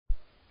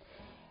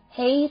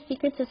Hey,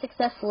 Secrets of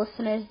Success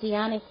listeners,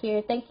 Deanna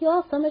here. Thank you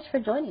all so much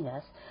for joining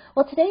us.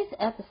 Well, today's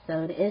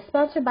episode is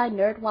sponsored by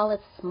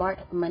NerdWallet's Smart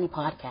Money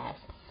Podcast.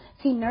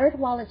 See,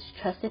 NerdWallet's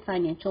trusted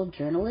financial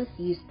journalists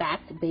use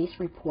fact-based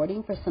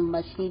reporting for some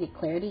much-needed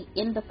clarity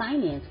in the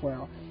finance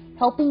world,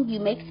 helping you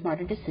make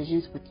smarter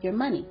decisions with your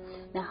money.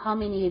 Now, how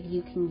many of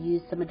you can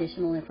use some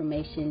additional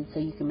information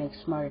so you can make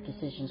smarter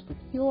decisions with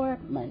your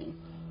money?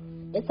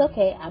 It's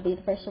okay. I'll be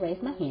the first to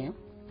raise my hand.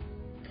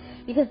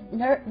 Because the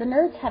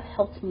nerds have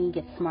helped me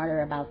get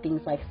smarter about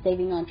things like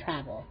saving on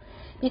travel.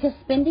 Because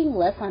spending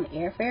less on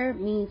airfare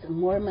means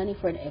more money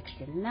for an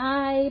extra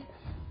night,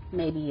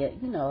 maybe a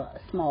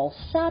small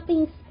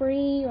shopping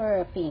spree or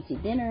a fancy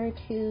dinner or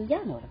two.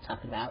 Y'all know what I'm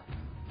talking about.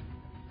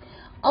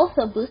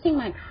 Also, boosting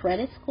my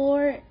credit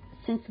score,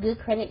 since good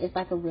credit is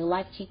like a real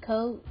life cheat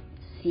code.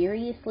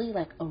 Seriously,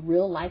 like a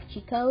real life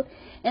cheat code.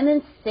 And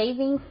then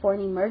saving for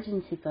an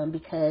emergency fund,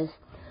 because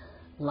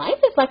life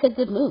is like a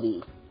good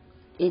movie.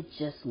 It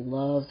just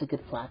loves a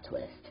good plot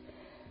twist.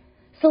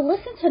 So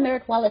listen to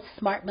NerdWallet's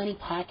Smart Money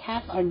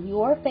Podcast on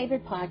your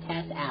favorite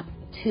podcast app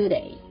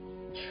today.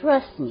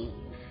 Trust me,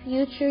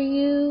 future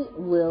you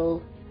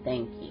will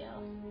thank you.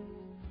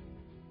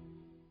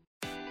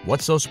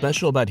 What's so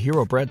special about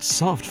Hero Bread's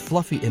soft,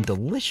 fluffy, and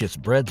delicious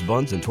breads,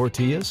 buns, and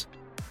tortillas?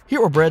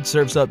 Hero Bread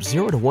serves up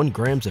 0 to 1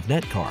 grams of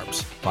net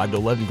carbs, 5 to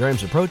 11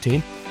 grams of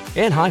protein,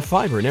 and high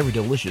fiber in every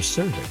delicious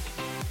serving.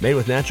 Made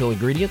with natural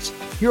ingredients,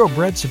 Hero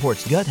Bread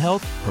supports gut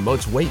health,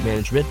 promotes weight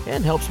management,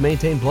 and helps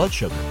maintain blood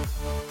sugar.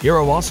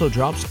 Hero also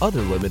drops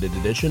other limited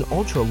edition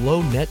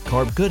ultra-low net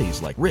carb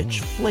goodies like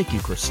rich, flaky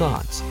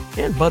croissants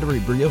and buttery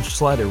brioche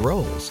slider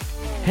rolls.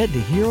 Head to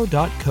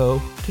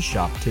hero.co to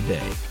shop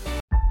today.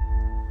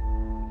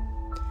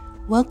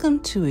 Welcome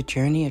to a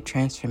journey of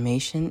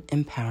transformation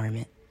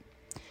empowerment.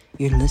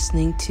 You're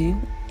listening to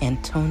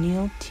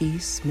Antonio T.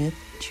 Smith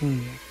Jr.,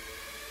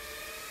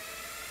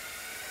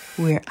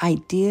 where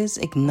ideas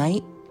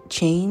ignite,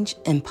 change,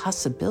 and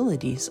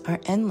possibilities are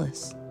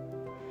endless.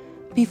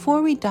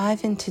 Before we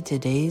dive into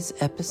today's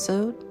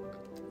episode,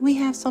 we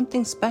have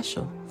something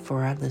special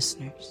for our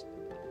listeners.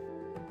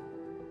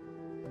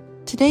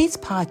 Today's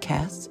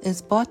podcast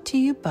is brought to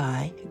you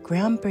by a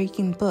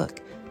groundbreaking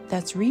book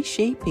that's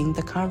reshaping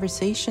the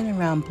conversation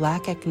around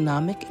Black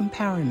economic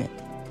empowerment.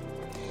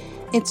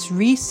 It's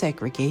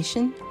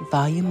Resegregation,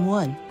 Volume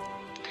 1,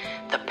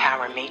 The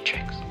Power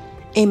Matrix.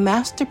 A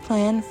master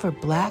plan for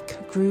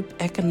Black group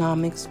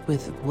economics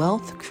with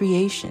wealth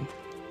creation,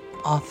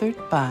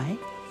 authored by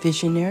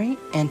visionary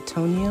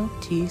Antonio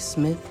T.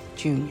 Smith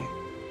Jr.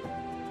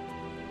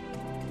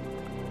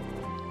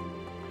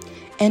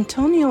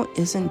 Antonio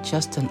isn't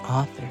just an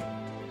author.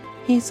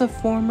 He's a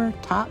former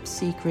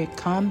top-secret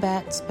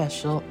combat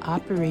special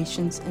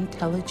operations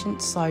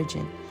intelligence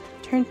sergeant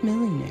turned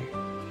millionaire.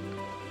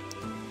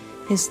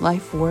 His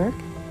life work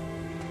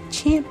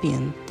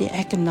championed the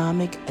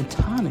economic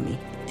autonomy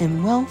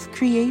and wealth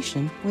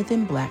creation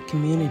within Black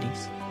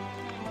communities.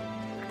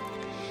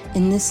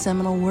 In this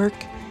seminal work,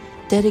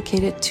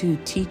 dedicated to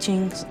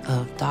teachings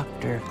of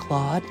Dr.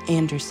 Claude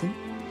Anderson,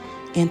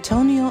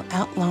 Antonio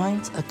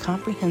outlines a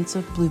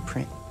comprehensive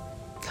blueprint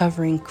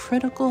covering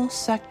critical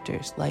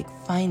sectors like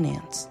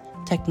finance,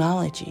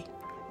 technology,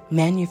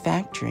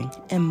 manufacturing,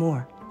 and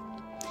more.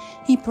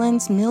 He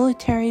blends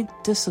military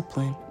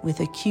discipline with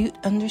acute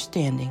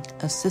understanding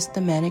of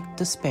systematic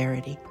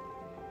disparity.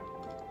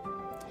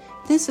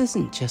 This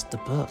isn't just a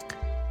book.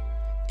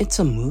 It's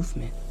a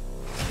movement,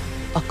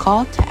 a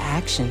call to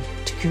action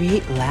to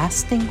create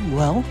lasting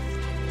wealth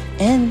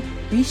and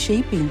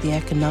reshaping the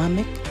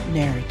economic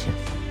narrative.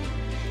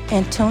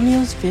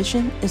 Antonio's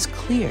vision is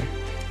clear: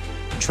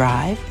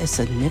 drive a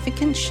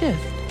significant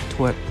shift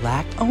toward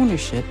Black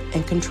ownership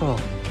and control.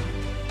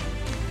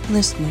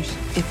 Listeners,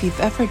 if you've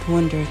ever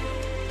wondered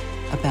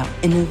about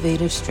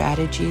innovative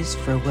strategies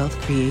for wealth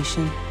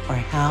creation or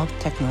how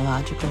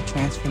technological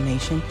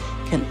transformation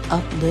can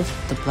uplift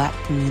the Black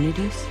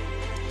communities,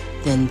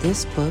 then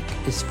this book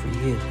is for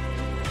you.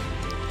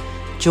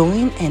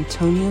 Join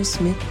Antonio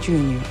Smith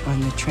Jr. on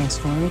the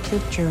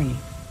transformative journey.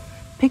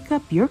 Pick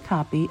up your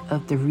copy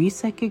of the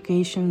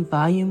Resegregation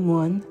Volume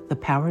 1, The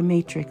Power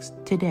Matrix,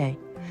 today,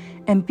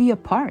 and be a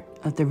part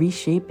of the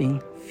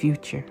reshaping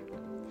future.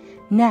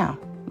 Now,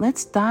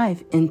 let's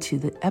dive into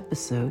the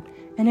episode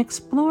and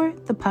explore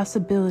the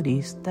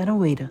possibilities that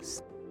await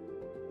us.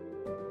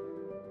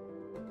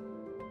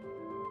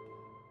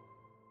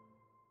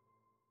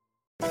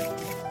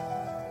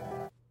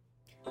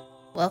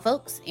 Well,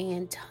 folks,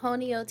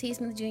 Antonio T.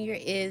 Smith Jr.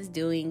 is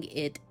doing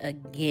it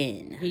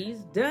again. He's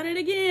done it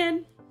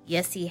again.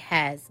 Yes, he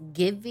has.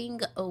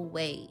 Giving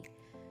away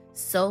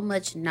so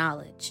much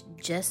knowledge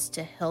just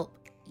to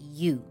help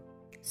you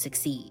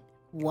succeed.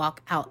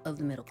 Walk out of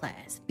the middle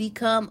class.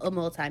 Become a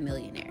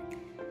multimillionaire.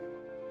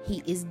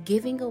 He is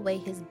giving away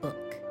his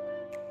book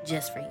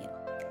just for you.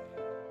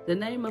 The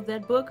name of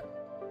that book?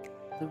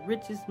 The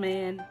Richest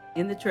Man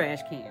in the Trash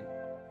Can.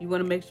 You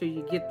want to make sure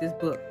you get this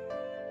book.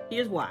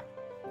 Here's why.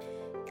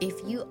 If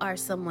you are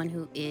someone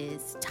who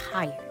is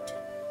tired,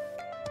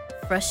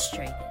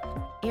 frustrated,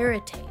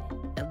 irritated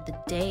of the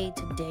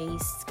day-to-day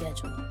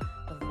schedule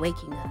of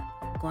waking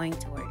up, going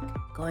to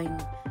work, going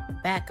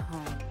back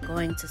home,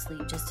 going to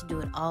sleep, just to do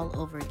it all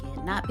over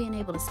again, not being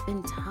able to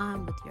spend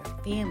time with your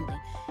family.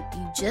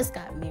 You just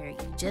got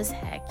married, you just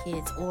had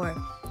kids, or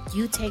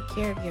you take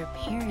care of your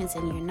parents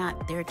and you're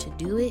not there to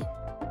do it,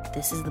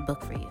 this is the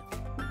book for you.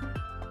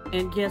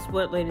 And guess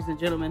what, ladies and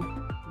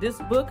gentlemen? This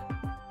book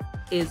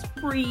is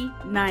free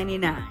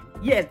 99.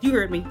 Yes, you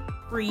heard me.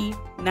 Free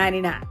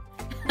 99.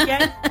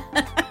 Okay?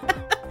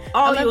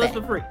 All yours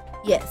for free.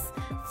 Yes.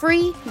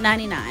 Free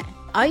 99.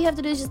 All you have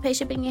to do is just pay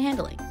shipping and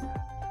handling.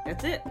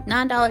 That's it.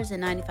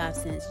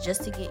 $9.95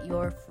 just to get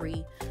your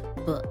free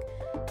book.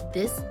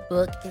 This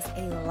book is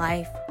a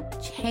life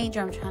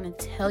changer. I'm trying to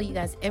tell you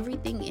guys,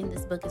 everything in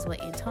this book is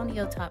what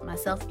Antonio taught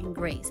myself and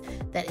Grace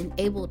that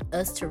enabled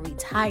us to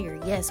retire.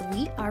 Yes,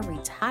 we are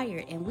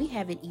retired and we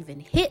haven't even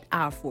hit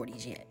our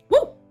 40s yet.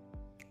 Woo!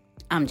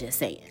 I'm just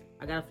saying.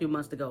 I got a few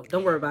months to go.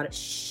 Don't worry about it.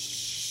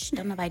 Shh.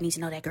 Don't nobody need to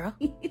know that, girl.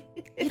 You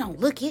don't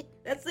look it.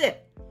 That's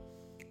it.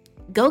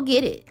 Go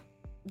get it.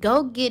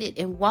 Go get it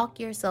and walk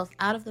yourself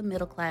out of the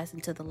middle class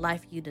into the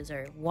life you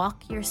deserve.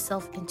 Walk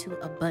yourself into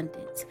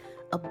abundance.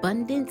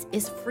 Abundance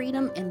is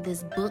freedom, and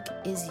this book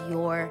is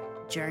your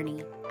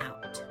journey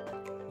out.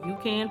 You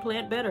can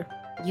plant better.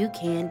 You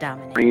can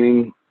dominate.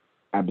 Training.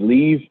 I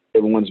believe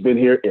everyone's been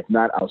here. If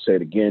not, I'll say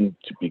it again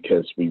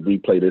because we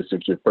replay this. If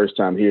it's your first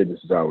time here,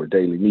 this is our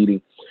daily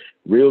meeting,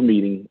 real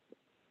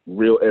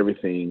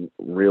everything,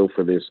 real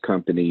for this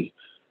company.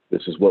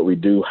 This is what we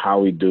do, how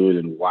we do it,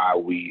 and why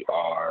we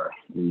are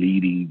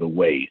leading the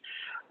way.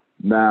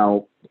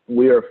 Now,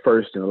 we are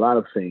first in a lot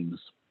of things.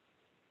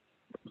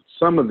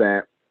 Some of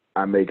that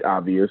I make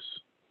obvious.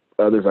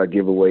 Others I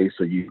give away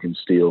so you can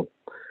steal.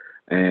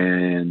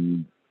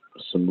 And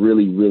some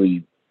really,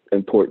 really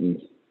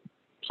important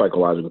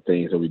psychological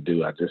things that we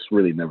do, I just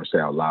really never say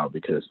out loud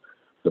because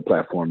the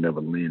platform never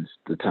lends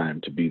the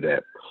time to be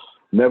that.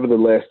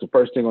 Nevertheless, the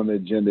first thing on the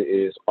agenda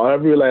is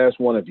every last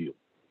one of you,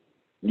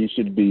 you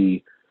should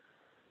be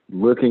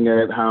looking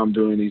at how I'm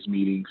doing these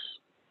meetings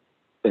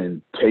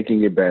and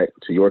taking it back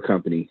to your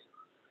company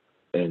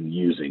and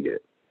using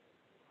it.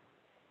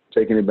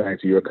 Taking it back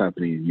to your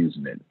company and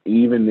using it,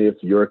 even if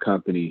your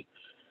company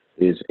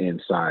is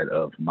inside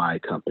of my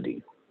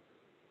company.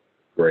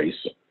 Grace.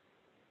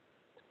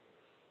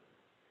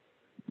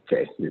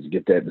 Okay, did you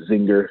get that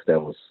zinger?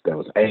 That was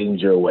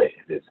aimed your way.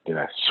 Did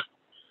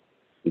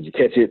you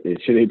catch it?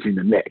 It should hit you in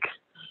the neck.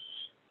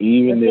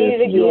 Even Repeat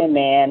if it again,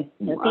 man.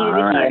 Repeat all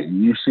it right,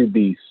 again. you should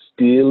be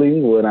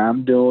stealing what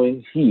I'm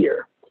doing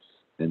here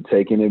and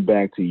taking it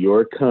back to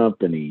your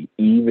company,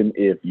 even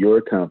if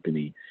your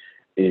company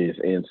is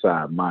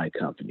inside my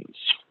company.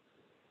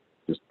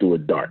 Just do a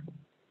dart.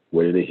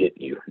 Where did it hit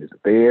you? Is it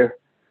there?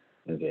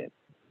 Is it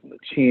on the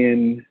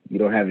chin? You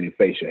don't have any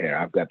facial hair.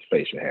 I've got the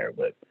facial hair,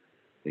 but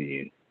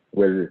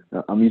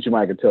I'll mute your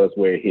mic and tell us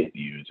where it hit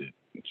you. Is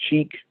it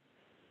cheek,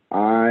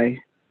 eye?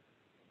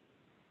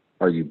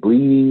 Are you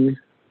bleeding?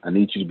 I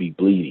need you to be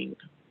bleeding.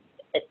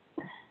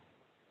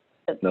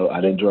 No, I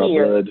didn't draw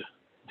blood.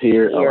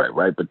 Here? All right,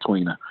 right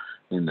between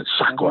in the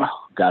chakra.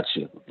 Got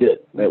you. Good.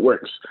 That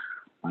works.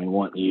 We don't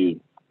want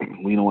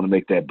to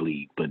make that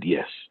bleed, but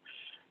yes.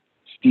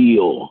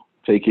 Steal.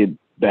 Take it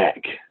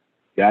back.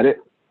 Got it?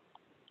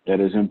 That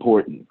is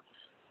important.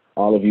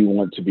 All of you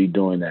want to be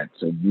doing that.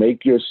 So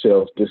make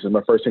yourself, this is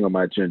my first thing on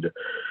my agenda,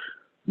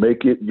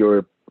 make it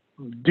your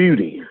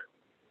duty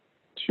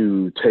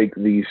to take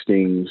these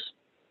things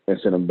and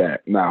send them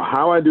back. Now,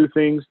 how I do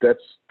things, that's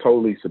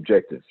totally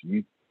subjective.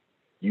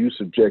 You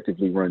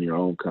subjectively run your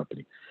own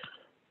company.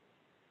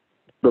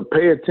 But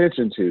pay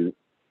attention to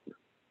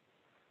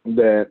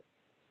that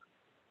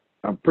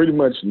I'm pretty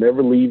much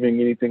never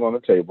leaving anything on the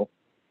table.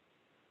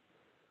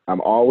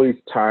 I'm always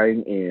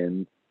tying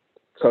in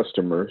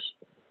customers'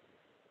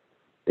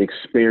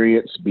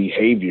 experience,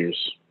 behaviors,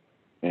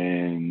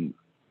 and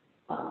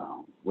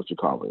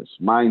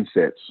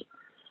mindsets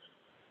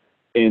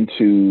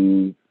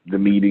into the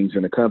meetings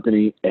in the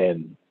company.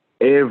 And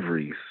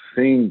every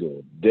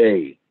single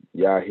day,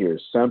 y'all hear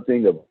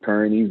something of a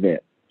current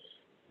event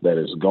that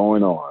is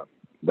going on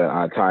that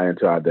I tie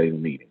into our daily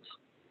meetings.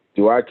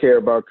 Do I care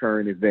about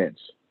current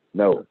events?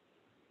 No.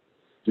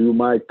 Do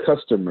my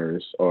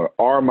customers or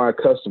are my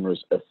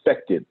customers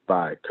affected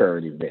by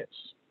current events?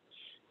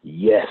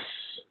 Yes.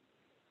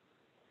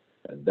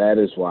 And that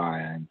is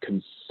why I'm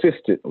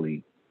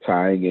consistently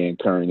tying in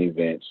current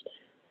events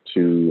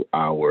to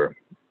our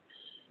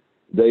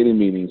daily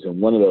meetings.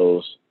 And one of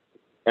those,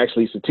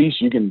 actually,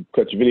 Satish, you can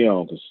cut your video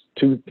on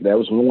because that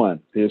was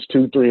one. Here's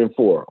 2, 3, and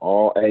 4,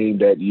 all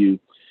aimed at you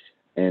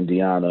and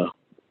Deanna.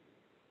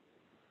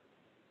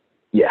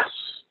 Yes,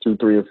 2,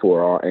 3, and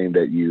 4, all aimed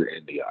at you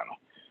and Deanna.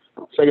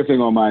 Second thing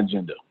on my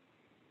agenda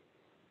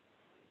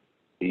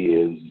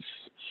is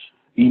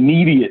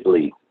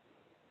immediately.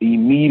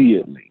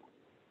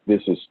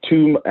 This is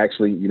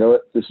actually, you know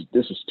what? This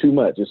is too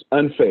much. It's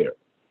unfair.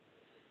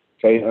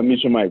 Okay,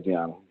 unmute your mic,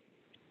 Deanna.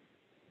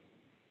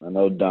 I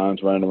know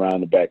Don's running around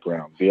in the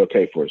background. Be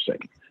okay for a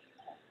second.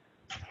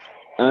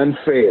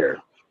 Unfair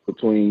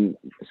between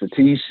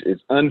Satish.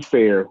 It's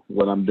unfair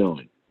what I'm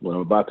doing, what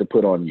I'm about to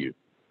put on you.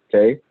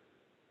 Okay?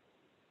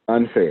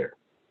 Unfair.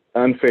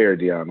 Unfair,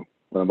 Deanna,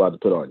 what I'm about to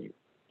put on you.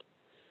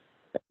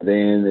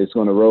 Then it's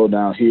going to roll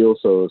downhill,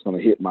 so it's going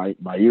to hit my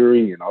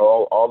Uri and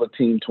all the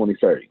Team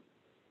 2030.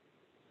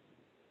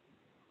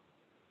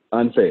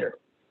 Unfair.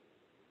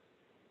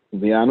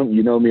 Deanna,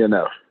 you know me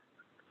enough.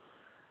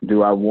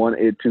 Do I want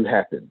it to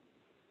happen?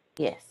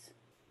 Yes.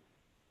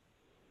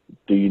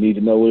 Do you need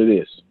to know what it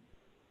is?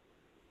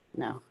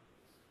 No.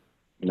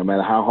 No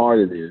matter how hard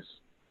it is,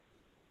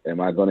 am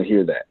I going to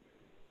hear that?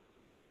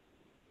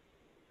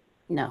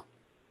 No.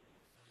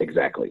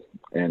 Exactly.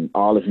 And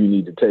all of you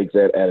need to take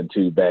that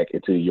attitude back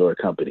into your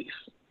companies.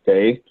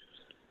 Okay?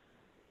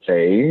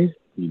 Okay?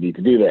 You need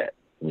to do that.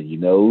 When you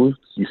know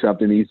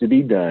something needs to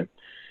be done,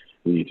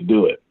 you need to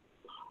do it.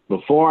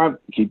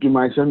 Keep your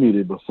mics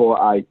unmuted. Before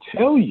I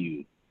tell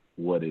you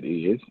what it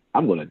is,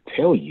 I'm going to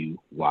tell you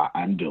why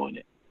I'm doing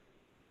it.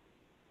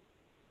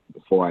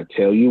 Before I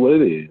tell you what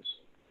it is,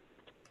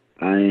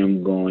 I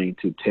am going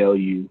to tell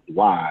you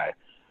why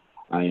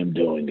I am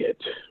doing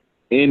it.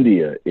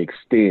 India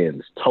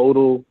extends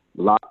total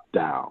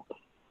lockdown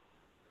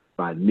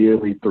by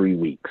nearly 3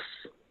 weeks.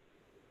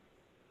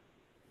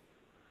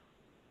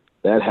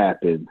 That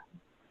happened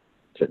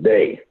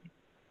today,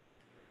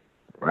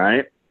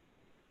 right?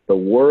 The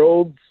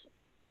world's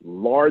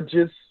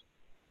largest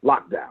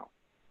lockdown,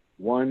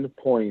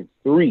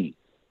 1.3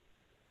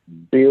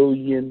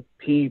 billion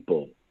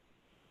people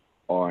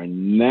are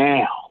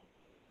now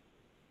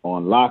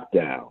on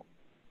lockdown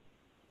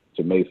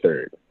to May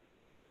 3rd.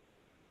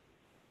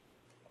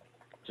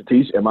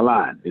 Satish, am I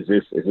lying? Is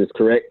this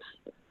correct?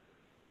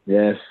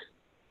 Yes.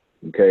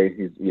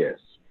 Okay. Yes.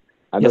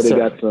 I know Yes, they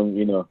sir. got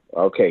some,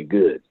 okay,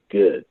 good.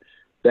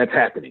 That's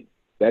happening.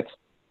 That's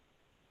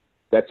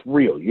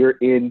real. You're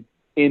in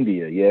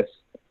India, yes?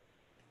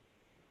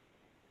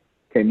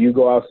 Can you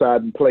go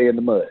outside and play in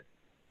the mud?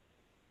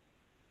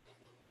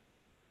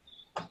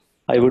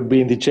 I would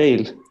be in the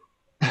jail.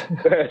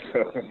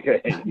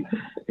 Okay.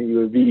 You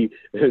would be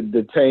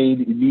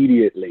detained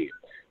immediately.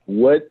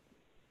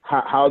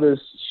 How does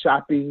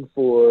shopping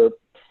for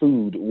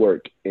food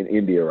work in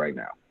India right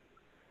now?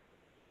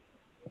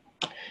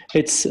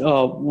 It's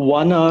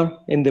 1 hour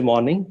in the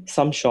morning,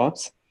 some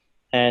shops,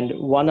 and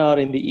 1 hour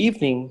in the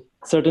evening,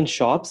 certain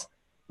shops,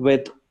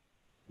 with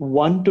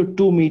 1 to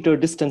 2 meter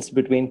distance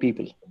between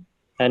people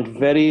and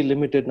very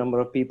limited number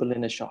of people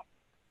in a shop.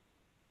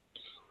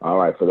 All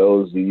right. For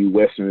those of you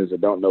Westerners that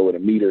don't know what a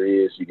meter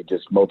is, you can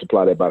just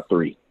multiply that by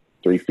 3.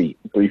 3 feet.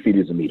 3 feet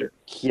is a meter.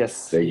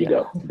 Yes. There you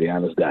go.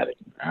 Deanna's got it.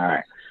 All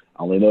right.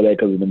 I only know that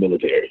because of the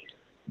military.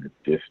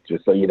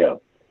 Just so you know.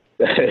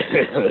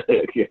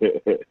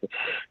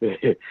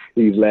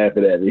 He's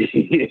laughing at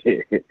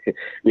me.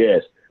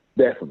 Yes,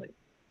 definitely.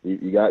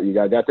 You got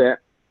that?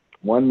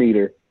 1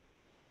 meter.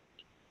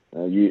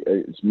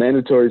 It's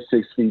mandatory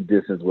 6 feet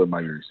distance. What my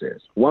unit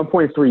says.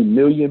 1.3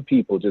 million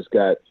people just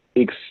got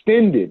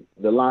extended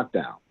the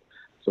lockdown.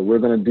 So we're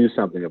going to do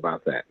something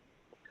about that.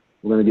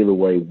 We're going to give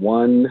away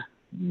 1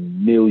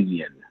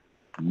 million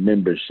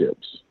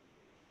memberships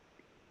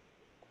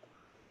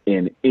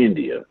in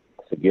India.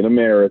 Forget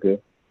America.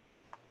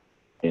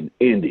 In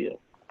India.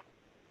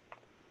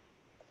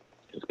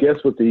 Because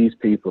guess what these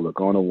people are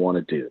going to want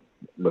to do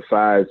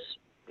besides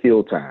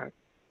kill time?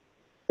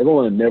 They're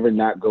going to never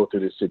not go through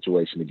this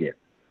situation again.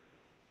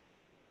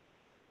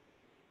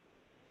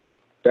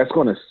 That's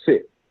going to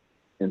sit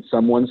in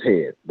someone's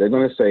head. They're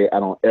going to say, I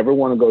don't ever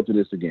want to go through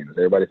this again. Does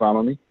everybody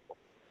follow me?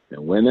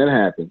 And when that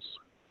happens,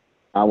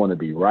 I want to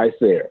be right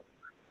there.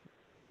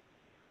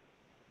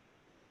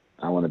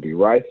 I want to be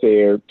right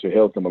there to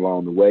help them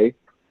along the way.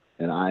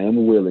 And I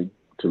am willing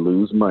to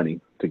lose money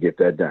to get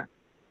that done.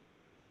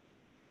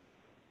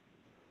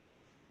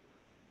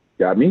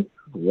 Got me?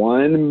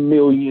 1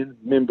 million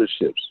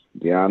memberships.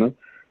 Deanna,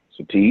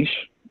 Satish,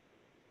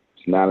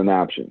 it's not an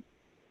option.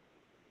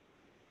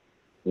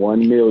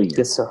 1 million.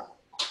 Yes, sir.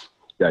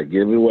 Got to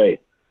give it away.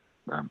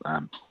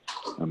 I'm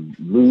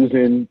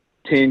losing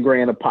 10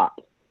 grand a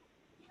pop.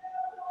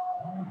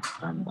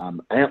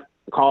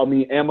 Call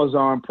me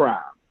Amazon Prime.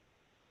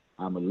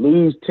 I'm gonna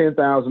lose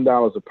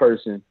 $10,000 a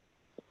person.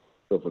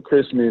 So for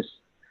Christmas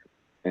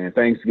and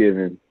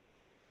Thanksgiving,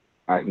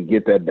 I can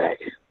get that back.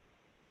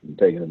 I'm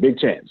taking a big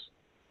chance.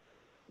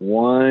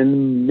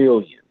 1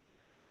 million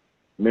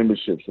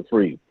memberships for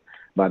free.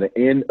 By the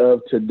end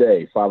of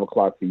today, 5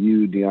 o'clock for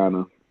you,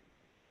 Deanna.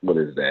 What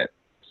is that?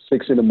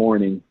 6 in the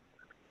morning.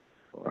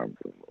 Well,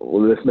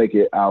 let's make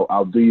it.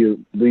 I'll do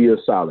you a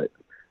solid.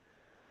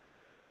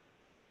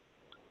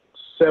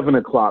 7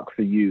 o'clock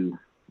for you,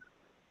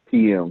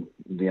 p.m.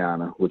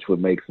 Deanna, which would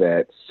make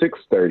that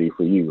 6:30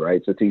 for you,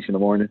 right, Satish, in the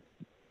morning?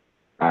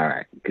 All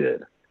right,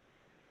 good.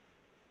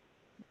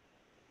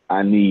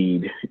 I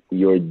need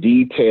your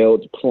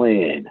detailed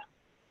plan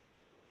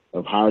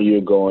of how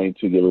you're going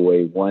to give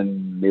away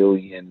 1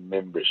 million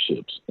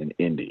memberships in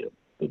India.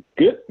 The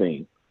good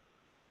thing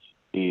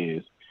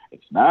is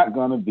it's not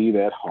going to be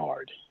that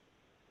hard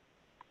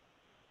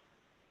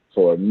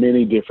for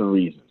many different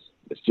reasons.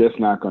 It's just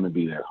not going to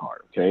be that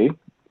hard, okay?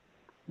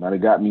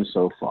 That got me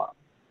so far.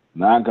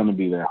 Not going to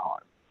be that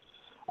hard.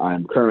 I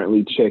am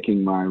currently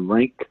checking my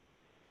rank.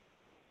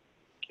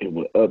 It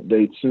will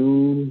update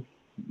soon.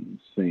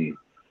 Let's see.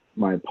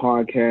 My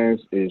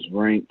podcast is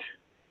ranked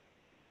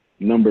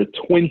number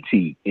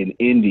 20 in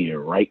India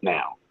right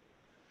now.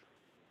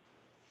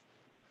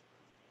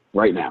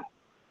 Right now.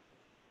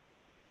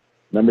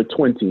 Number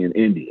 20 in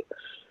India.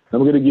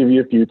 I'm going to give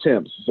you a few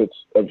tips.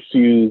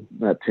 Few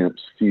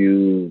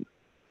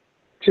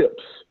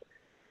tips.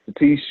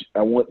 Satish,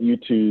 I want you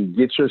to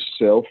get your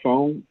cell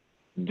phone,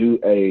 do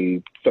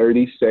a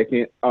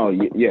 30-second. Oh,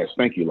 yes.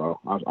 Thank you, Law.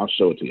 I'll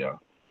show it to y'all.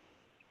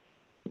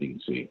 You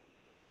can see.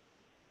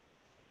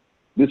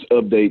 This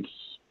updates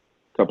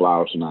a couple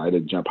hours from now. It'll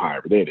jump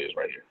higher, but there it is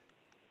right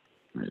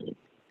here.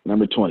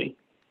 Number 20.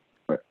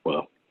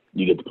 Well,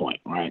 you get the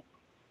point, right?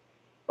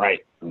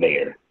 Right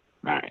there.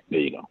 All right, there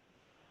you go.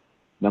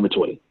 Number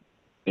 20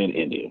 in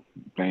India.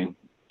 Okay?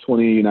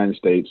 20 in the United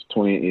States,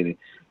 20 in India.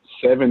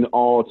 7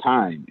 all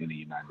time in the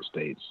United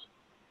States.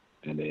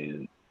 And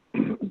then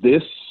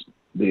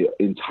the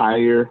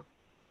entire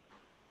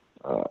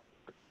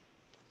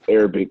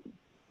Arabic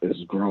is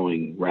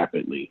growing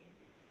rapidly.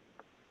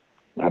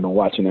 I've been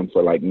watching them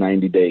for like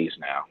 90 days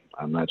now.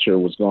 I'm not sure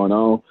what's going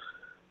on,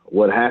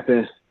 what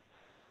happened,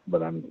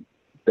 but I'm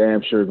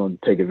damn sure going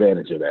to take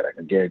advantage of that. I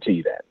can guarantee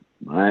you that.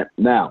 All right.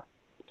 Now,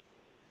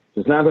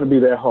 it's not going to be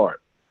that hard.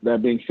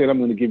 That being said, I'm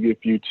going to give you a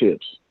few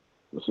tips.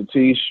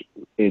 Satish,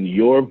 in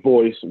your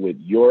voice with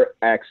your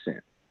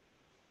accent,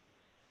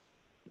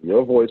 I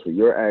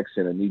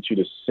need you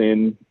to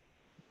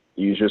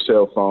use your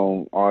cell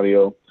phone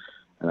audio,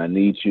 and I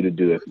need you to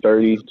do a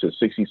 30 to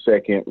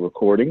 60-second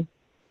recording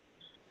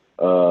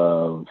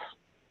of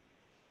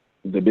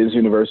the Business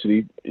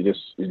University. You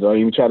don't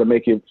even try to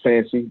make it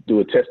fancy. Do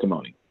a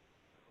testimony.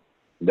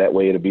 That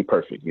way it'll be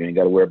perfect. You ain't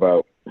got to worry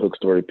about hook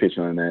story,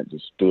 pitching on that.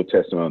 Just do a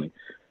testimony,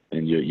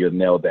 and you'll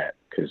nail that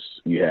because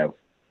you have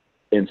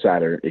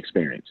insider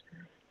experience.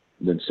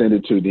 Then send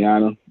it to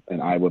Deanna,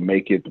 and I will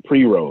make it the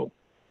pre-roll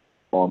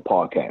on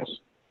podcast.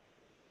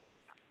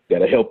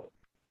 That'll help.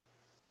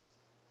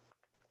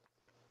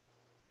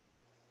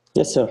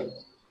 Yes, sir.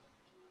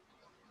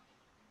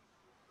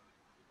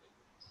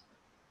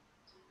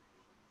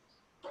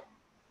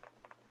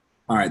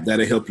 All right,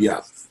 that'll help you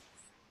out.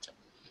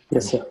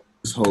 Yes, sir.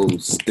 This whole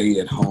stay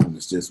at home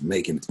is just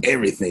making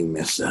everything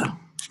mess up.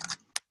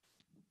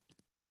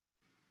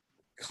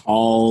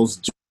 Calls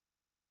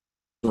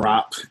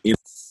drop in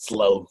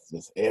slow.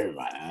 Just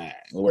everybody. All right,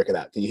 we'll work it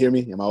out. Can you hear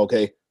me? Am I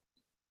okay?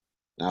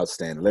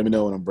 Outstanding. Let me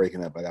know when I'm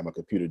breaking up. I got my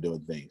computer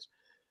doing things.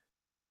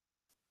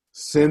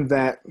 Send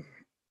that.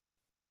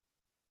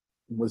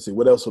 Let's see.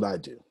 What else would I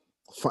do?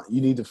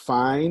 You need to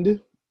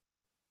find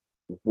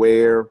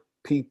where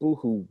people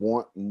who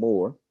want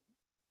more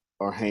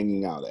are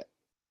hanging out at.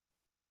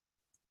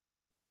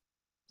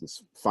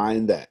 Just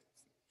find that.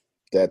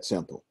 That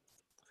simple.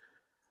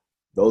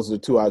 Those are the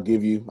two I'll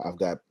give you. I've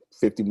got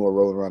 50 more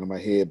rolling around in my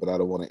head, but I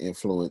don't want to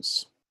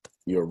influence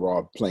your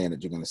raw plan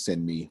that you're going to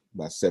send me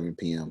by 7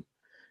 p.m.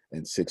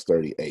 and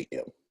 6:30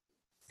 a.m.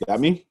 Got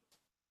me?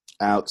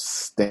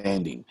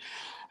 Outstanding.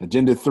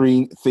 Agenda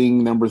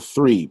thing number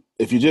 3.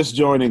 If you're just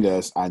joining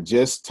us, I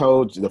just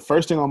told you the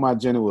first thing on my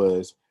agenda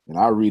was, and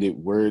I'll read it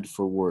word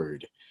for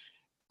word.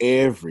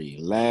 Every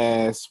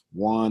last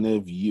one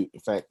of you. In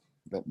fact,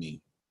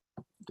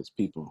 because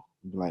people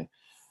be like,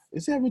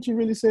 is that what you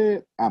really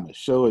said? I'm going to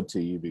show it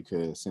to you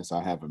because since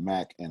I have a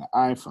Mac and an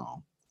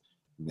iPhone,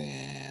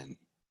 then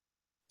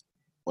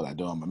what I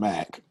do on my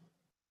Mac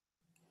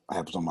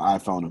happens on my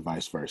iPhone and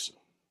vice versa.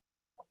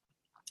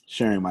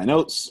 Sharing my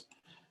notes.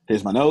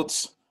 Here's my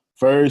notes.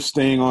 First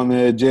thing on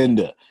the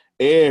agenda.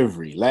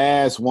 Every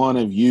last one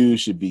of you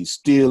should be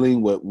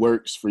stealing what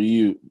works for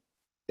you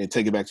and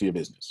take it back to your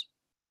business.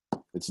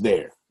 It's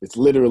there. It's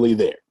literally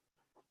there.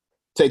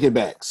 Take it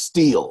back.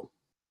 Steal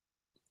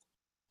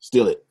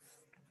it.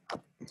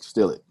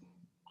 Steal it.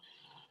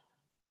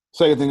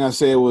 Second thing I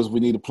said was we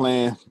need a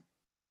plan.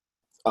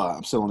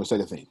 I'm still on the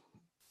second thing.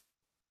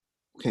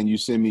 Can you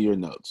send me your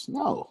notes?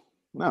 No.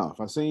 If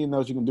I send you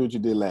notes, you can do what you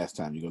did last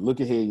time. You're going to look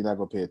ahead. You're not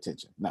going to pay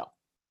attention. No.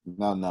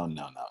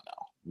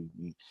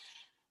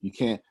 You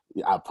can't.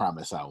 I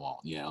promise I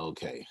won't. Yeah,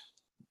 okay.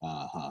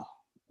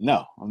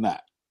 No, I'm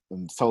not.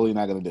 I'm totally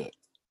not going to do it.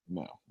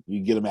 No. You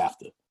get them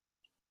after.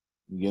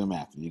 You're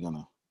going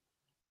to.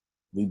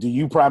 Do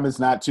you promise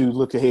not to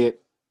look ahead?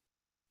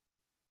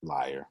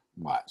 Liar.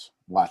 Watch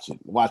it,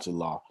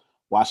 Law.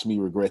 Watch me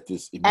regret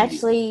this immediately.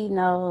 Actually,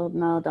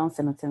 no, don't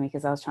send them to me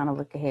because I was trying to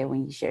look ahead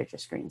when you shared your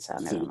screen. So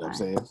never mind.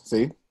 See what I'm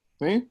saying?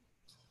 See?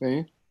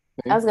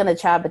 I was gonna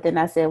try, but then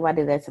I said, "Why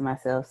do that to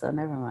myself?" So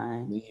never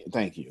mind.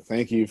 Thank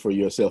you for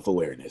your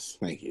self-awareness.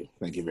 Thank you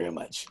very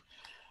much.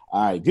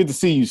 All right, good to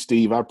see you,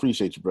 Steve. I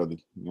appreciate you, brother.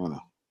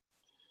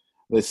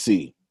 Let's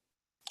see.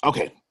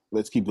 Okay,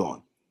 let's keep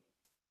going.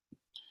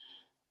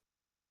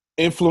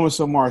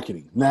 Influencer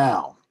marketing.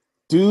 Now,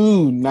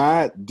 do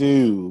not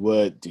do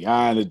what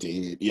Deanna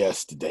did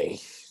yesterday.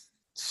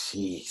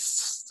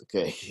 Jeez.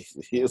 Okay,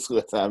 here's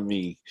what I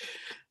mean.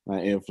 my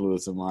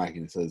influencer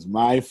marketing. So it's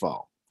my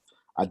fault.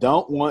 I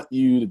don't want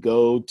you to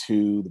go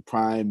to the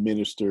Prime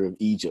Minister of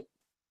Egypt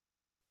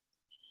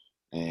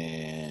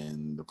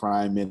and the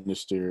Prime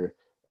Minister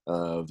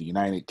of the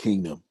United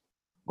Kingdom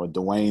or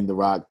Dwayne The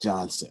Rock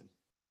Johnson.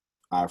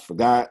 I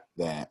forgot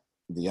that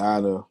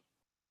Deanna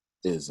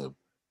is a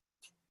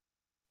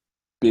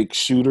big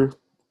shooter.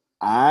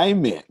 I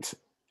meant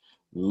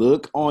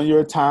look on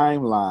your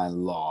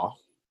timeline, Law.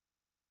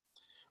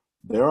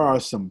 There are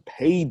some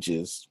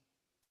pages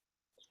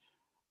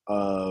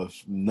of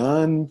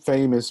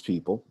non-famous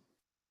people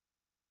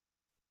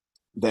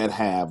that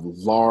have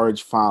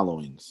large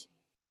followings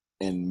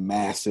and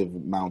massive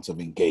amounts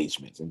of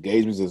engagements.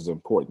 Engagements is the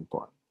important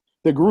part.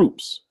 The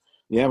groups.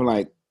 You have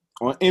like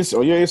on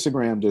your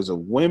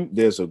Instagram,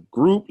 there's a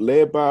group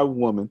led by a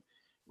woman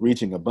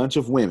reaching a bunch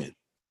of women.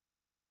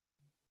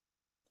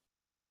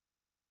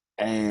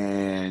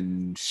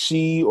 And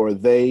she or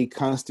they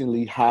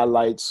constantly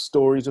highlight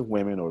stories of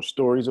women or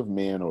stories of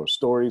men or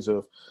stories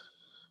of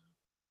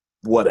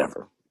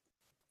whatever.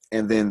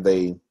 And then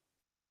they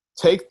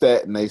take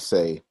that and they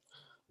say,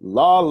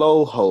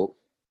 Lo Hope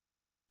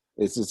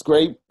is this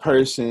great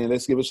person.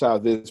 Let's give a shout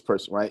out to this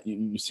person, right?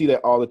 You see that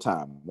all the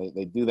time.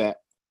 They do that.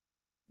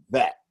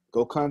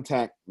 Go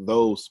contact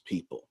those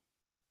people.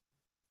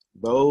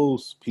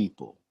 Those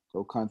people.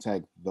 Go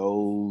contact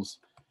those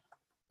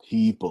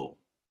people.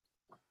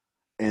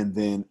 And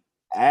then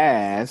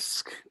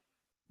ask,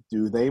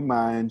 do they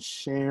mind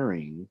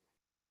sharing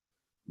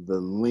the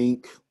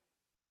link,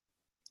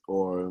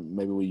 or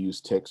maybe we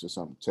use text or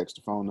something, text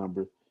a phone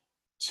number,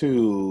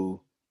 to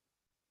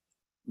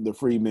the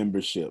free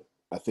membership.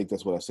 I think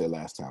that's what I said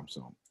last time.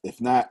 So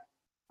if not,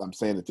 I'm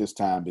saying it this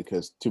time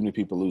because too many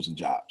people losing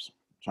jobs.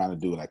 I'm trying to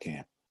do what I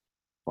can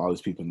for all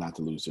these people not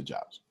to lose their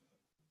jobs.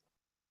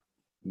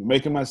 Am I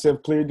making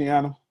myself clear,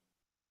 Deanna?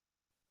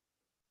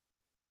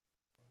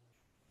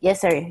 Yes,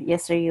 sir.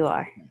 Yes, sir, you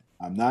are.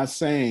 I'm not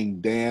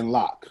saying Dan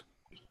Locke.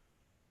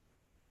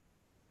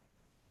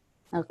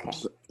 Okay.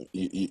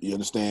 You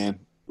understand?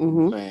 Mm-hmm.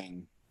 I'm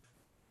saying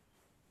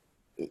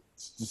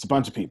it's just a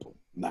bunch of people.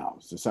 Now,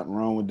 is there something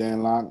wrong with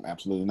Dan Locke?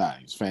 Absolutely not.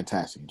 He's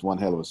fantastic. He's one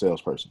hell of a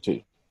salesperson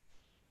too.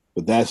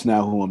 But that's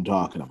not who I'm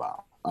talking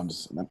about. I'm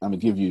gonna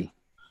give you.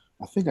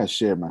 I think I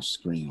shared my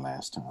screen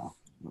last time.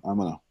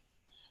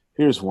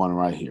 Here's one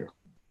right here.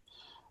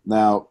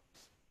 Now,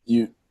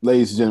 you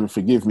ladies and gentlemen,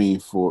 forgive me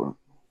for.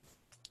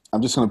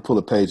 I'm just gonna pull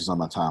the pages on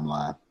my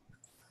timeline.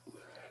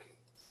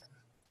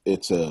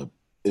 It's a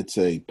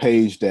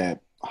page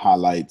that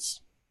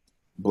highlights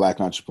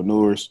Black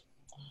entrepreneurs.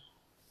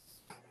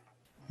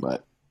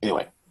 But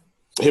anyway,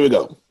 here we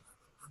go.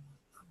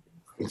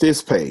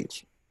 This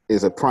page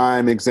is a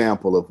prime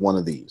example of one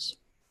of these.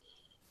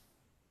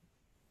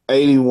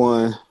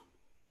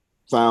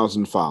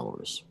 81,000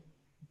 followers.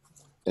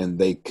 And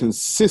they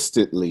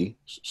consistently,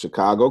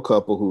 Chicago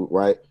couple who,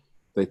 right,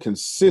 they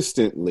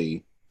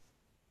consistently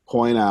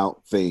point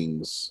out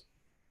things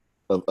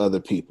of other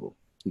people.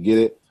 You get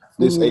it?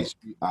 This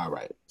all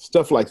right.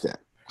 Stuff like that.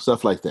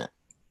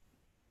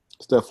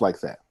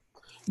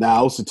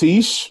 Now,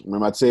 Satish,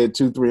 remember I said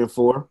 2, 3, and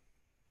 4?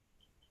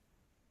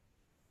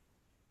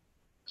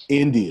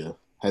 India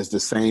has the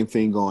same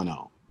thing going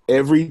on.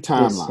 Every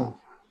timeline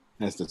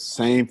has the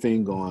same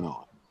thing going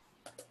on.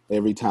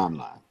 Every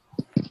timeline.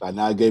 I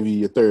now gave you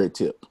your third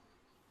tip.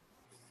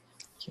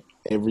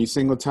 Every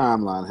single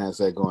timeline has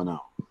that going on.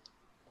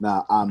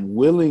 Now, I'm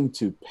willing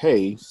to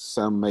pay.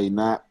 Some may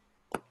not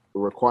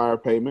require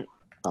payment.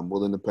 I'm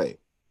willing to pay.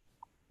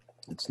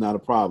 It's not a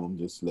problem.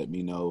 Just let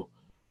me know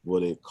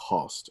what it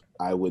costs.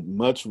 I would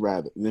much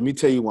rather, let me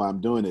tell you why I'm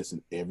doing this,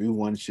 and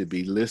everyone should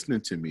be listening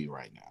to me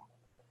right now.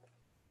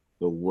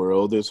 The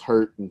world is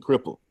hurt and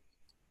crippled.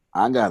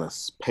 I gotta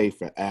pay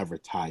for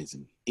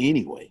advertising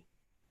anyway.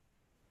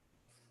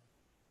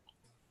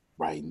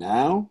 Right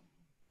now,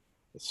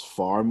 it's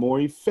far more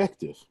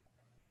effective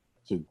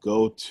to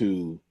go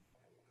to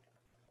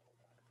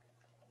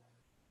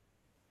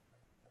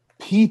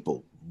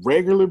people,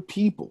 regular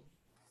people,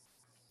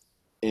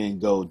 and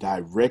go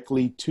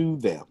directly to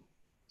them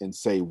and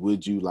say,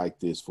 would you like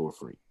this for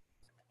free?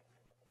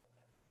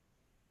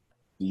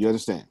 Do you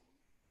understand?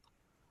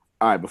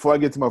 All right, before I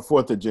get to my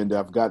fourth agenda,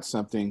 I've got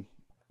something.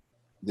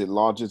 Did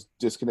Law just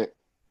disconnect?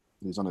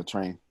 He's on the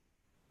train.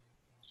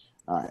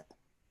 All right.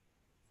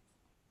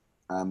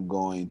 I'm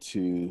going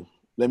to,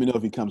 let me know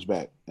if he comes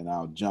back, and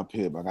I'll jump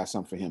him. I got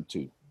something for him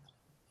too.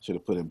 Should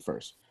have put him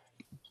first.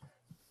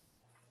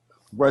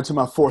 Right to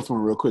my fourth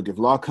one real quick. If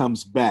Law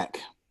comes back,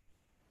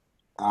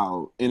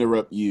 I'll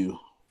interrupt you,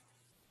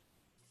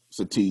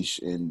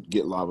 Satish, and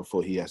get Law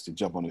before he has to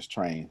jump on his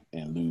train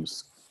and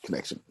lose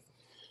connection.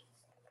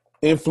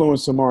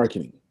 Influencer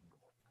marketing.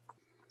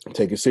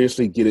 Take it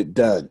seriously. Get it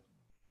done.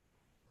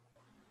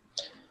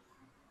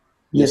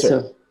 Yes,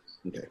 sir.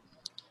 Okay,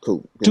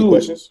 cool. Any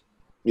questions?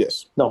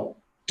 Yes. No.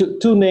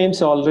 Two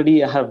names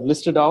already I have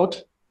listed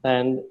out,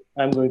 and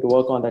I'm going to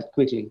work on that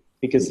quickly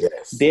because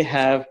they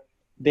have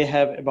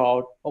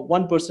about,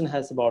 one person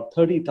has about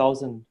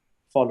 30,000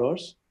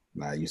 followers.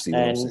 Now you see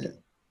what I'm saying.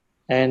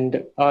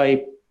 And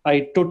I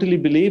I totally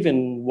believe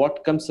in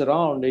what comes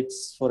around.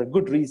 It's for a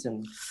good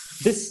reason.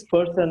 This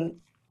person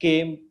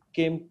came,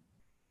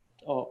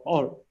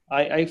 or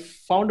I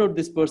found out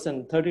this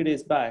person 30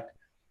 days back,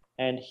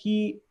 and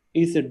he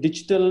is a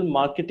digital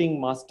marketing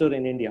master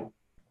in India.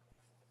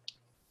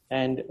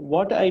 And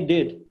what I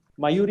did,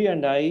 Mayuri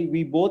and I,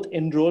 we both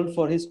enrolled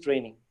for his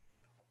training.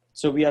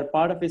 So we are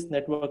part of his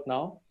network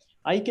now.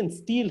 I can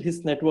steal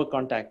his network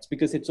contacts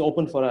because it's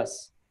open for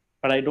us,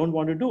 but I don't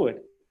want to do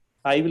it.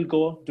 I will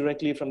go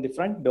directly from the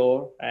front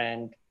door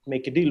and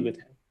make a deal with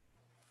him.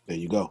 There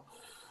you go.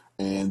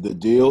 And the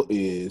deal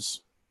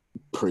is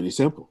pretty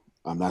simple.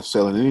 I'm not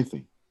selling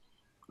anything.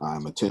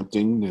 I'm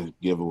attempting to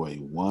give away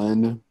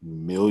 1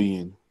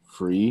 million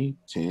free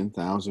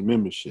 10,000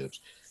 memberships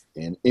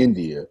in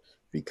India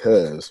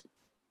because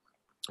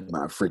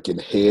my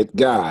freaking head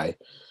guy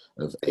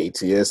of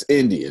ATS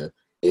India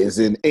is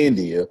in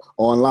India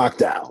on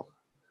lockdown.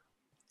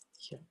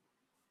 Yeah.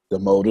 The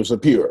motives are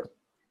pure.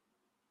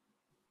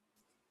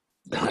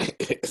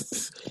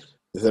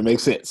 Does that make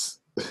sense?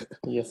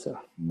 Yes, sir.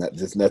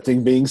 There's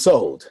nothing being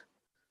sold.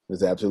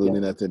 There's absolutely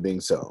nothing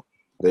being sold.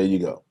 There you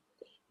go.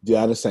 Do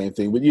the same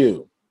thing with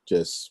you.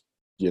 Just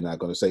you're not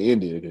going to say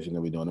India because you're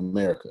going to be doing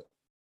America.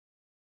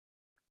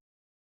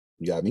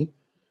 You got me?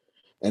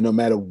 And no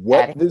matter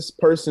what this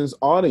person's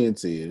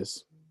audience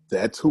is,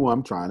 that's who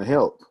I'm trying to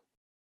help.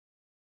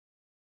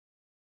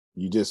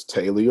 You just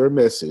tailor your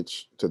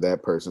message to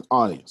that person's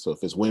audience. So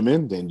if it's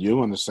women, then you're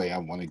going to say, I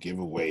want to give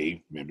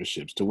away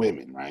memberships to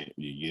women, right?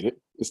 You get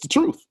it? It's the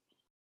truth.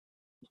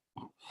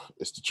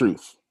 It's the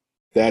truth.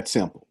 That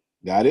simple.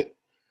 Got it?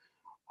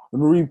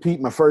 Let me repeat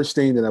my first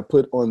thing that I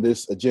put on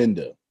this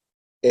agenda.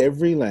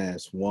 Every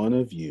last one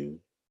of you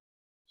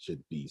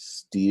should be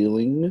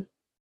stealing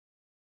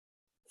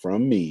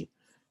from me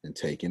and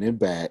taking it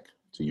back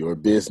to your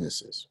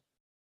businesses.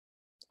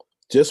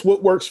 Just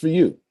what works for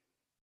you.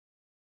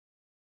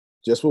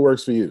 Just what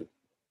works for you.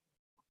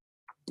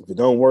 If it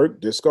don't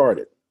work, discard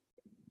it.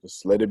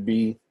 Just let it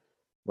be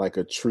like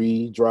a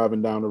tree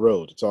driving down the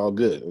road. It's all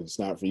good. It's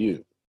not for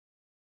you.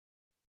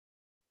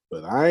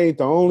 But I ain't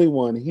the only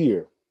one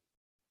here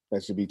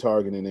that should be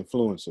targeting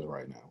influencers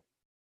right now.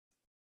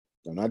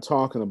 I'm not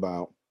talking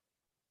about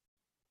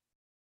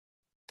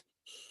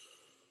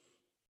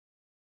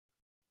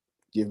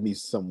give me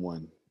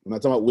someone. I'm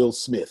not talking about Will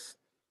Smith.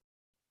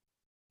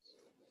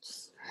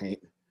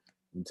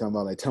 I'm talking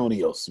about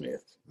Antonio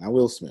Smith, not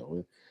Will Smith.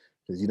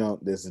 Because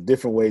there's a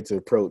different way to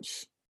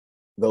approach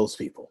those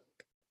people.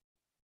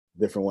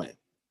 Different way.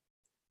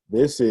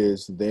 This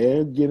is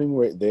they're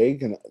going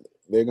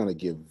to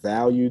give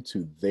value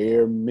to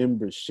their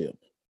membership.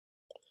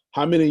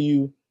 How many of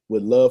you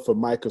would love for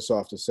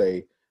Microsoft to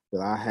say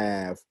that I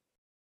have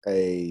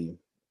a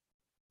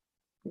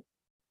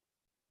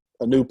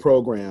new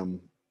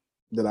program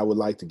that I would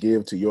like to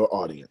give to your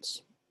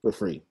audience for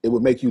free? It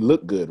would make you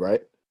look good,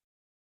 right?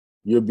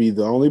 You'll be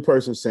the only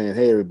person saying,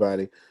 hey,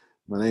 everybody,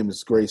 my name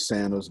is Grace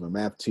Sanders, I'm a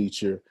math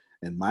teacher,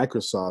 and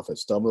Microsoft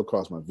has stumbled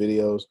across my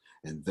videos,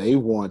 and they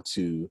want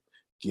to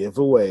give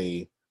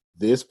away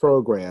this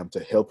program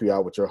to help you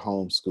out with your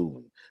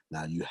homeschooling.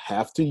 Now, you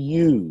have to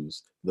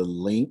use the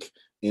link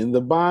in the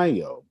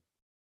bio,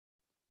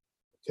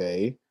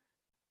 okay?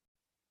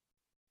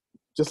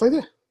 Just like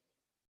that.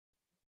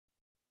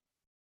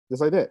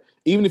 Just like that.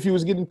 Even if you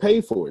was getting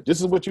paid for it,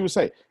 this is what you would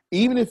say.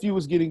 Even if you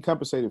was getting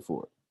compensated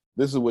for it,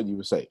 this is what you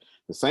would say.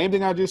 The same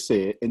thing I just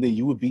said, and then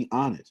you would be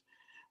honest.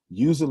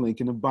 Use the link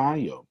in the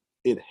bio.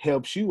 It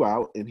helps you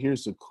out, and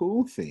here's the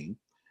cool thing.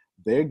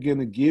 They're going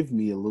to give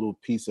me a little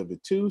piece of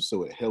it too,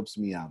 so it helps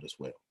me out as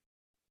well.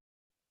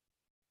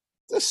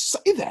 Just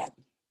say that.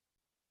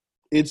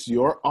 It's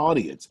your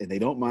audience, and they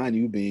don't mind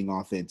you being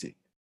authentic.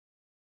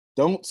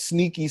 Don't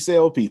sneaky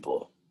sell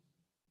people.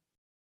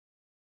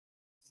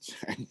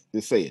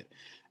 Just say it.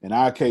 In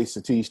our case,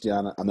 Satish,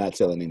 Diana, I'm not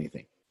selling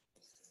anything.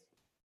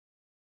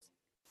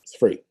 It's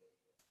free.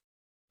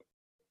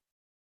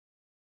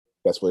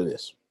 That's what it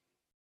is.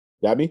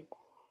 Got me?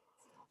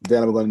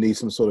 Then I'm going to need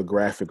some sort of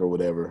graphic or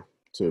whatever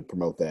to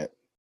promote that,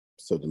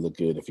 so to look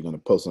good. If you're going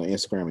to post on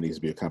Instagram, it needs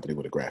to be accompanied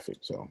with a graphic.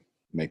 So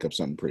make up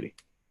something pretty.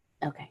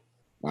 Okay.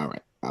 All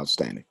right.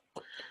 Outstanding.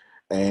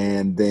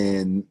 And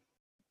then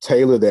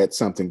tailor that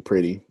something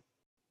pretty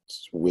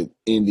with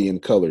Indian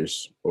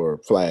colors or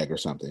flag or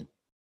something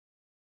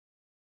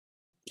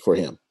for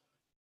him.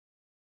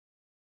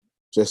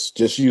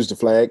 Just use the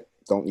flag.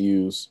 Don't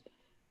use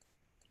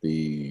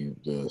the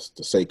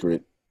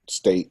sacred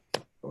state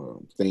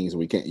things that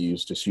we can't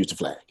use. Just use the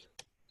flag.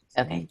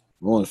 Okay. I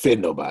don't want to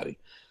offend nobody.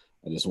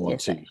 I just want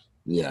Yes, to.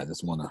 Yeah, I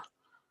just want to.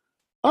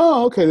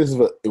 Oh, okay. This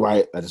is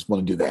right. I just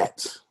want to do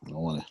that. I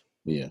don't want to.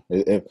 Yeah.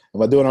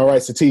 Am I doing all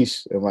right,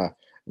 Satish? Am I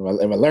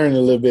learning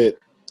a little bit?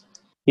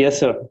 Yes,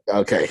 sir.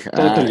 Okay.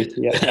 Totally. All right.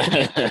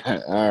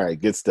 Yeah. All right.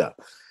 Good stuff.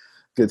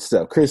 Good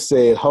stuff. Chris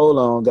said, hold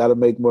on. Got to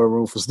make more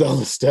room for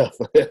stolen stuff.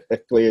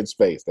 Cleared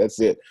space. That's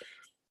it.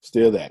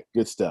 Still that.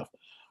 Good stuff.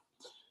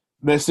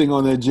 Next thing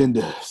on the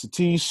agenda,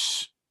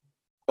 Satish,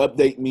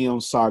 update me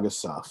on Saga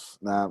Soft.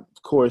 Now,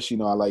 of course, I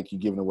like you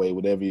giving away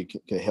whatever you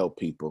can help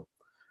people.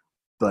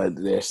 but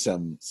there's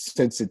some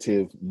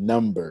sensitive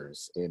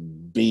numbers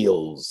and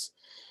bills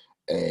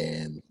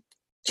and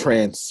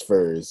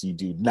transfers you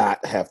do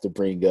not have to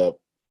bring up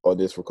on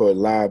this recorded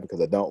live,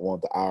 because I don't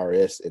want the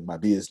IRS in my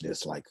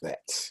business like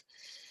that.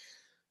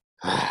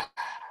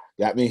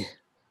 Got me?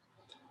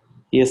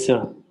 Yes,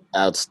 sir.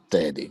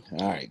 Outstanding.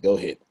 All right, go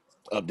ahead.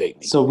 Update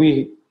me. So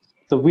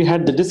we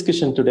had the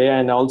discussion today,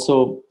 and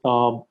also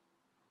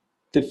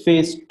the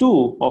phase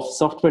 2 of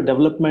software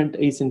development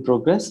is in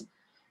progress.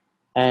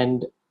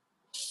 And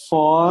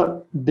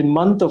for the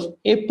month of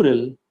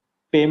April,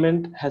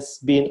 payment has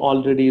been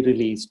already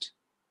released.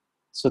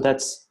 So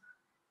that's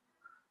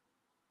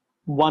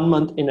 1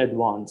 month in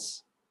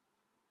advance,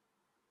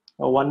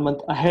 1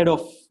 month ahead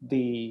of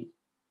the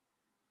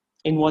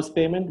invoice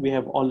payment. We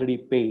have already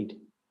paid.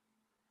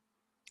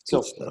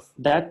 So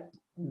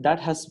that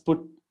has put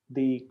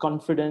the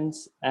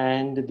confidence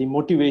and the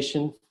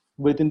motivation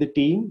within the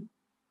team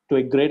to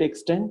a great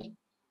extent,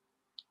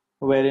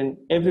 wherein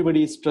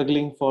everybody is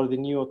struggling for the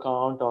new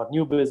account or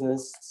new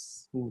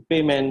business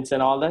payments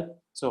and all that.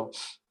 So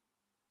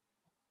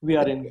we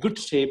are in good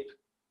shape.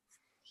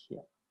 Yeah.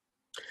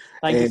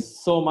 Thank you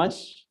so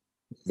much.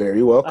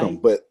 Very welcome.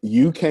 But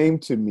you came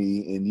to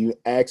me and you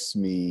asked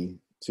me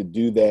to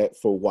do that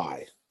for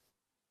why?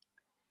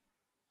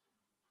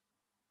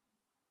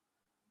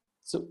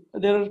 So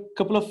there are a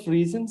couple of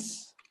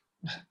reasons.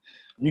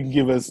 You can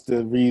give us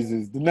the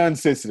reasons, the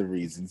non-sensitive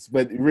reasons,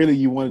 but really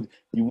you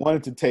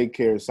wanted to take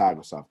care of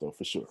Cybersoft, though,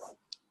 for sure.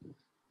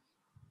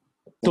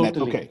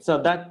 Totally. Okay.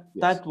 So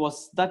that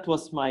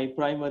was my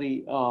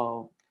primary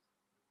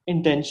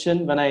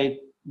intention when I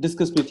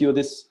discussed with you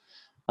this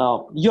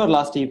your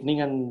last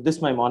evening and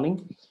this my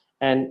morning,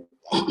 and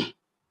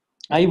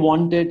I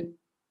wanted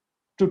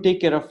to take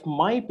care of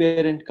my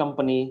parent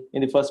company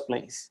in the first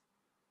place,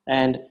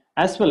 and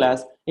as well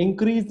as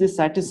increase the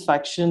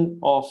satisfaction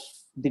of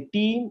the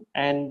team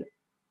and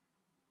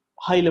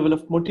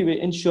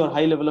ensure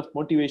high level of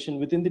motivation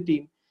within the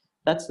team.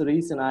 That's the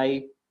reason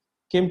I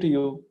came to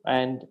you,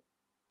 and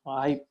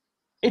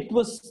it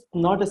was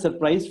not a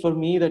surprise for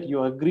me that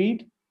you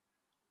agreed,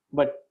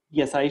 but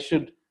yes, I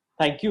should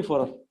thank you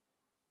for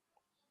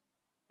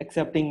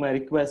accepting my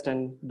request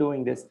and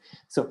doing this.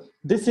 So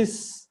this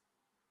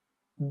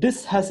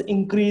has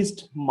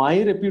increased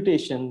my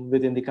reputation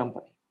within the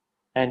company,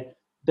 and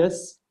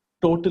this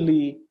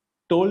totally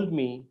told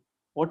me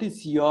what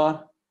is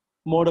your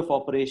mode of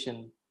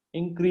operation.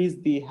 Increase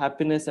the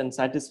happiness and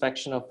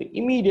satisfaction of the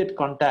immediate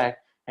contact,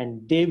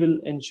 and they will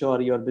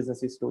ensure your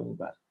business is doing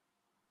well.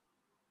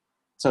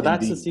 So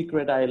that's the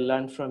secret I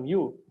learned from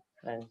you.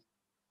 And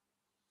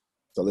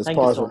so let's thank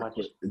pause you so much.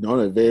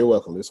 No, very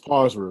welcome. Let's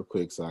pause real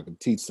quick so I can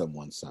teach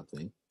someone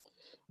something.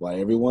 While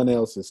everyone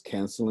else is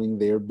canceling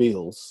their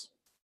bills,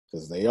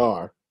 because they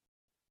are,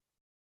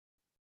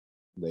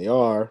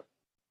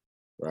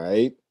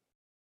 right?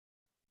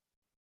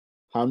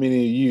 How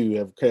many of you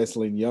have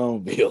canceling your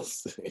own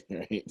bills?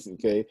 Right?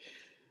 Okay.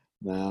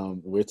 Now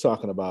we're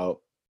talking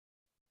about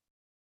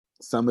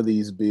some of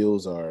these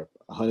bills are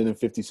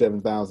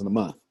 $157,000 a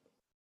month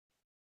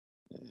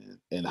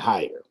and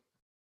higher.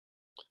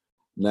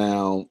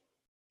 Now,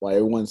 while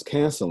everyone's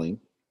canceling,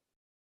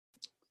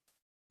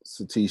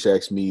 Satish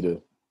asked me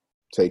to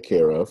take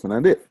care of, and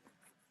I did.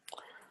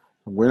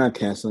 We're not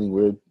canceling,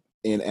 we're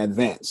in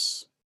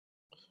advance.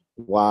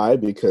 Why?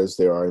 Because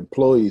there are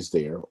employees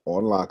there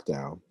on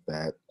lockdown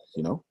that,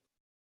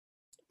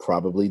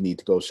 probably need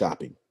to go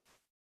shopping.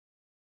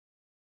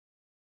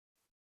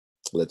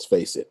 Let's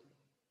face it.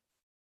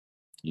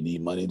 You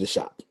need money to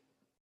shop.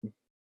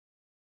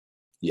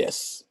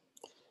 Yes.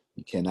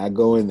 You cannot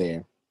go in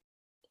there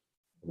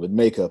with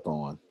makeup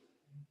on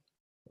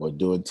or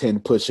doing 10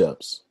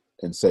 push-ups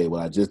and say,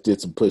 well, I just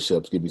did some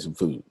push-ups, give me some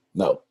food.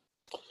 No.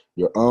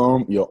 Your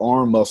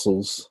arm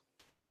muscles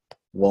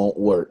won't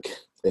work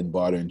in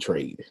barter and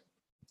trade.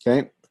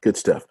 Okay? Good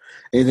stuff.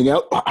 Anything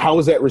else? How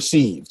was that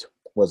received?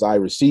 Was I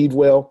received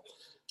well?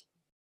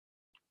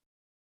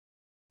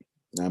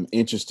 I'm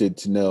interested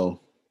to know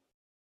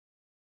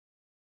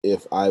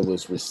if I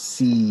was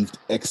received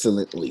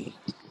excellently.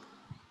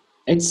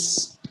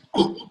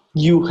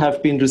 You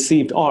have been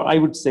received, or I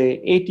would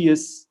say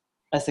ATS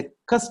as a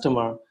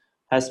customer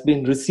has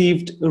been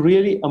received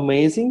really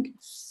amazing.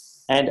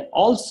 And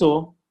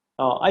also,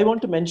 I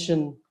want to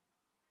mention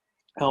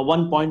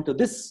one point to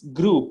this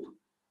group.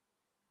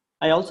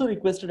 I also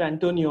requested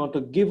Antonio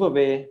to give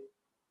away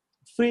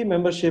free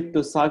membership to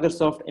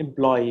Sagarsoft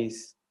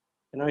employees.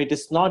 It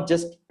is not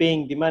just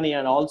paying the money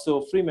and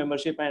also free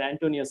membership. And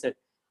Antonio said,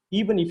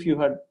 even if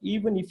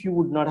you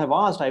would not have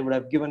asked, I would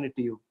have given it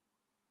to you.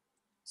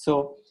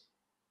 So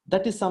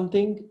that is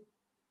something,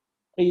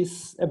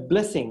 is a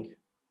blessing.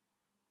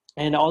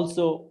 And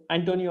also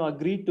Antonio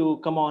agreed to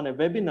come on a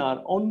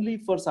webinar only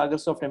for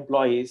Sagarsoft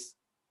employees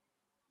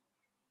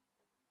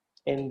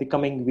in the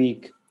coming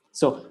week.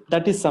 So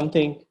that is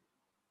something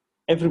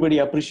everybody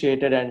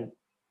appreciated. And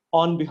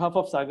on behalf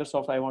of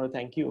Sagarsoft, I want to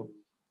thank you.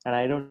 And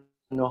I don't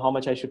know how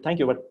much I should thank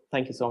you, but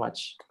thank you so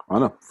much. Oh,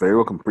 no, very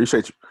welcome.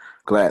 Appreciate you.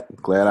 Glad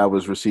I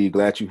was received.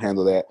 Glad you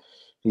handled that.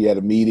 He had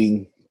a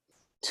meeting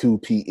 2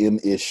 p.m.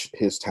 ish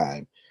his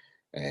time,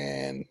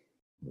 and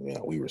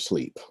we were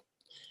asleep.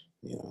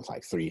 It's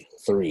like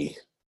 3:30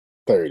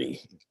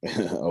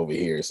 over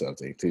here or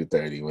something,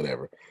 2:30,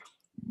 whatever.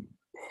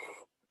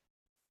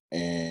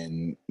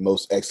 And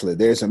most excellent.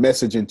 There's a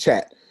message in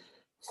chat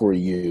for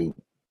you,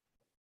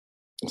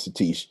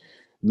 Satish.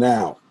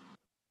 Now,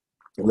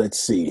 let's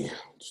see.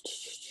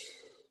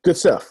 Good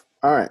stuff.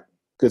 All right,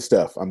 good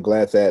stuff. I'm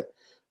glad that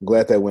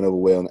went over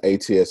well. And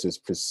ATS is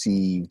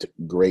perceived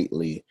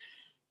greatly,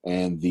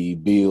 and the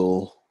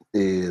bill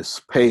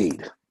is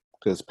paid,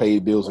 because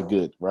paid bills are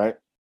good, right?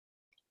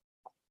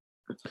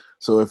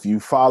 So if you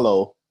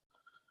follow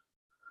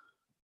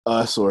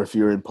us, or if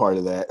you're in part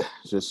of that,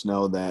 just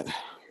know that,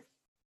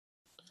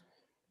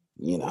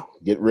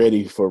 get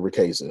ready for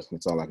Ricasa.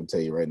 That's all I can tell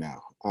you right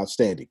now.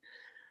 Outstanding.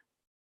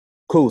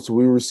 Cool. So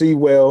we received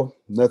well.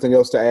 Nothing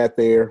else to add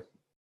there.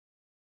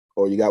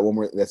 Or you got one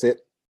more? That's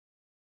it?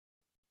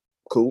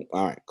 Cool.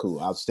 All right.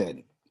 Cool.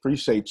 Outstanding.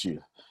 Appreciate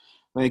you.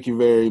 Thank you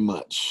very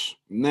much.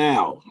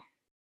 Now,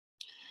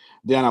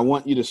 Dan, I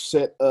want you to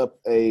set up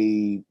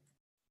I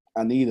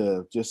need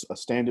just a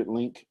standard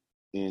link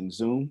in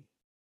Zoom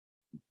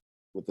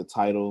with the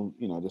title,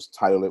 just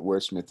title it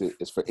Wordsmith it.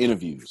 It's for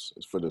interviews.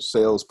 It's for the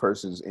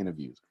salesperson's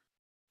interviews,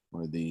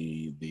 or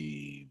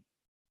the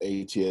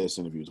ATS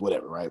interviews,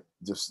 whatever, right?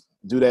 Just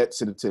do that,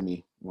 send it to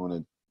me. I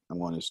want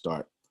to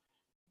start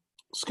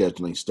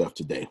scheduling stuff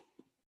today.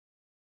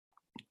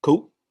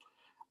 Cool.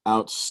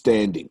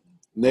 Outstanding.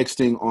 Next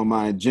thing on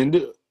my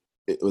agenda,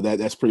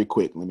 that's pretty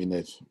quick.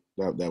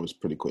 That was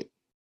pretty quick.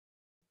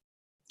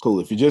 Cool.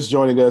 If you're just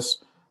joining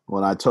us,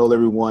 when I told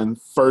everyone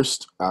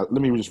first, let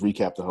me just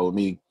recap the whole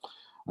meeting.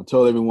 I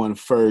told everyone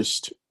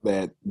first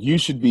that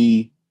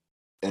every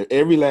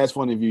last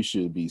one of you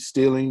should be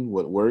stealing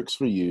what works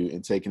for you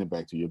and taking it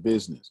back to your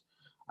business.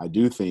 I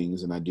do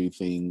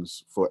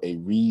things for a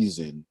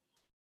reason,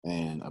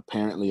 and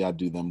apparently I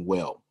do them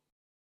well.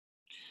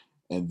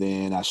 And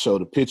then I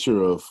showed a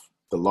picture of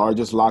the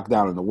largest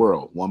lockdown in the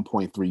world.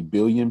 1.3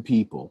 billion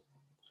people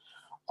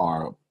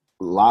are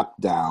locked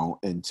down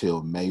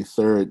until May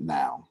 3rd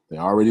now. They've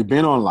already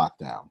been on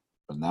lockdown,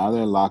 but now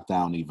they're locked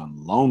down even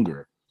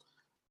longer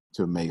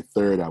to May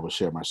 3rd. I will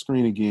share my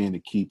screen again to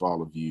keep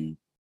all of you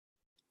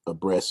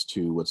abreast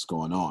to what's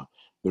going on.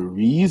 The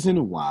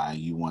reason why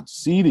you want to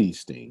see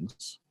these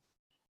things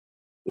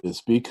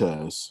is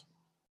because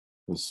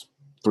it's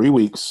 3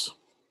 weeks.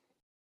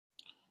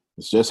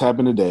 It's just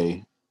happened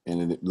today,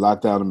 and it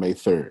locked out on May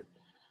 3rd.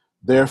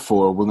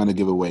 Therefore, we're going to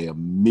give away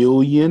 1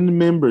 million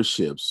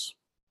memberships,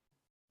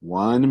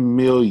 1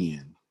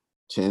 million,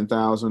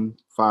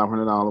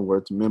 $10,500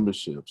 worth of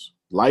memberships.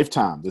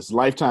 Lifetime. This is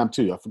lifetime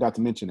too. I forgot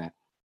to mention that.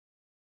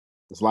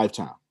 It's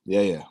lifetime.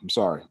 Yeah. I'm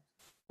sorry.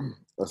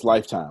 That's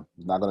lifetime.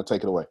 I'm not going to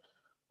take it away.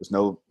 There's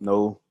no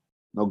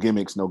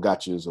gimmicks, no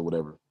gotchas or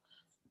whatever.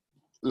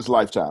 It's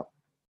lifetime.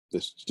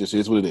 This just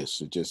is what it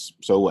is. It just,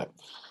 so what?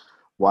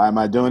 Why am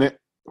I doing it?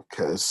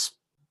 Because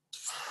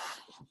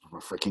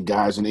freaking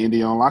guys in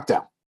India on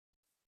lockdown.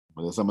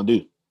 But that's what I'm going to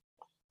do.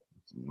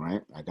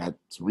 Right? I got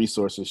some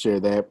resources to share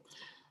that.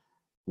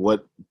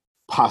 What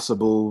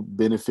possible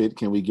benefit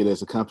can we get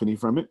as a company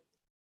from it?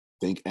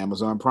 Think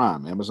Amazon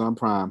Prime. Amazon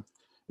Prime,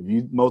 if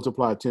you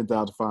multiply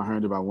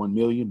 10,500 by 1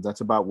 million,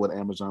 that's about what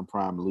Amazon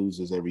Prime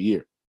loses every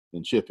year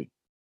in shipping.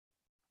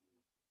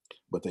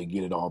 But they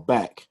get it all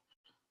back.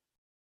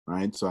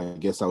 Right? So I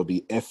guess I would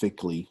be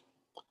ethically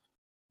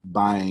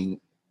buying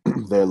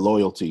their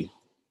loyalty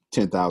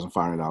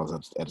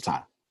 $10,500 at a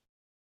time.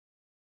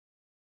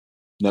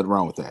 Nothing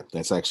wrong with that.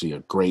 That's actually a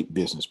great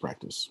business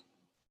practice.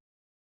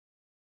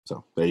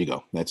 So there you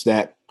go. That's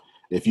that.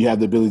 If you have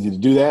the ability to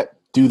do that,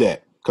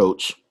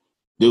 coach.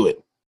 Do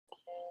it.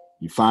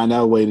 You find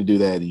out a way to do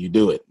that and you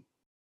do it.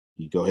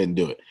 You go ahead and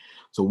do it.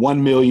 So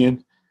 1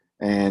 million,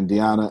 and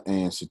Deanna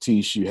and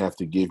Satish, you have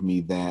to give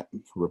me that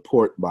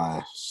report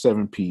by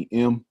 7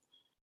 p.m.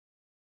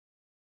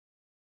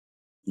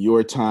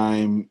 Your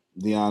time,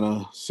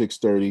 Deanna,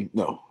 6:30.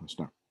 No, it's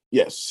not.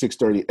 Yes,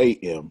 6:30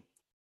 a.m.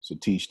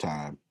 Satish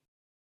time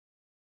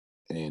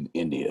in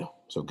India.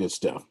 So good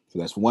stuff. So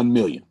that's 1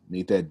 million.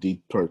 Need that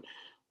deep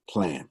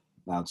plan.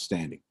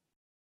 Outstanding.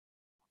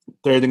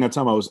 Third thing I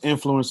talked about was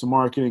influencer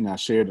marketing. I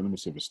shared it. Let me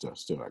see if it's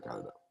still I got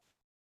it up.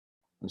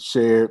 I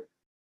shared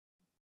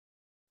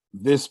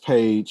this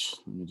page.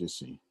 Let me just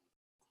see.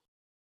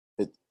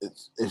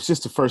 It's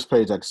just the first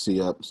page I can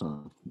see up.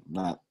 So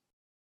I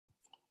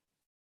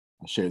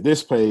shared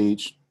this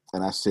page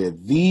and I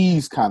said,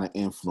 these kind of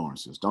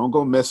influencers, don't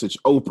go message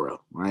Oprah,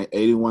 right?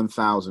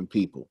 81,000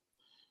 people.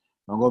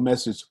 Don't go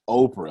message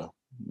Oprah.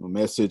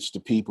 Message the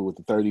people with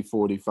the 30,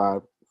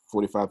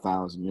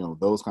 45,000,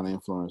 those kind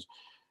of influencers,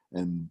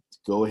 and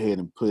go ahead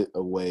and put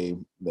away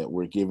that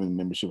we're giving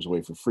memberships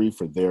away for free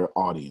for their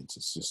audience.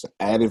 It's just an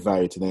added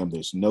value to them.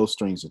 There's no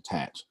strings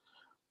attached.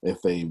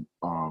 If they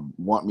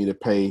want me to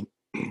pay,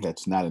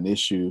 that's not an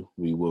issue.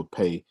 We will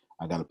pay.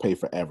 I got to pay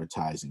for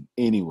advertising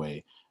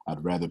anyway.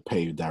 I'd rather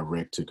pay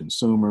direct to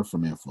consumer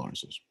from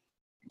influencers.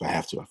 If I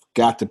have to, I've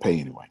got to pay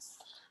anyway.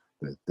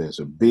 There's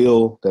a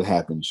bill that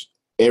happens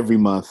every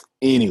month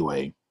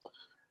anyway.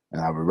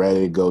 And I would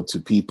rather go to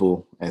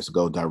people as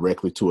go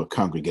directly to a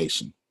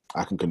congregation.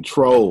 I can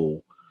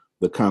control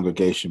the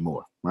congregation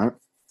more, right?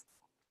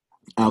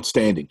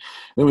 Outstanding.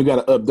 Then we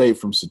got an update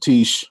from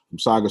Satish from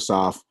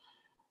Sagasoft.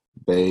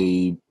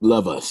 They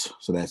love us,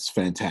 so that's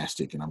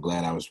fantastic, and I'm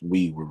glad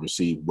we were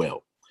received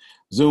well.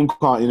 Zoom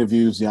call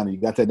interviews, Yana, you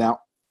got that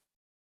now?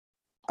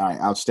 All right,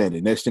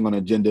 outstanding. Next thing on the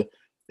agenda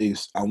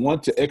is I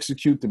want to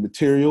execute the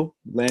material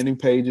landing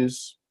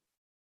pages.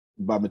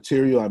 By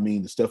material, I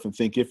mean the stuff in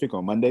Thinkific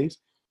on Mondays.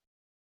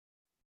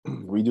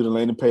 Redo the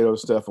landing page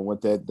stuff. I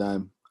want that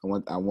done.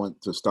 I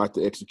want to start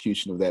the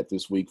execution of that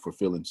this week for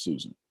Phil and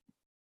Susan.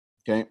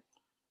 Okay.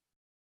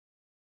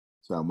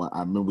 So I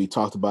remember we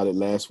talked about it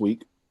last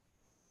week.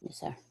 Yes,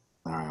 sir.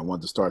 All right. I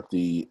want to start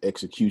the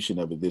execution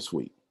of it this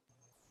week.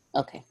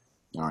 Okay.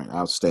 All right.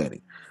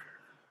 Outstanding.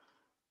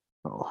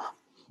 Oh.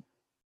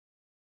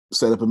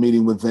 Set up a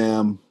meeting with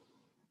them.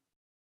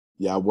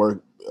 Yeah,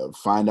 work.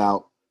 Find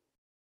out.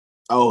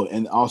 Oh,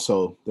 and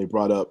also they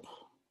brought up.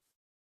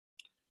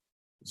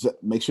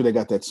 Make sure they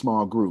got that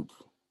small group.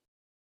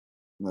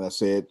 And I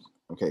said,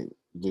 okay.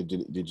 Did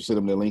you send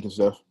them the link and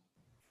stuff?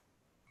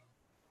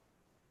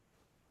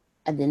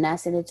 I did not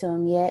send it to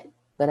him yet,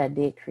 but I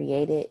did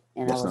create it,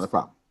 and that's not a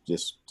problem.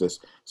 Just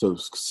so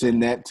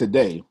send that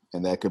today,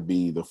 and that could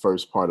be the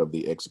first part of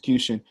the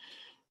execution,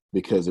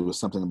 because it was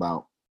something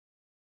about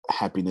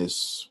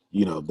happiness,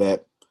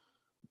 that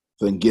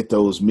then get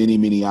those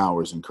many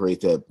hours and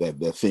create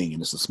that thing.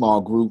 And it's a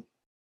small group.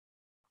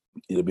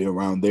 It'll be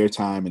around their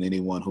time, and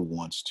anyone who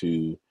wants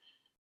to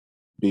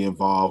be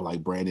involved,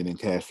 like Brandon and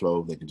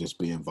Cashflow, they can just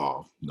be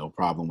involved. No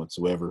problem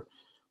whatsoever.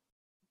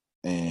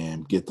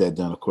 And get that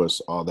done. Of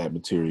course, all that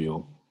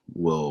material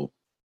will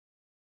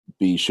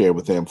be shared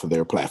with them for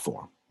their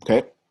platform.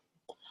 Okay.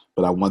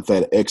 But I want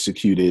that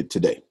executed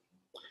today.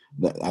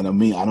 I don't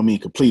mean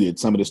completed.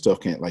 Some of this stuff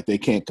they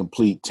can't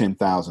complete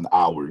 10,000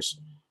 hours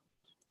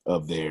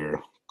of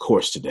their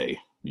course today.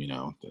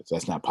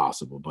 That's not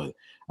possible, but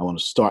I want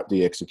to start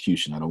the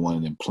execution. I don't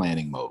want it in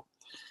planning mode.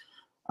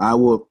 I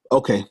will.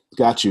 Okay.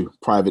 Got you.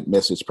 Private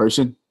message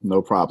person.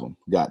 No problem.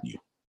 Got you.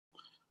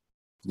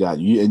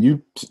 And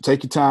you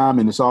take your time,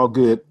 and it's all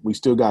good. We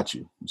still got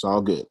you. It's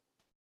all good.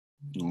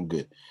 All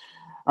good.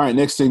 All right.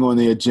 Next thing on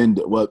the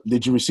agenda. Well,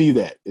 did you receive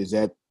that? Is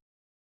that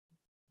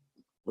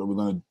what we're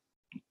going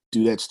to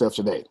do that stuff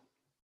today?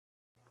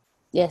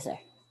 Yes, sir.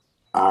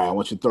 All right. I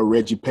want you to throw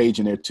Reggie Page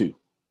in there too.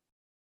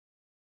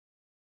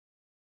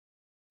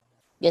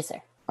 Yes,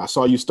 sir. I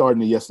saw you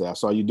starting it yesterday. I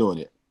saw you doing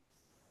it.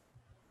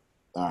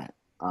 All right.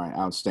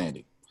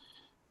 Outstanding.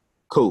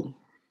 Cool.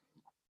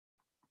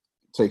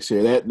 Takes care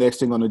of that. Next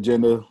thing on the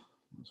agenda.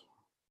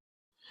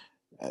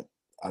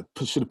 I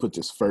should have put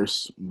this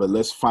first, but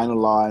let's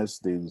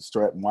finalize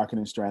the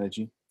marketing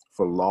strategy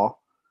for Law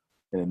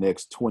in the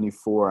next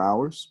 24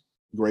 hours.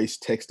 Grace,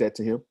 text that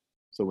to him,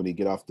 so when he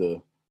get off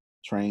the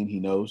train, he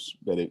knows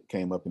that it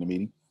came up in the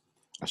meeting.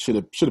 I should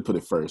have put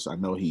it first. I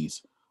know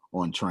he's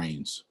on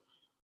trains,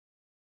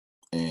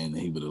 and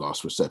he would have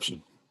lost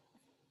reception.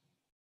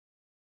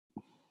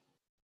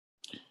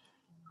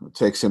 I'll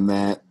text him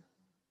that.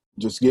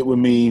 Just get with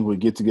me. We'll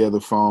get together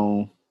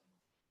phone.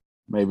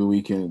 Maybe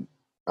we can.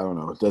 I don't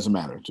know. It doesn't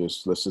matter.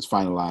 Let's just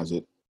finalize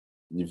it.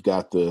 You've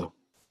got the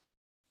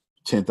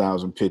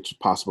 10,000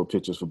 possible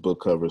pictures for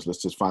book covers.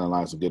 Let's just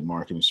finalize a good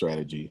marketing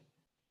strategy.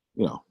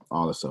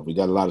 All that stuff. We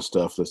got a lot of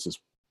stuff. Let's just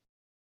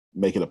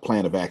make it a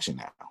plan of action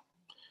now,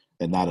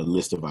 and not a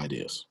list of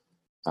ideas.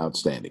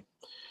 Outstanding.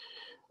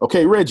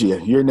 Okay, Reggie,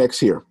 you're next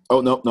here. Oh,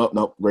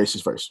 no. Grace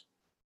is first.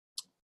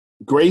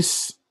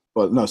 Grace,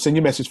 well, no, send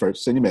your message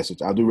first. Send your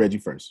message. I'll do Reggie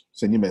first.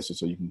 Send your message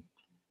so you can.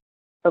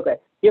 Okay.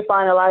 You're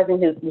finalizing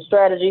the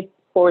strategy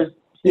for his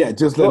Yeah,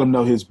 just let him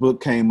know his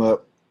book came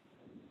up.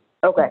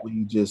 Okay.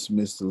 We just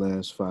missed the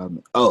last 5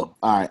 minutes. Oh,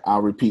 all right.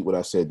 I'll repeat what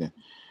I said then.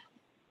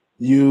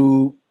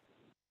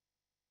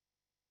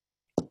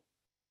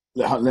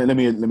 Let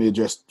me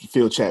address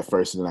field chat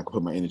first, and then I can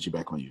put my energy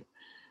back on you.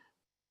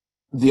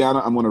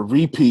 Deanna, I'm going to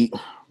repeat,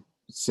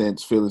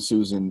 since Phil and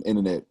Susan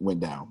internet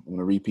went down. I'm going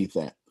to repeat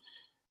that.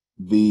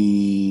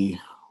 The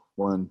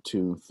 1,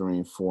 2,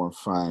 3, 4,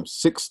 5,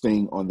 6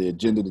 thing on the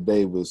agenda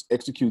today was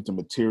execute the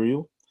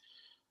material,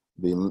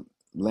 the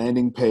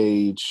landing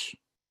page,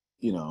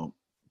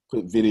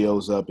 put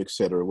videos up,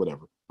 etc.,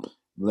 whatever.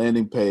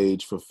 Landing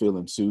page for Phil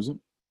and Susan.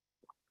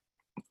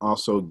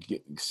 Also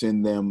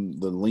send them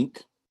the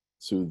link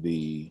to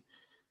the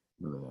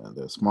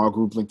small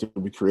group link that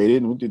we created,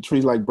 and we did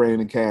treat like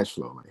Brandon and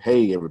Cashflow. Like,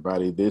 hey,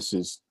 everybody, this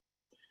is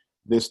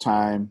this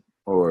time,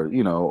 or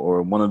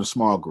one of the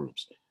small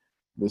groups.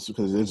 This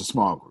because it's a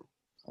small group.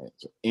 Right?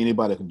 So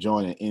anybody can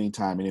join at any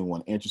time,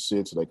 anyone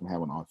interested, so they can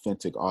have an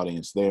authentic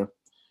audience there.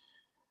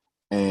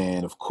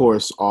 And of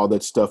course, all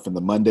that stuff in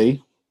the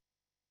Monday.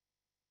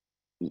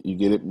 You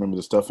get it? Remember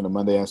the stuff in the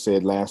Monday I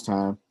said last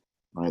time?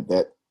 All right,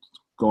 that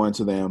going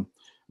to them,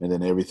 and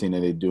then everything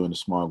that they do in the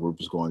small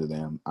group is going to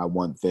them. I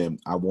want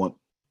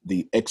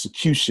the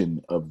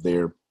execution of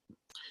their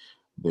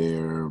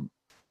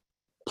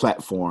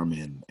platform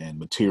and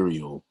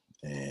material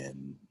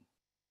and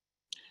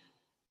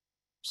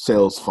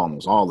sales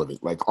funnels, all of it,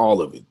 like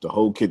all of it, the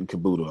whole kit and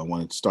caboodle. I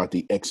want to start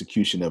the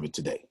execution of it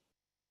today.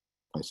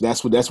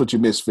 So that's what you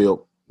missed,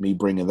 Phil, me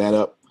bringing that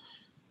up.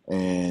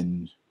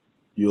 And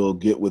you'll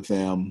get with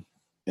them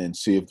and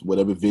see if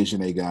whatever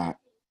vision they got,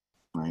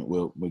 all right,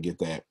 we'll get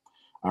that.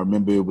 I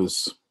remember it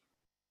was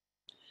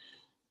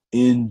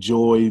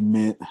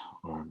enjoyment,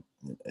 or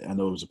I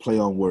know it was a play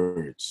on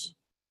words.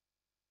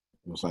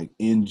 It was like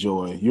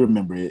enjoy. You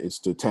remember it. It's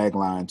the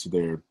tagline to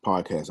their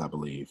podcast, I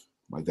believe.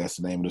 Like that's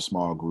the name of the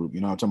small group.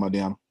 You know what I'm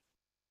talking about, Deanna?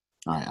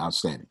 All right,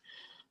 outstanding.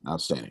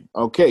 Outstanding.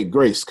 Okay,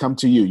 Grace, come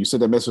to you. You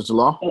sent that message to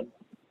Law?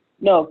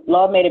 No,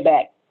 Law made it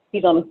back.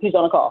 He's on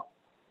a call.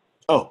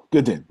 Oh,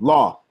 good then.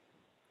 Law.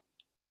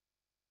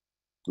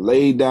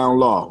 Laid down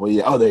Law. Well,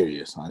 yeah. Oh, there he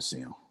is. I see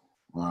him.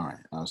 All right,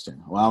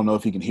 outstanding. Well, I don't know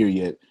if he can hear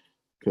yet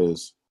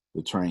because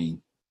the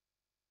train.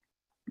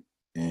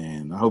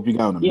 And I hope you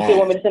got on the You mask. still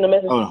want me to send a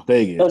message? Oh, no,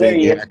 there you go. Oh, there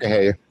you I can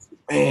hear you.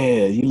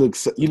 Man, you look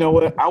so, you know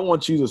what? I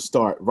want you to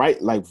start right.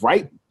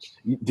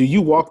 Do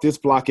you walk this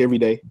block every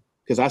day?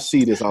 Because I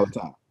see this all the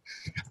time.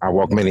 I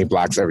walk many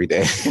blocks every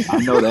day.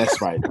 I know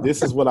that's right.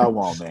 This is what I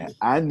want, man.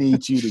 I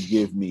need you to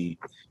give me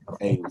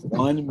a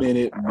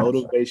 1-minute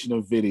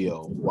motivational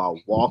video while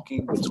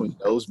walking between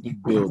those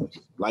big buildings,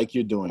 like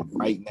you're doing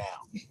right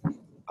now,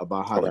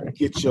 about how to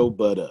get your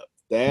butt up.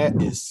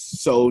 That is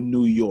so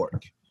New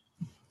York.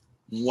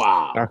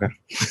 Wow. Okay.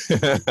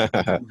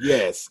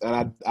 Yes,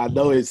 and I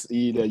know it's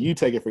you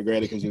take it for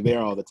granted because you're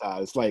there all the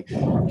time. It's like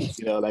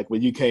like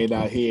when you came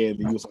down here and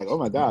you was like, oh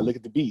my God, look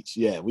at the beach.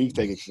 Yeah, we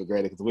take it for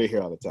granted because we're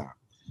here all the time.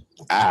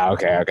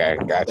 Okay,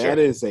 gotcha. That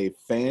is a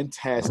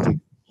fantastic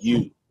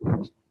view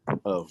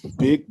of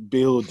big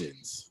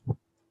buildings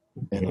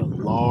and a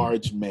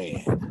large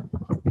man.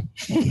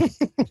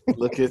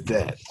 Look at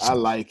that. I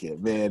like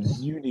it, man.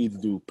 You need to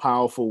do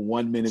powerful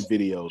 1-minute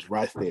videos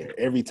right there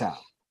every time.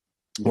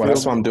 Well,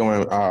 that's why I'm doing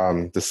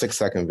the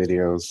 6-second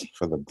videos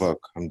for the book.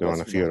 I'm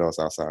doing a few of those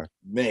outside.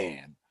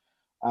 Man,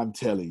 I'm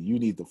telling you, you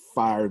need to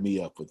fire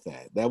me up with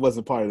that. That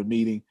wasn't part of the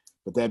meeting,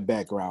 but that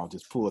background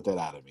just pulled that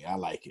out of me. I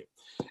like it.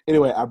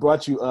 Anyway, I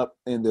brought you up,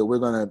 and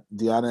Deanna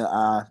and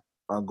I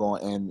are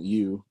going, and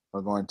you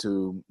are going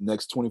to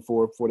next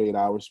 24, 48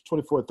 hours,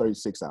 24,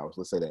 36 hours,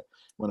 let's say that.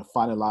 We're going to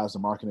finalize the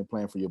marketing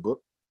plan for your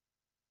book.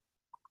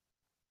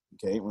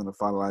 Okay, we're going to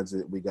finalize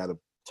it. We got a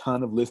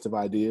ton of list of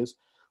ideas.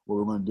 What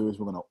we're going to do is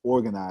we're going to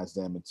organize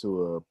them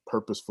into a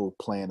purposeful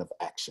plan of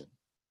action.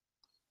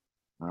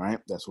 All right,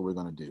 that's what we're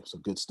going to do. So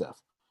good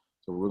stuff.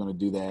 So we're going to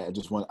do that.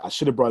 I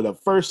should have brought it up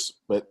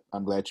first, but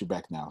I'm glad you're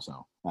back now.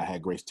 So I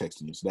had Grace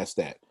texting you. So that's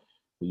that.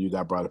 So you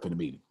got brought up in the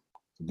meeting.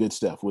 So good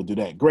stuff. We'll do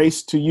that.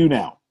 Grace, to you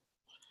now.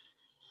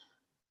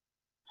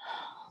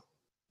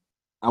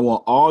 I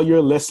want all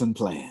your lesson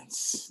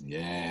plans.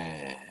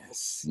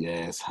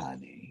 Yes,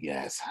 honey.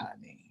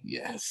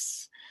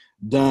 Yes.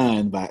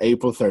 Done by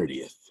April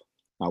 30th.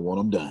 I want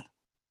them done.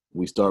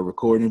 We start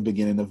recording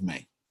beginning of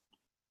May.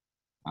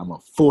 I'm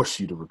going to force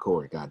you to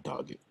record, God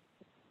dog it.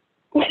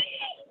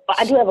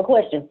 I do have a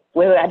question.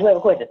 Wait, I do have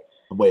a question.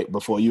 Wait,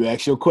 before you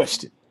ask your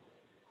question,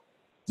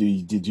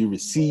 did you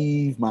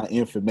receive my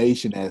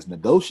information as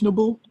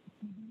negotiable?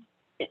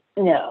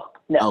 No.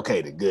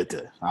 Okay, then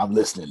good. I'm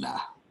listening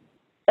now.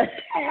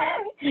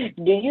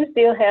 Do you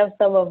still have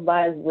some of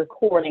my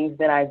recordings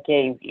that I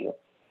gave you?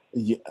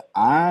 Yeah,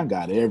 I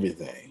got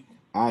everything.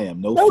 I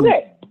am no fool.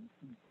 I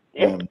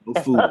am no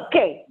fool.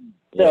 Okay.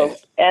 So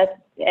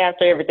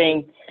after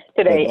everything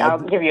today, I'll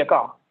give you a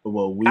call.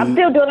 Well, I'm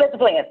still doing lesson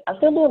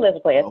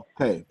plans.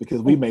 Okay,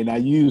 because we may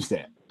not use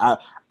that.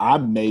 I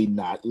may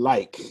not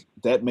like.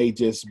 That may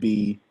just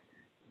be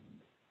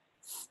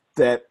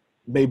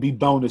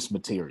bonus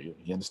material.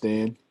 You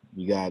understand?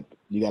 You got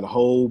a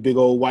whole big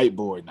old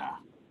whiteboard now.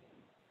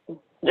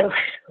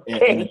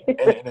 Okay.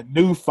 and a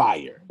new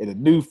fire,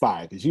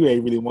 because you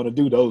ain't really want to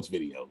do those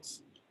videos.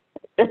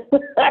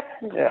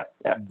 Yeah.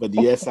 But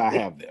yes, I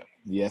have them.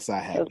 Yes, I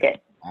have them.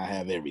 I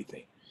have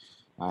everything.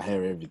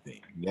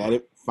 You got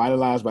it?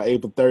 Finalized by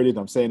April 30th.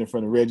 I'm saying in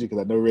front of Reggie because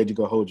I know Reggie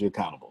going to hold you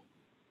accountable.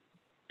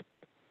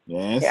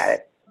 Yes? Got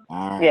it.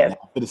 All right. Yes. Now,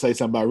 I'm going to say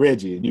something about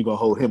Reggie and you're going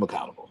to hold him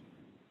accountable.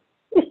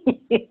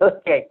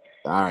 Okay.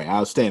 All right.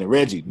 Outstanding.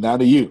 Reggie, now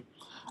to you.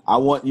 I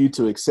want you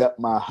to accept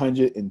my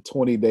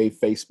 120-day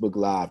Facebook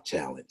Live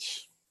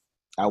challenge.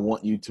 I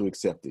want you to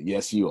accept it.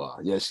 Yes, you are.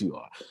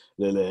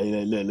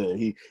 Look.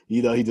 He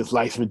just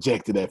likes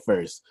rejected at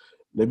first.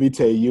 Let me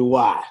tell you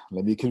why.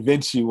 Let me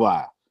convince you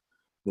why.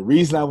 The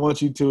reason I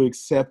want you to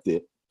accept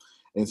it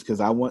is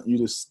because I want you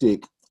to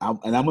stick. I'm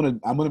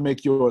gonna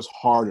make yours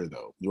harder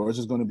though. Yours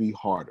is gonna be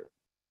harder.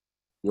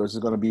 Yours is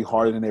gonna be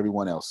harder than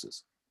everyone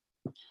else's.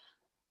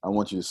 I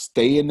want you to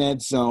stay in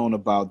that zone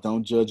about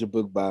don't judge a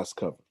book by its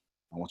cover.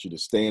 I want you to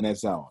stay in that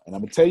zone. And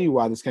I'm gonna tell you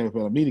why this came up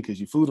in a meeting, because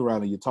you fooled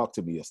around and you talked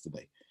to me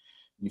yesterday.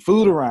 You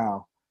fooled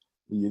around.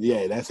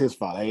 Yeah, that's his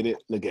fault, ain't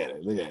it? Look at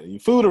it. You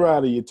fooled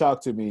around and you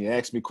talked to me and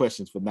asked me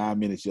questions for 9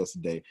 minutes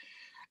yesterday.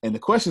 And the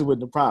questions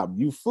wasn't the problem.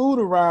 You fooled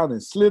around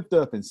and slipped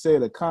up and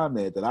said a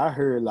comment that I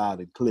heard loud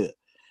and clear.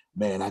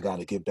 Man, I got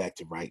to get back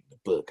to writing the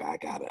book. I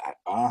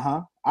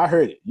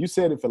heard it. You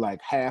said it for like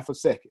half a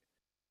second.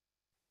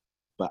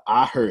 but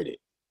I heard it,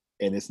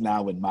 and it's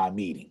now in my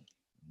meeting.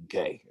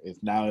 Okay,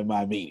 it's now in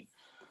my meeting.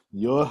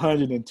 Your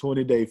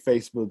 120-day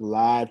Facebook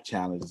Live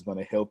challenge is going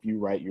to help you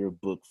write your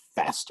book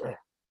faster.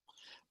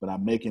 But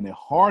I'm making it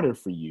harder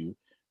for you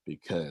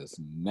because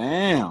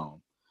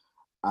now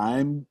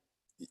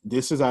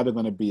this is either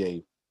going to be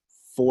a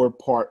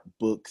 4-part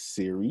book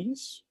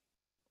series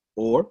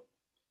or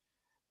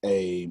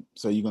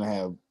so you're going to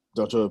have,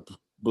 don't judge a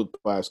book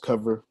by its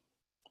cover.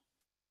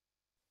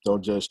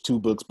 Don't judge 2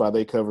 books by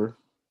their cover.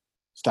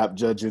 Stop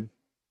judging.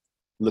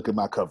 Look at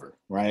my cover,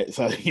 right?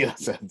 So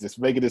so just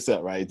making this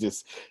up, right?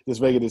 Just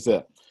making this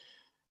up.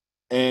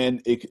 And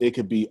it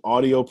could be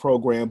audio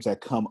programs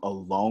that come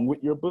along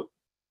with your book,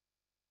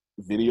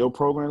 video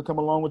programs come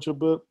along with your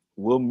book.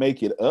 We'll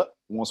make it up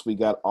once we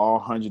got all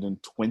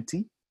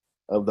 120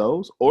 of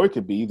those, or it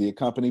could be the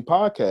accompanying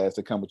podcast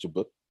that come with your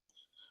book,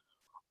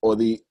 or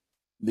the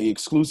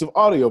exclusive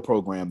audio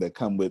program that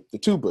come with the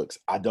 2 books.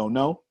 I don't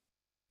know,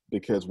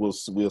 because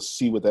we'll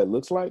see what that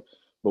looks like.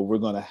 But we're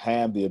going to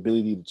have the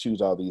ability to choose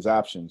all these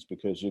options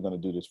because you're going to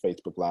do this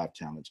Facebook Live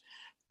challenge.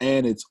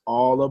 And it's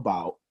all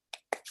about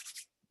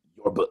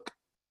your book.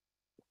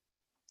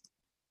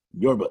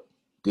 Your book.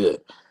 Good.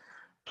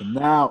 And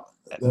now,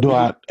 Do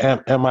I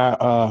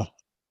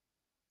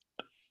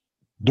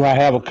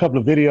have a couple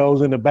of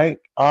videos in the bank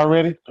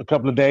already? A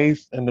couple of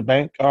days in the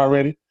bank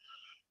already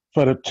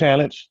for the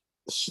challenge?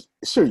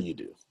 Sure you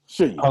do.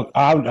 Sure you do.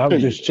 I'm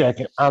just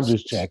checking. I'm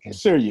just checking.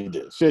 Sure you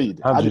do. Sure you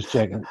do. I'm just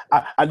checking.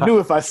 I knew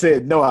if I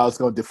said no, I was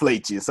going to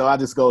deflate you, so I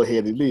just go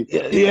ahead and leave.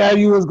 Yeah, I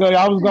was going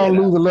to lose a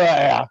little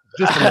air,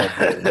 just a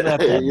little bit, not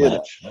that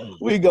much.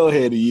 We go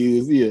ahead and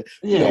use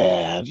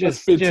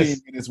just 15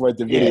 minutes worth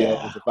of videos.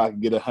 Yeah. If I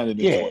can get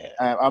 120, Yeah.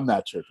 I'm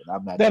not tripping.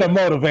 That'll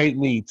motivate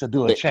me to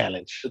do a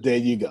challenge. There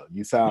you go.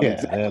 You sound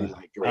exactly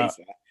like Grace.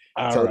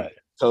 All right.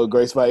 Told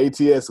Grace about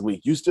ATS week.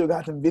 You still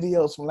got them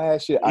videos from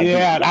last year. We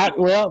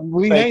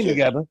hang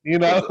together,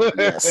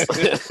 Yes.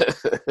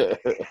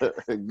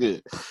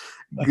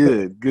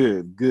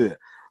 Good.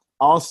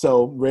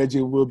 Also,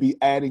 Reggie will be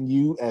adding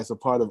you as a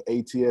part of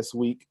ATS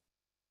week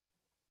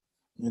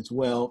as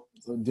well.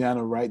 So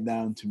Deanna, write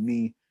down to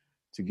me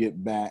to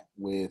get back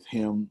with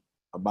him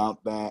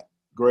about that.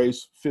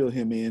 Grace, fill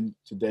him in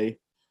today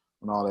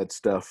on all that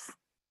stuff.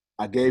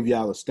 I gave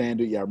y'all a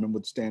standard. Y'all remember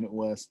what the standard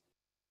was?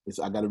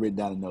 I got it written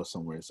down in notes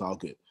somewhere. It's all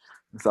good.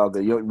 It's all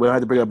good. We don't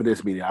have to bring it up in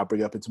this meeting. I'll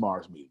bring it up in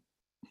tomorrow's meeting.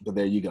 But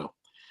there you go.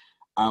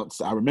 I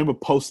remember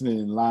posting it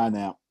in line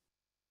out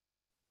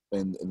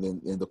and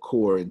then in the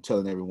core and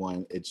telling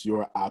everyone it's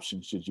your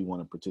option should you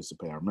want to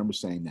participate. I remember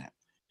saying that.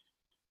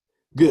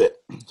 Good.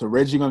 So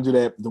Reggie, you're going to do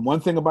that. The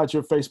one thing about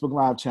your Facebook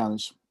Live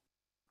challenge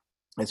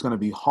that's going to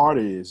be harder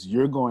is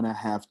you're going to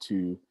have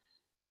to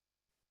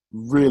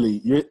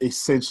you're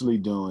essentially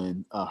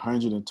doing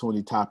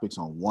 120 topics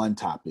on one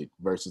topic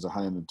versus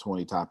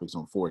 120 topics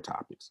on 4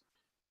 topics,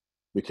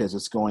 because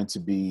it's going to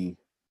be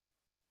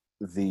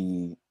it's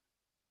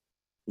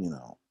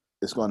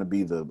going to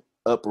be the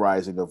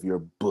uprising of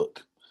your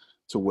book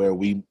to where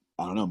I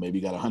don't know, maybe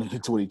you got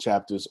 120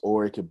 chapters,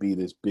 or it could be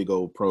this big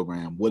old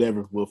program,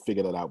 whatever. We'll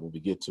figure that out when we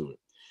get to it.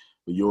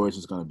 But yours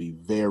is going to be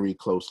very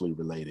closely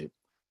related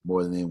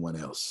more than anyone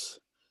else.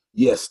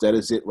 Yes, that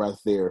is it right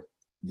there.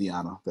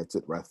 Deanna, that's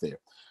it right there.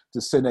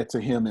 Just send that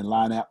to him in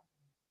line app.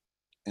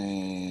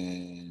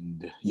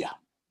 And yeah,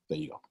 there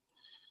you go.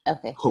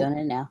 Okay, cool. Doing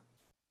it now.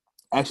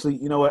 Actually,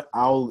 you know what?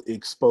 I'll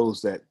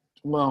expose that.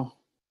 Well,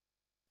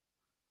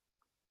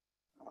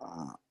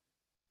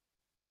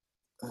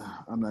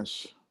 I'm not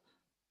sure.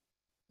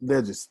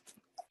 They're just,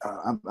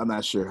 I'm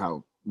not sure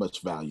how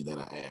much value that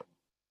I add.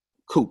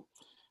 Cool.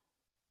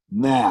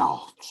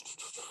 Now,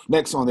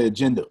 next on the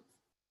agenda,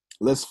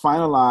 let's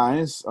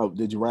finalize. Oh,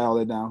 did you write all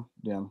that down,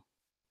 Deanna?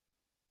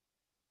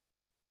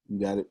 You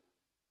got it?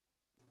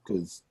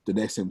 Because the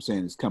next thing I'm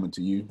saying is coming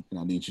to you, and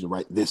I need you to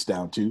write this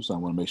down too. So I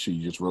want to make sure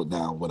you just wrote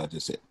down what I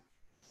just said.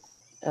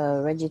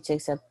 Reggie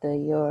takes up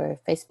your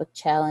Facebook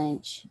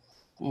challenge,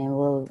 and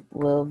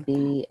will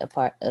be a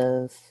part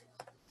of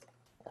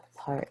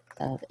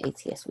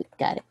ATS week.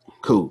 Got it.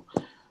 Cool.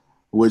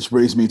 Which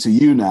brings me to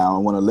you now. I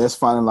want to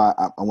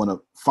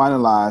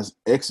finalize,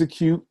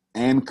 execute,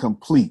 and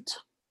complete.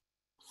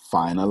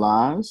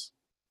 Finalize,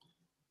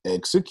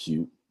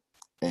 execute,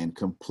 and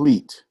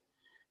complete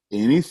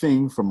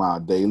anything from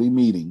our daily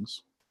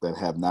meetings that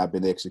have not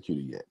been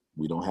executed yet.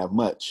 We don't have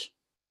much.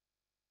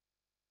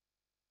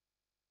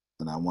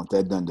 And I want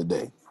that done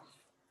today.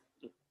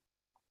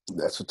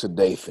 That's a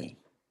today thing.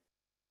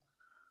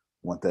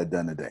 Want that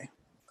done today.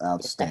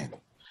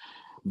 Outstanding.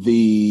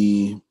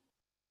 Next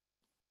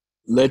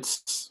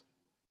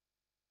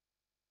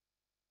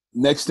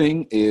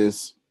thing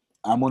is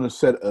I'm going to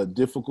set a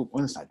difficult,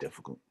 well, it's not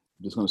difficult.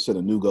 I'm just going to set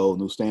a new goal,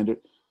 new standard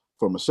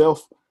for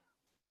myself.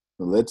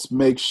 Let's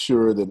make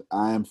sure that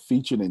I am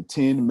featured in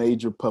 10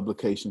 major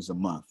publications a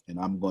month, and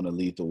I'm going to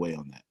lead the way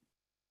on that.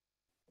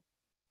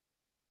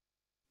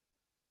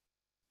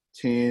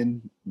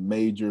 10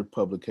 major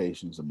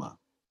publications a month,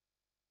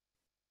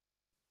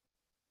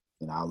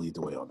 and I'll lead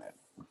the way on that.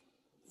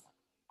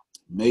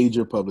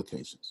 Major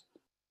publications.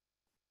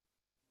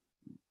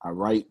 I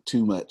write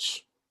too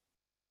much.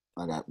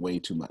 I got way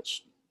too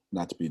much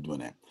not to be doing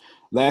that.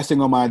 Last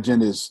thing on my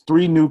agenda is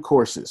 3 new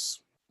courses.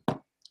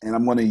 And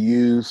I'm going to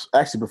use,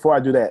 actually, before I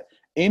do that,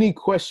 any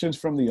questions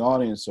from the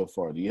audience so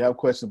far? Do you have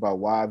questions about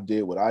why I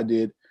did what I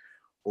did,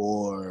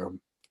 or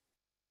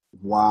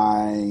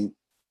why,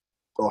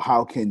 or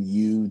how can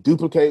you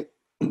duplicate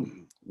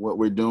what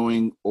we're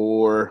doing,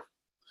 or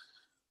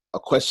a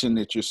question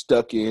that you're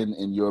stuck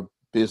in your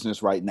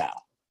business right now?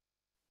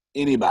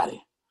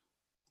 Anybody?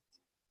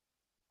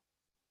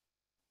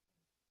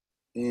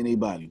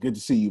 Anybody? Good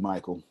to see you,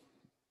 Michael.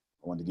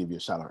 I wanted to give you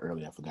a shout out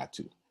earlier. I forgot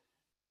to.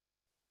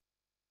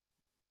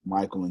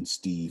 Michael and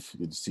Steve,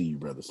 good to see you,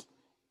 brothers.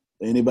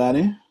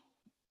 Anybody?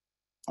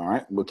 All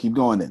right, we'll keep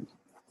going then.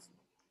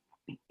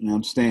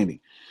 I'm standing.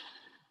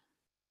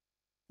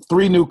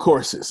 3 new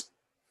courses.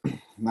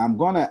 Now I'm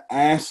going to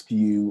ask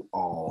you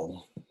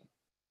all.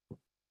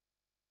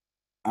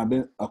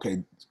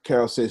 Okay,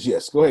 Carol says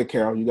yes. Go ahead,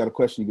 Carol. You got a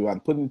question, you go out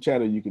and put it in the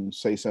chat, or you can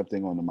say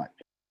something on the mic.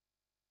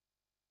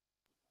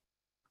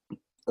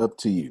 Up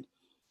to you.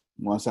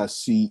 Once I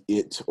see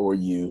it or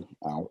you,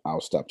 I'll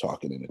stop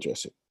talking and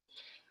address it.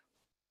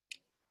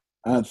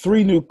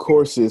 3 new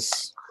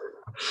courses.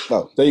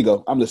 Oh, there you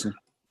go. I'm listening.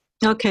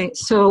 Okay,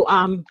 so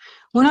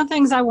one of the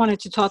things I wanted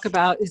to talk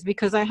about is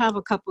because I have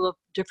a couple of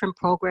different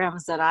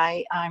programs that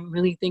I'm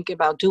really thinking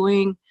about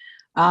doing.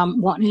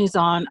 One is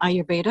on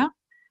Ayurveda.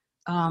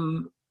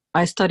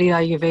 I studied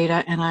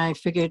Ayurveda, and I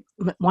figured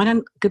why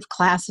not give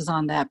classes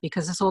on that,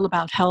 because it's all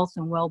about health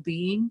and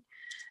well-being,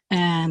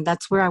 and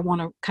that's where I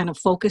want to kind of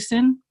focus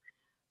in.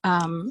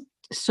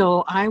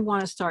 So I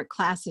want to start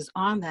classes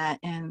on that.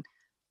 And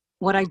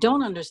what I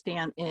don't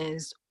understand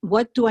is,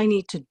 what do I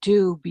need to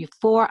do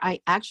before I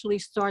actually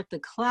start the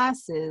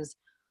classes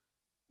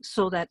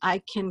so that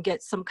I can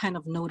get some kind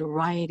of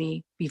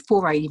notoriety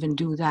before I even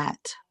do that?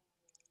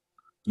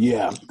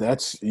 Yeah,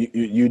 that's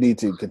you need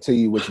to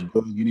continue what you're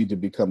doing. You need to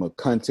become a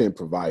content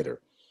provider.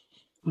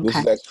 Okay. This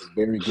is actually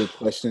a very good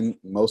question.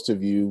 Most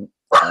of you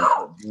are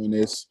not doing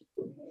this.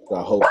 So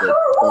I hope that.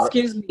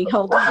 Excuse me,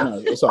 hold on. No,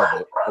 it's all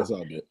good. It's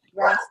all good.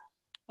 Ross,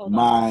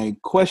 My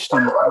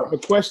question, the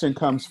question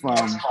comes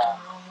from.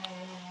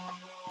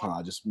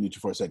 I'll just mute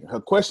you for a second. Her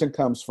question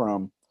comes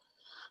from,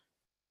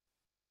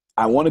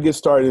 I want to get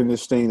started in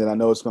this thing that I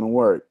know it's going to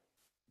work,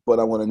 but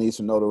I want to need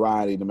some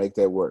notoriety to make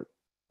that work.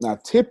 Now,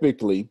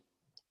 typically,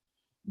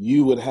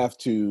 you would have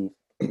to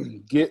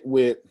get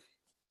with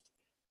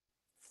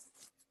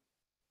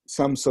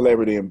some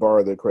celebrity and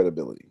borrow their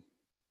credibility.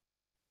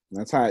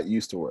 That's how it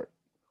used to work.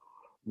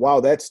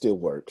 While that still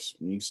works,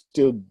 you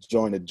still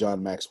join the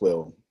John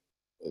Maxwell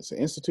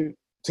Institute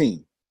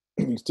team.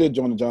 You still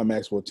join the John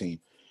Maxwell team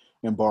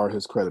and borrow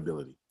his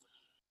credibility.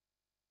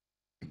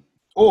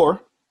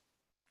 Or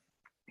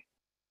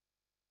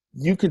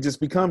you could just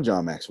become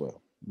John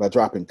Maxwell by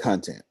dropping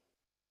content.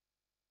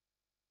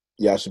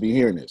 Y'all should be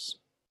hearing this.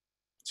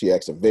 She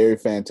asked a very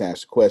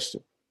fantastic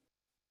question.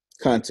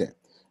 Content.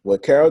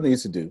 What Carol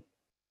needs to do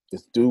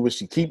is do what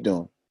she keep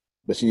doing,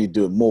 but she need to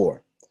do it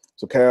more.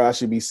 So Carol, I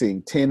should be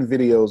seeing 10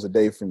 videos a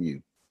day from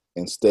you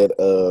instead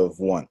of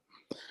 1.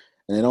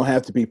 And they don't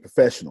have to be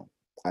professional.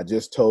 I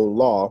just told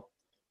Law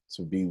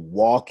to be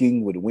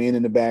walking with wind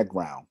in the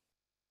background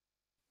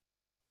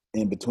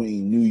in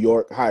between New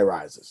York high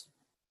rises.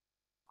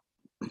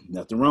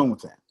 Nothing wrong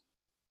with that.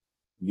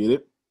 You get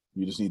it?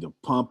 You just need to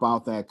pump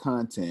out that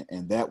content,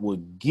 and that will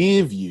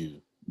give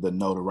you the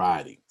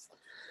notoriety.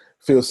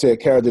 Phil said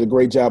Carol did a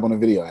great job on the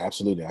video.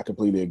 Absolutely. I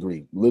completely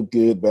agree. Looked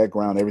good,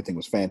 background, everything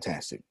was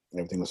fantastic.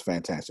 Everything was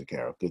fantastic,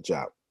 Carol. Good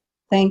job.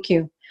 Thank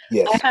you.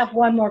 Yes. I have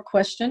one more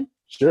question.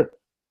 Sure.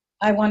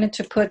 I wanted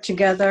to put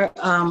together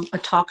a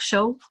talk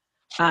show,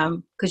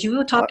 because you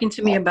were talking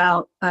to me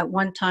about at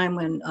one time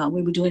when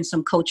we were doing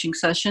some coaching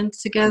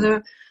sessions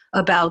together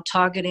about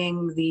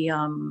targeting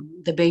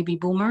the baby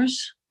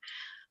boomers.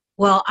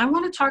 Well, I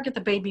want to target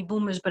the baby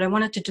boomers, but I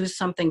wanted to do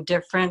something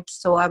different.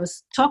 So I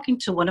was talking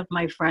to one of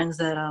my friends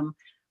that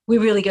we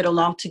really get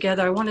along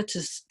together. I wanted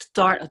to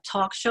start a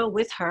talk show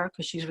with her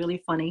because she's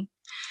really funny,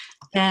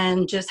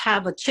 and just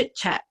have a chit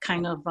chat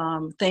kind of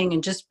thing,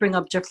 and just bring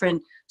up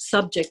different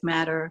subject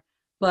matter,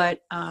 but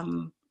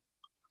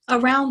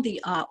around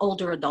the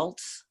older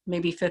adults,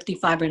 maybe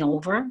 55 and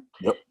over.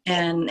 Yep.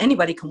 And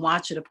anybody can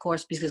watch it, of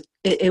course, because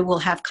it will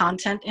have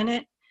content in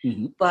it.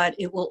 Mm-hmm. But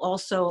it will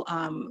also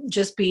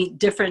just be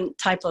different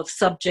type of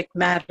subject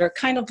matter,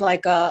 kind of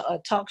like a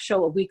talk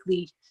show, a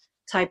weekly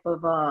type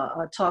of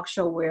a talk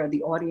show where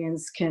the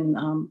audience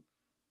can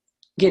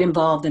get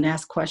involved and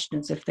ask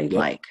questions if they'd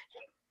like.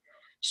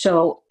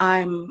 So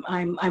I'm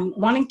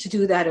wanting to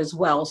do that as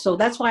well. So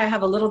that's why I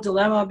have a little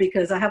dilemma,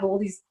 because I have all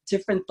these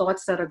different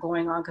thoughts that are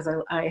going on, because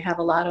I have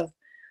a lot of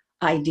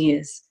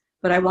ideas.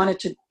 But I wanted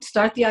to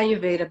start the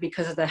Ayurveda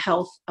because of the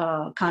health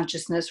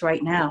consciousness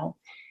right now.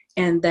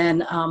 And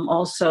then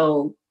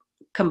also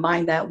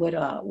combine that with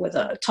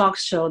a talk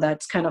show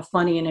that's kind of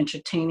funny and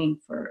entertaining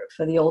for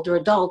the older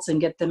adults,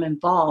 and get them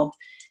involved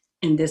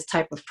in this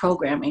type of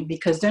programming,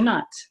 because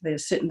they're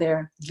sitting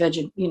there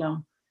vegging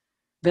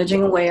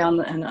away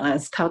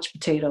as couch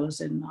potatoes,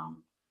 and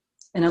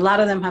And a lot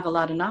of them have a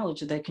lot of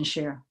knowledge that they can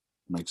share.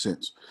 Makes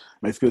sense.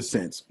 Makes good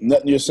sense.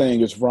 Nothing you're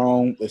saying is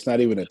wrong. It's not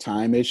even a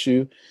time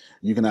issue.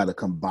 You can either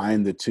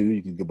combine the two.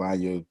 You can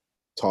combine your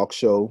talk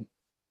show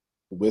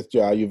with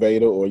your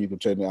Ayurveda, or you can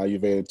turn the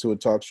Ayurveda to a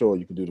talk show, or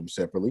you can do them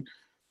separately.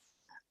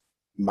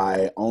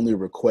 My only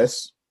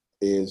request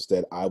is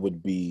that I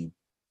would be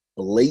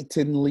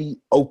blatantly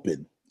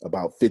open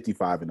about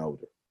 55 and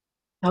older.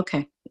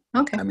 Okay.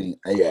 Okay. I mean,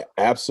 yeah,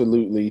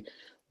 absolutely.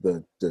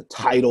 The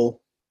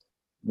title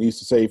needs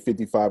to say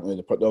 55.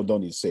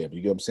 Don't need to say it, but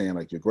you get what I'm saying?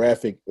 Like your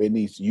graphic, you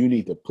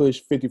need to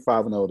push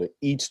 55 and older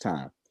each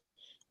time.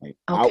 Like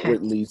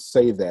outwardly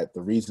say that.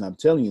 The reason I'm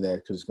telling you that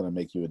because it's going to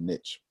make you a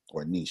niche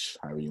or niche,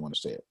 however you want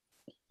to say it.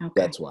 Okay.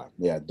 That's why.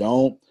 Yeah,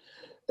 don't.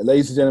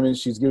 Ladies and gentlemen,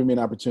 she's giving me an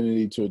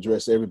opportunity to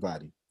address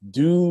everybody.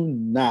 Do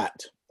not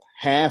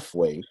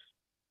halfway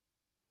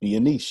be a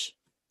niche.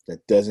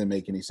 That doesn't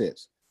make any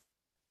sense.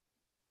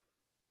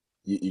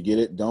 You get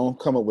it? Don't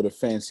come up with a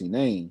fancy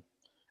name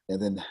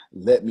and then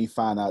let me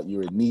find out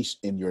you're a niche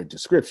in your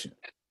description.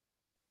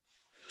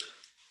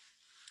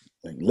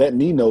 Like, let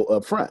me know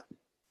up front.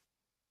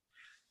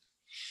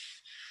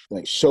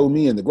 Like, show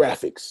me in the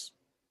graphics.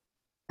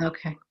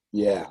 Okay.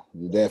 Yeah,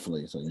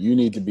 definitely. So you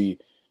need to be,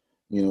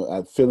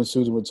 Phil and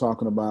Susan were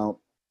talking about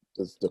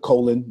the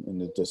colon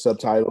and the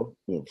subtitle.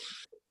 You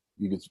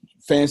get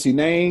fancy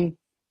name,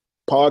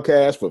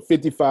 podcast for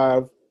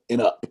 55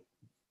 and up.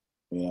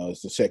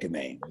 It's the second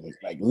name.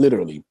 Like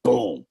literally,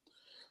 boom.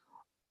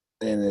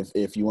 And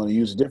if you want to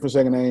use a different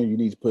second name, you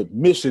need to put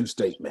mission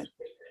statement,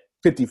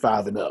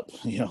 55 and up.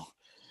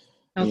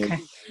 Okay.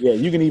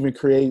 You can even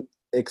create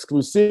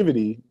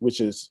exclusivity,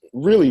 which is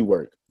really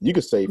work. You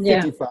could say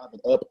 55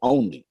 and up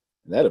only.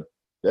 That'll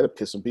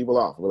piss some people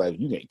off. We're like,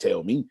 you can't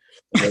tell me.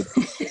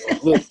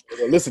 Look,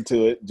 listen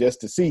to it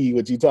just to see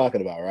what you're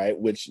talking about, right?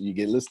 Which you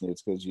get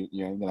listeners because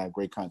you're gonna have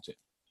great content.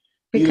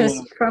 Because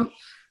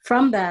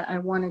from that, I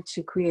wanted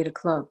to create a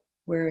club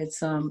where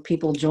it's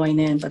people join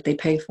in, but they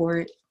pay for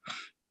it.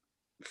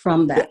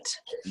 From that,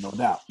 no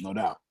doubt.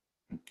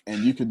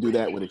 And you can do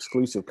that with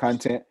exclusive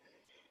content.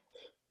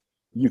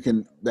 You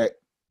can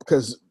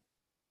because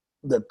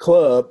the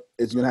club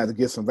is going to have to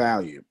get some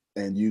value,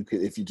 and you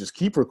could, if you just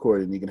keep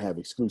recording, you can have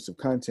exclusive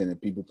content, and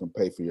people can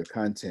pay for your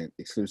content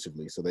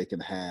exclusively, so they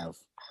can have.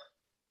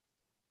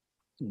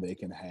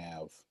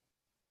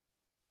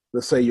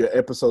 Let's say your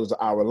episode is an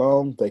hour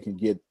long, they can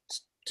get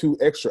 2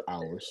 extra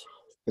hours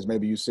because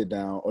maybe you sit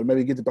down, or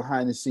maybe get the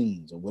behind the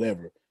scenes or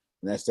whatever.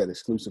 And that's that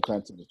exclusive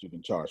content that you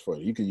can charge for.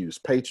 You can use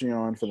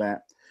Patreon for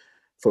that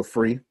for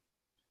free.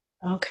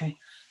 Okay.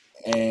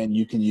 And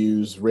you can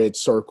use Red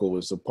Circle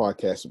as a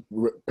podcast.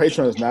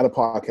 Patreon is not a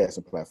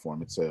podcasting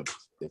platform. It's a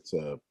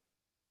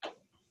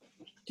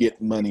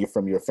get money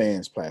from your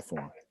fans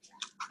platform.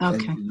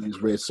 Okay. And you can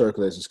use Red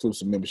Circle as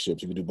exclusive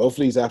memberships. You can do both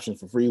of these options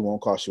for free. It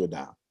won't cost you a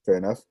dime. Fair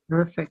enough?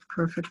 Perfect.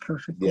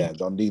 Yeah,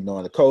 don't need no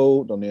other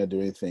code. Don't need to do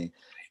anything.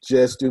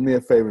 Just do me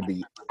a favor.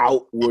 Be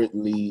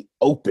outwardly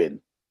open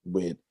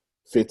with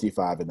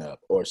 55 and up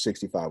or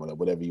 65 and up,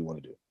 whatever you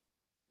want to do.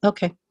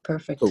 Okay,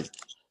 perfect. Cool.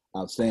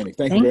 Outstanding.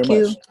 Thank you very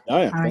much.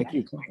 Oh, yeah, thank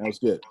you. That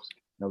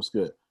was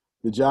good.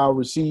 Did y'all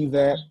receive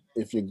that?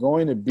 If you're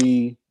going to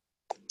be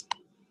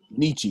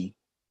Nietzsche,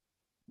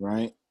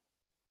 right?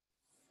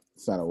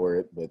 It's not a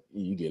word, but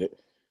you get it.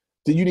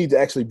 Then you need to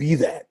actually be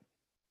that.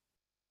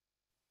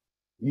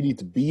 You need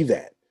to be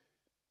that.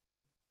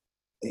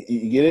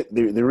 You get it?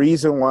 The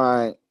reason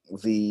why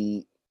let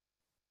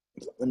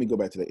me go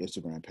back to the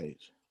Instagram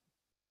page.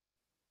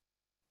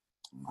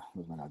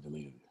 I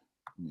deleted it.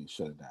 Let me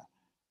shut it down.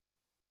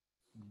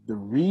 The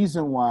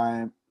reason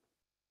why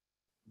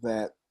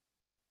that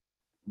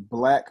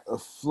Black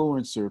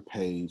Affluencer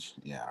page,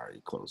 I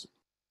already closed it,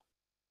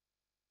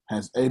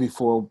 has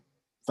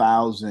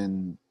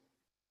 84,000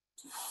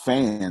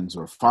 fans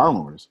or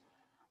followers,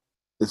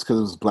 it's because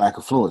it was Black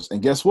Affluence.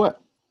 And guess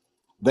what?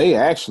 They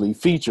actually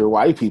feature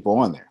white people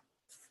on there.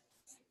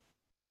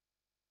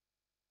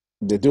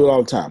 They do it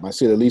all the time. I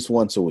see it at least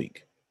once a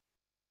week.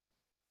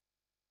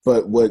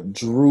 But what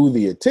drew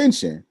the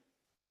attention,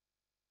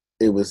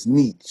 it was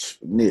niche.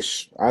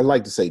 I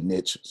like to say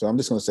niche, so I'm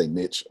just going to say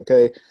niche,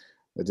 okay?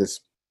 It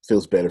just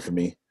feels better for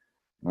me,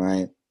 all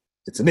right?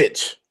 It's a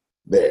niche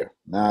there.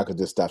 Now I could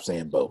just stop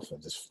saying both. I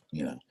just,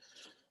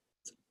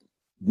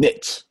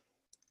 niche.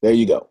 There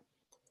you go.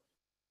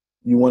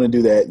 You want to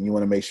do that, and you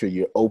want to make sure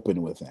you're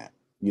open with that.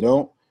 You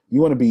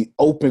want to be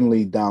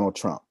openly Donald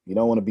Trump. You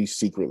don't want to be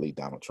secretly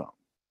Donald Trump.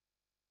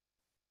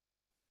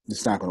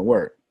 It's not going to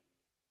work.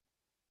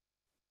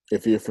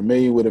 If you're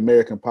familiar with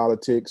American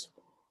politics,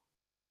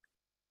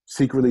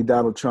 secretly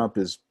Donald Trump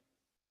is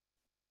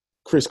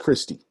Chris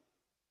Christie.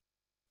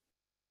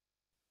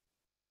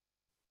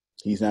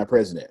 He's not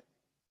president.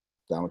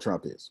 Donald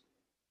Trump is.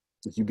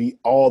 If you be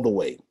all the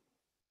way,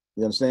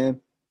 you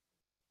understand?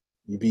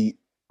 You be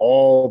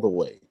all the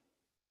way.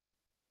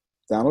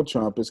 Donald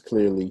Trump is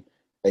clearly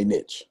a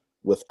niche,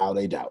 without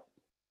a doubt.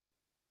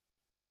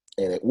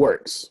 And it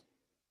works.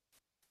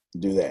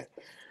 Do that.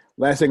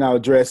 Last thing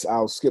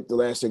I'll skip the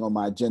last thing on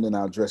my agenda, and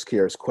I'll address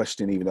Kara's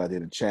question, even though I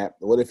did a chat.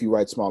 What if you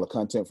write smaller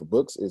content for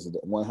books? Is it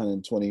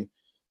 120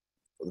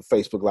 the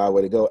Facebook Live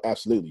way to go?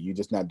 Absolutely. You're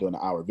just not doing an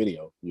hour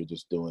video. You're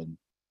just doing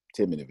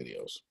 10-minute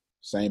videos.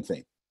 Same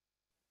thing.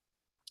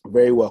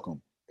 Very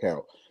welcome,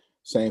 Carol.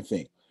 Same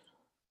thing.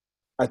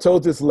 I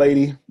told this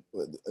lady,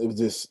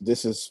 this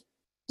is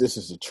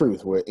the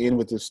truth. We're in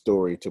with this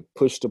story to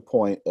push the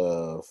point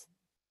of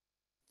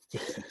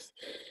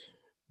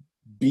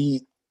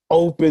be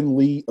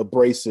openly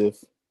abrasive,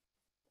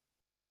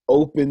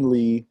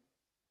 openly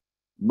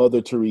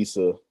Mother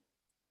Teresa,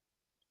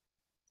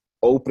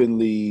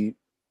 openly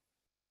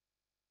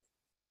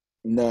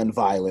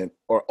nonviolent,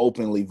 or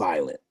openly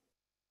violent.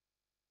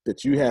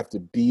 That you have to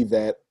be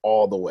that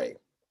all the way.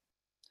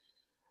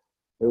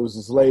 There was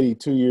this lady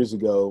 2 years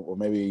ago, or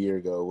maybe a year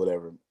ago,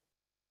 whatever,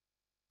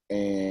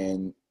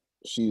 and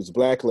she's a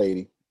black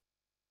lady.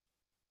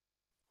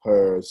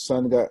 Her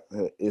son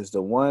is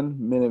the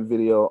 1 minute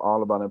video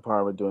all about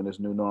empowerment during this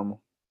new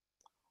normal.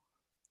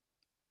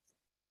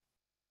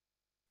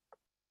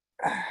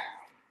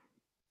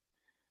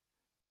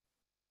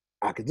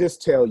 I could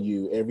just tell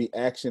you every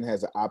action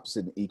has an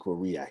opposite and equal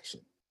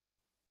reaction.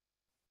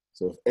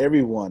 So if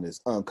everyone is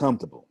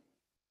uncomfortable,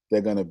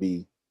 they're going to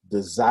be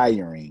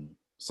desiring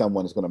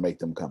someone is going to make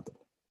them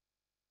comfortable.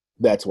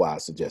 That's why I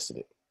suggested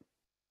it.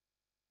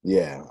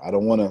 Yeah, I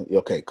don't want to,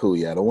 okay, cool.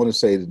 Yeah, I don't want to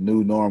say the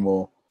new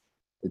normal.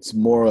 It's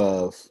more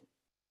of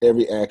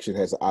every action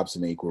has an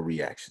opposite and equal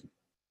reaction.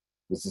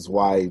 This is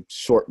why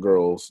short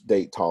girls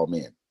date tall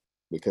men,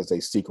 because they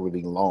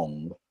secretly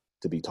long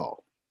to be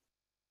tall,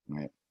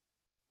 right?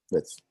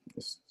 It's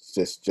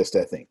just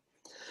that thing.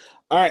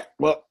 All right,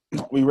 well,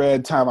 we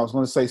ran time. I was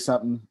going to say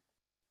something,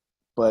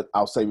 but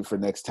I'll save it for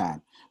next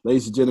time.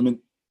 Ladies and gentlemen,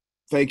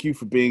 thank you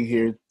for being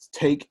here.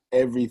 Take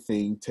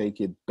everything, take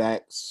it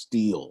back.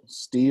 Steal.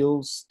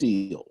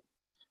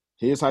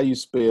 Here's how you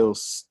spell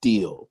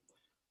steal.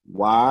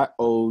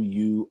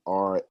 YOURS.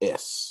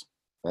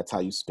 That's how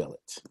you spell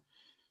it.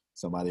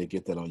 Somebody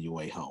get that on your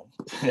way home.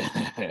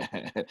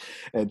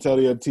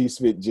 Antonio T.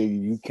 Smith Jr.,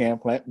 you can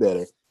plant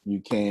better. You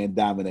can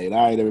dominate.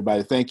 All right,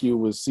 everybody. Thank you.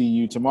 We'll see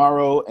you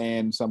tomorrow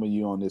and some of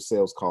you on this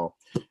sales call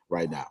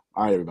right now.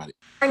 All right, everybody.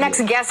 Our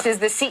next guest is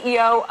the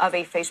CEO of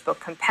a Facebook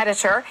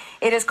competitor.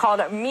 It is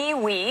called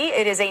MeWe.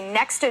 It is a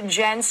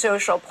next-gen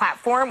social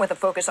platform with a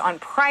focus on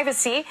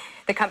privacy.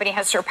 The company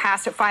has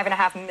surpassed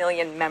 5.5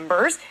 million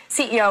members.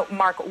 CEO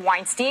Mark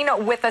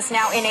Weinstein with us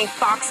now in a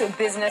Fox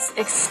Business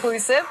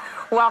exclusive.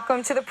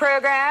 Welcome to the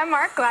program,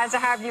 Mark. Glad to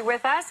have you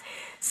with us.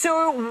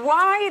 So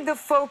why the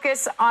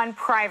focus on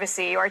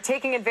privacy or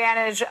taking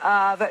advantage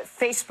of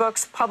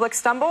Facebook's public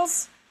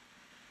stumbles?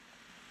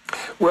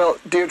 Well,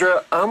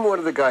 Deirdre, I'm one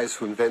of the guys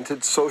who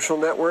invented social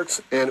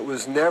networks, and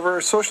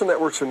social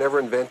networks were never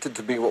invented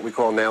to be what we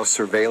call now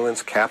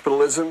surveillance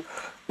capitalism,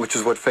 which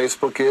is what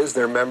Facebook is.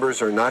 Their members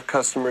are not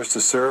customers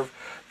to serve.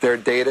 They're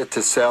data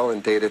to sell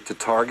and data to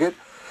target.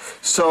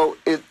 So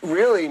it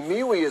really,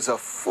 MeWe is a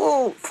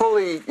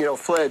fully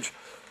fledged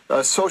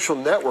social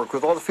network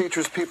with all the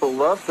features people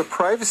love. The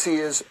privacy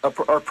is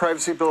our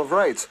Privacy Bill of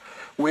Rights.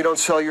 We don't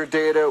sell your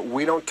data.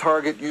 We don't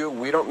target you.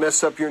 We don't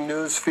mess up your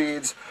news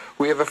feeds.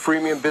 We have a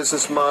freemium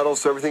business model,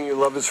 so everything you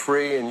love is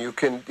free, and you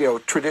can,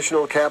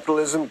 traditional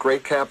capitalism,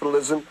 great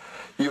capitalism.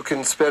 You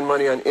can spend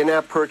money on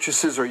in-app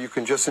purchases, or you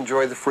can just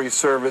enjoy the free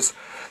service.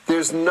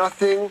 There's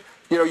nothing,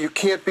 you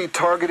can't be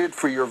targeted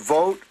for your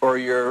vote or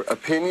your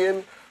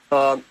opinion.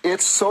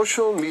 It's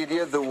social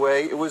media the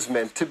way it was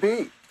meant to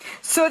be.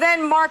 So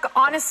then, Mark,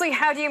 honestly,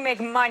 how do you make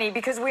money?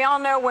 Because we all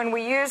know when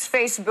we use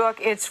Facebook,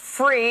 it's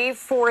free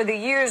for the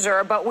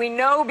user, but we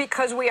know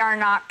because we are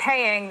not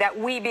paying that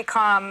we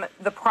become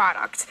the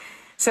product.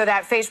 So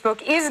that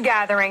Facebook is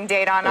gathering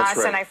data on us,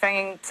 and I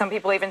think some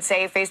people even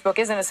say Facebook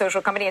isn't a social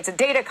company, it's a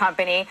data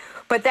company.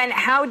 But then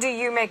how do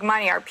you make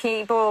money? Are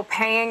people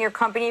paying your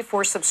company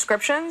for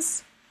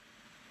subscriptions?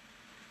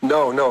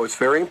 No, it's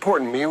very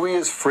important. MeWe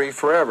is free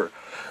forever.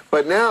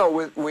 But now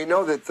we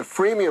know that the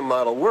freemium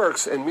model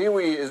works, and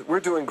MeWe we're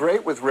doing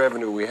great with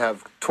revenue. We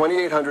have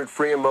 2,800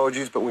 free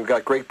emojis, but we've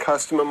got great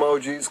custom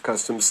emojis,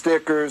 custom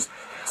stickers.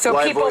 So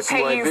live people voice,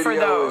 pay live you video for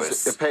those.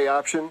 is a pay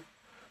option.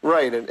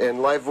 Right,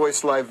 and live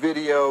voice, live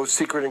video,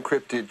 secret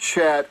encrypted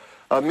chat.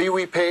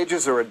 MeWe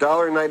pages are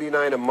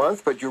 $1.99 a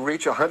month, but you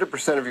reach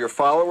 100% of your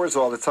followers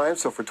all the time.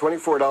 So for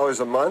 $24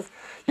 a month,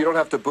 you don't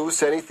have to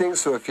boost anything.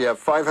 So if you have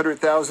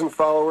 500,000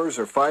 followers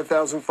or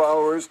 5,000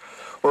 followers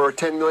or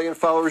 10 million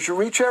followers, you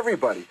reach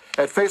everybody.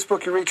 At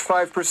Facebook, you reach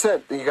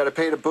 5%. Then you got to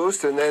pay to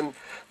boost, and then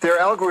their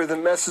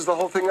algorithm messes the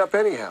whole thing up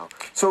anyhow.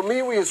 So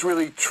MeWe is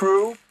really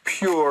true,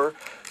 pure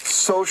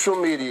social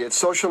media. It's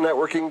social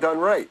networking done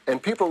right,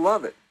 and people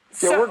love it.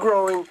 We're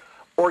growing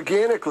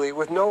organically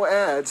with no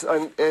ads,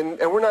 and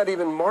we're not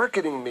even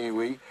marketing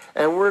MeWe,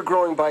 and we're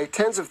growing by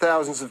tens of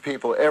thousands of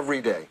people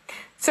every day.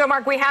 So,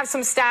 Mark, we have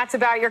some stats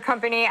about your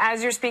company.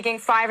 As you're speaking,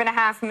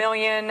 5.5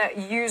 million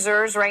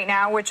users right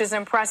now, which is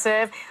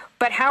impressive.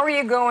 But how are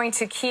you going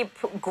to keep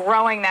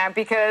growing that?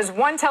 Because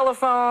one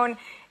telephone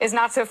is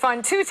not so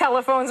fun. Two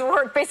telephones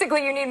work.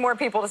 Basically, you need more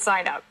people to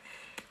sign up.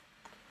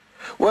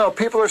 Well,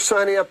 people are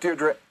signing up,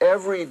 Deirdre,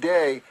 every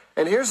day.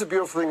 And here's the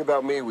beautiful thing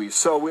about MeWe.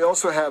 So we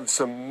also have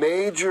some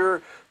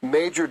major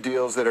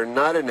deals that are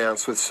not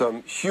announced with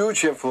some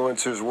huge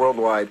influencers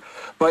worldwide.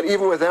 But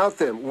even without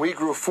them, we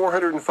grew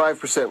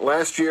 405%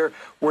 last year.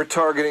 We're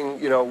targeting,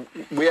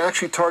 we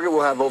actually target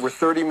we'll have over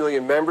 30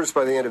 million members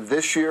by the end of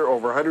this year,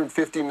 over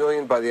 150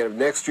 million by the end of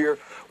next year.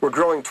 We're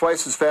growing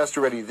twice as fast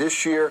already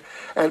this year.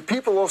 And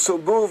people also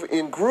move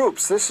in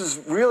groups. This is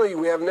really,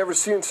 we have never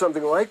seen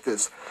something like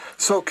this.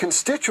 So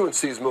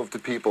constituencies move to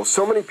people.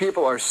 So many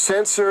people are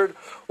censored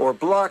or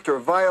blocked or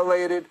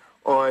violated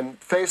on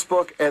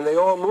Facebook, and they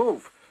all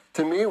move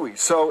to MeWe.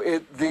 So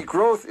the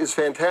growth is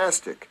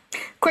fantastic.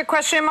 Quick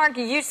question, Mark.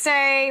 You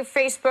say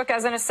Facebook,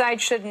 as an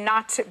aside, should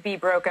not be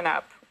broken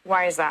up.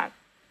 Why is that?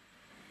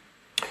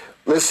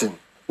 Listen,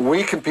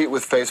 we compete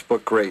with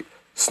Facebook great.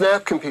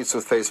 Snap competes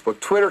with Facebook.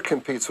 Twitter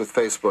competes with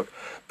Facebook.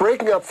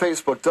 Breaking up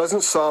Facebook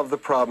doesn't solve the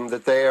problem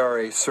that they are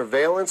a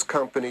surveillance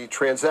company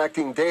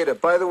transacting data.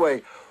 By the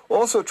way,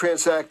 also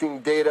transacting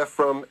data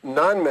from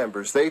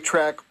non-members. They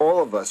track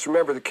all of us.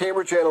 Remember, the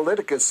Cambridge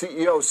Analytica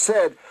CEO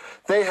said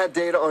they had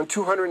data on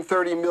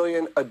 230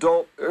 million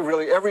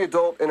every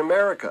adult in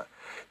America.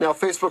 Now,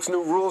 Facebook's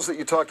new rules that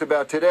you talked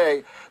about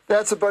today,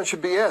 that's a bunch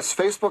of BS.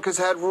 Facebook has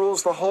had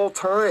rules the whole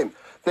time.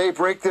 They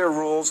break their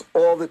rules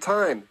all the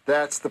time.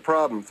 That's the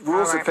problem.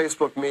 Rules at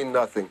Facebook mean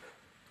nothing.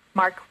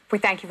 Mark, we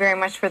thank you very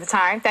much for the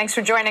time. Thanks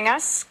for joining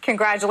us.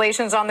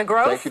 Congratulations on the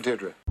growth. Thank you,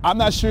 Deirdre. I'm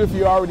not sure if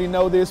you already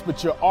know this,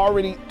 but you're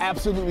already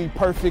absolutely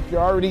perfect.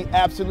 You're already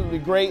absolutely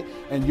great,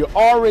 and you're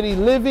already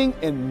living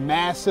in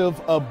massive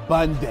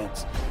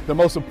abundance. The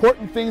most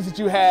important things that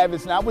you have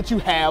is not what you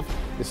have,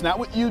 it's not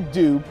what you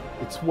do,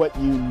 it's what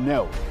you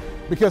know.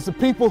 Because the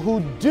people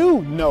who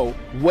do know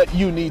what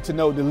you need to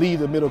know to lead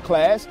the middle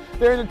class,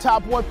 they're in the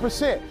top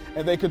 1%,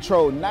 and they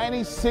control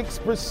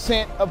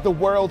 96% of the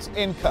world's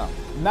income.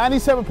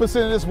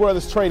 97% of this world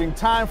is trading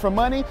time for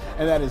money,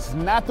 and that is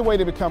not the way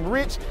to become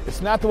rich,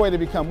 it's not the way to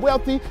become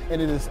wealthy,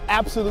 and it is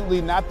absolutely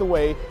not the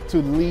way to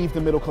leave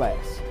the middle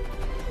class.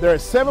 There are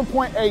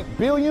 7.8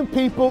 billion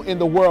people in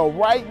the world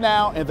right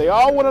now, and they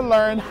all want to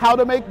learn how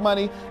to make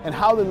money and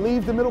how to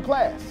leave the middle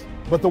class.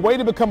 But the way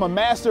to become a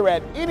master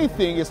at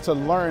anything is to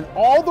learn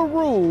all the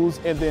rules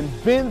and then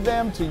bend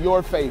them to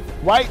your favor.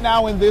 Right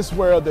now in this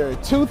world, there are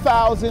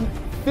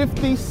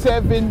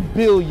 2,057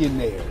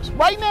 billionaires.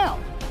 Right now.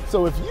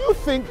 So if you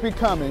think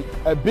becoming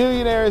a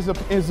billionaire is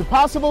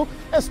impossible,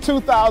 that's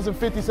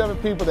 2,057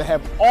 people that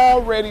have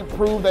already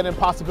proved that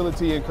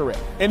impossibility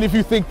incorrect. And if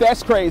you think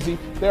that's crazy,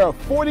 there are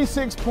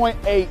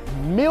 46.8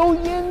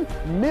 million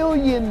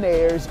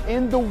millionaires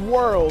in the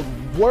world,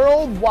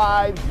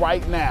 worldwide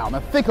right now. Now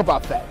think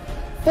about that.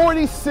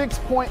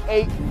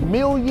 46.8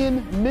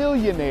 million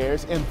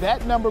millionaires, and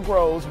that number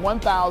grows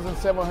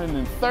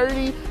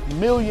 1,730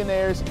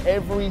 millionaires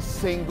every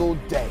single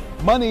day.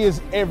 Money is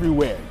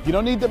everywhere. You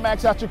don't need to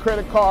max out your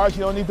credit cards.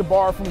 You don't need to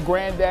borrow from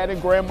granddad and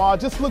grandma.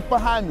 Just look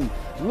behind me.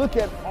 Look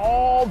at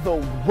all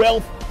the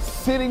wealth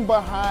sitting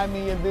behind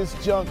me in this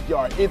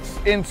junkyard. It's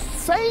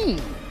insane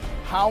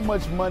how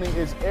much money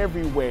is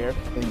everywhere,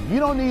 and you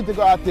don't need to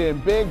go out there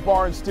and beg,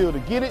 borrow, and steal to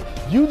get it.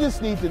 You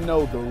just need to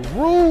know the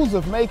rules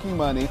of making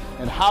money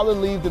and how to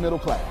leave the middle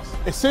class.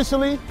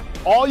 Essentially,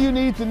 all you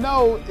need to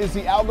know is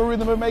the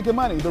algorithm of making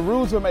money, the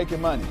rules of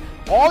making money.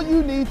 All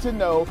you need to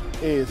know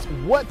is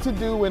what to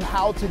do and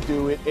how to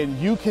do it, and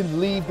you can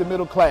leave the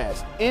middle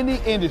class. Any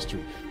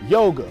industry,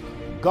 yoga,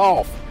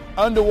 golf,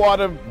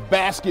 underwater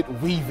basket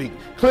weaving,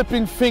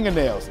 clipping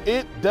fingernails,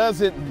 it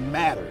doesn't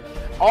matter.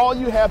 All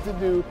you have to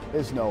do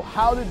is know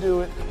how to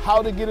do it,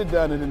 how to get it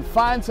done, and then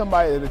find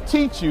somebody to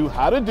teach you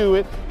how to do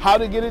it, how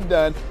to get it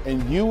done,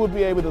 and you will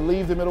be able to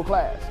leave the middle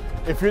class.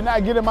 If you're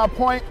not getting my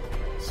point,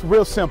 it's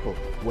real simple.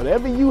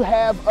 Whatever you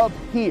have up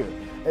here,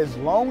 as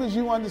long as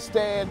you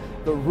understand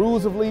the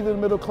rules of leaving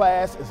the middle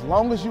class, as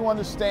long as you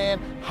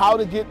understand how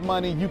to get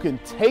money, you can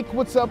take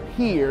what's up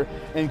here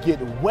and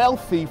get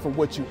wealthy from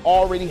what you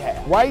already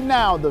have. Right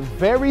now, the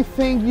very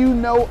thing you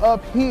know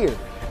up here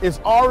is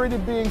already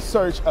being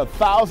searched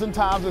 1,000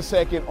 times a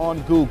second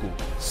on Google.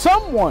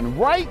 Someone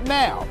right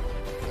now,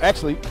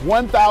 actually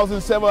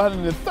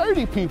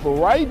 1,730 people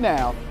right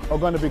now are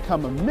going to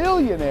become a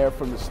millionaire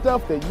from the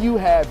stuff that you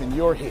have in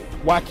your head.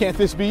 Why can't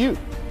this be you?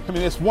 I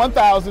mean, it's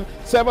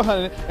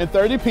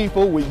 1,730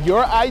 people with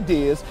your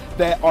ideas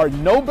that are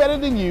no better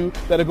than you,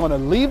 that are going to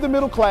leave the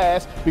middle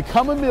class,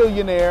 become a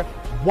millionaire.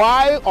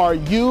 Why are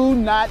you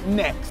not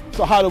next?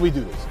 So how do we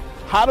do this?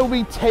 How do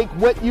we take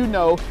what you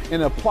know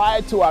and apply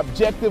it to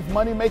objective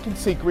money-making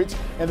secrets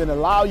and then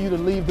allow you to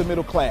leave the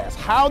middle class?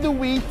 How do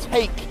we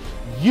take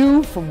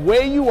you from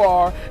where you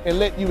are and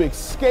let you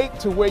escape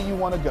to where you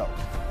want to go?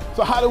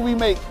 So how do we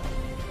make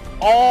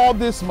all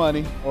this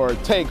money or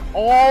take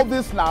all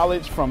this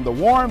knowledge from the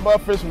Warren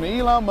Buffetts, from the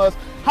Elon Musk,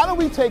 How do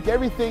we take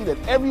everything that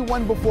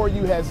everyone before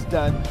you has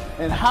done,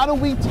 and how do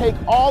we take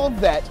all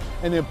of that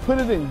and then put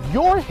it in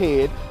your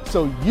head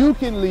so you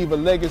can leave a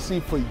legacy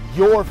for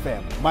your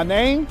family? My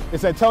name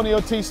is Antonio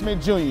T.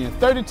 Smith Jr.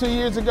 32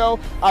 years ago,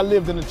 I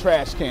lived in a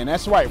trash can.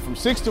 That's right, from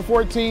 6 to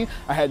 14,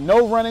 I had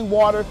no running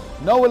water,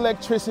 no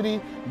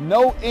electricity,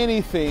 no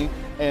anything,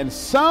 and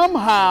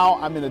somehow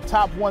I'm in the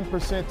top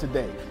 1%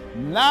 today.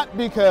 Not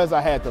because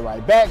I had the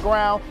right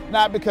background,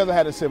 not because I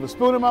had a silver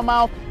spoon in my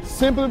mouth,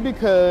 simply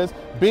because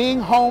being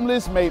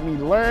homeless made me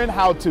learn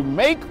how to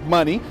make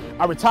money.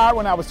 I retired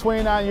when I was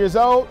 29 years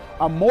old.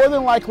 I'm more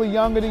than likely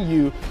younger than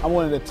you. I'm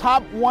one of the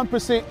top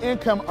 1%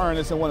 income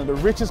earners in one of the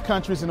richest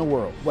countries in the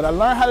world. What I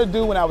learned how to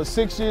do when I was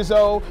 6 years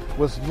old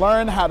was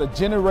learn how to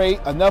generate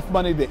enough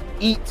money to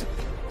eat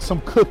some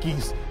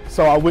cookies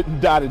so I wouldn't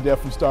die to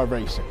death from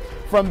starvation.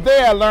 From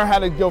there, I learned how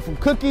to go from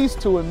cookies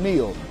to a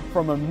meal.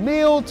 From a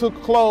meal to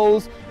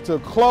clothes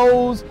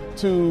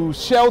to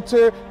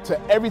shelter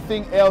to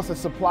everything else that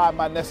supplied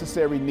my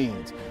necessary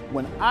needs.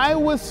 When I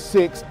was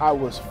 6, I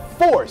was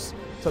forced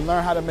to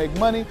learn how to make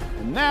money,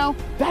 and now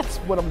that's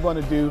what I'm going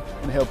to do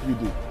and help you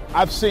do.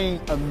 I've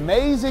seen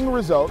amazing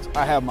results.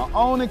 I have my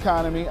own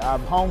economy.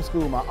 I've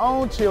homeschooled my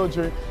own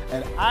children,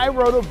 and I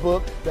wrote a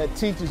book that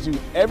teaches you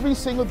every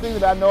single thing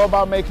that I know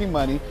about making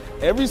money,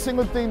 every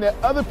single thing that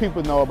other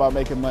people know about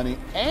making money,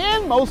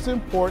 and most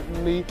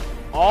importantly,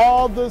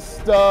 all the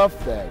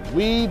stuff that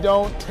we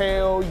don't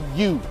tell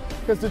you.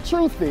 Because the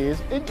truth is,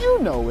 and you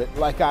know it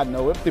like I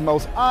know it, the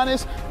most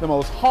honest, the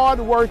most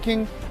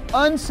hardworking,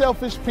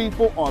 unselfish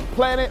people on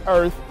planet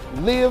Earth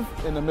live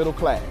in the middle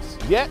class.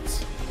 Yet,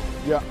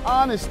 your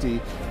honesty,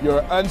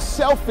 your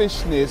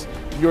unselfishness,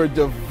 your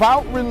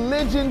devout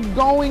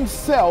religion-going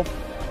self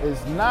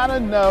is not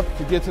enough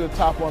to get to the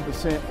top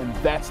 1%, and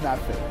that's not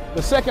fair.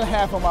 The second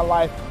half of my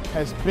life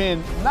has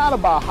been not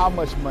about how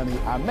much money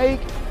I make,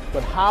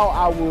 but how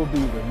I will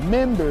be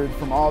remembered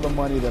from all the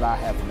money that I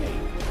have made.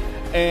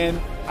 And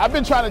I've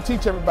been trying to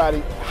teach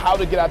everybody how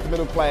to get out the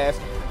middle class.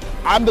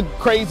 I'm the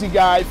crazy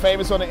guy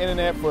famous on the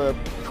internet for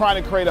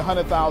trying to create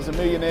 100,000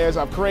 millionaires.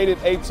 I've created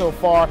 8 so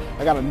far.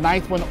 I got a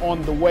 9th one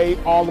on the way,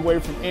 all the way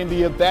from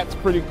India. That's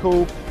pretty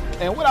cool.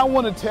 And what I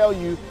want to tell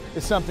you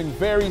is something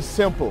very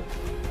simple.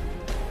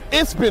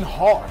 It's been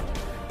hard.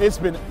 It's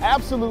been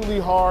absolutely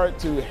hard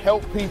to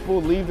help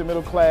people leave the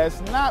middle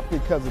class, not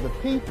because of the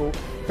people,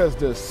 because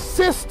the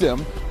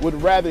system would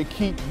rather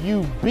keep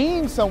you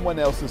being someone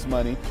else's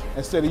money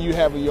instead of you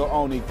having your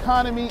own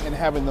economy and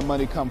having the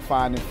money come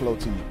find and flow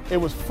to you. It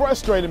was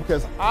frustrating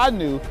because I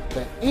knew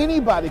that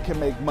anybody can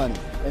make money.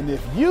 And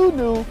if you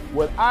knew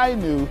what I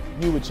knew,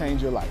 you would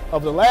change your life.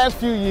 Over the last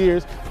few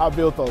years, I've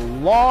built a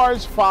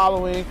large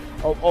following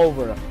of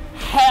over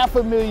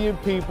 500,000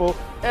 people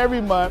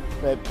every month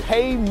that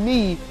pay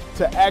me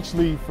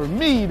for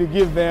me to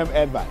give them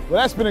advice.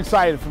 Well, that's been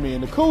exciting for me.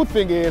 And the cool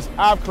thing is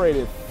I've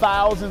created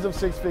thousands of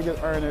six-figure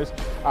earners.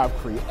 I've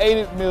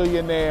created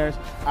millionaires.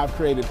 I've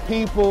created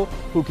people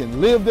who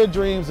can live their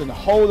dreams and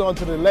hold on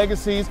to their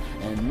legacies.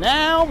 And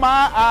now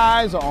my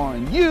eyes are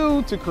on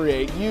you to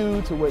create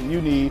you to what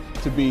you need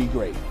to be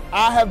great.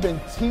 I have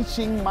been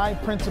teaching my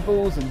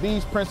principles and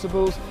these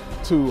principles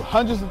to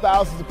hundreds of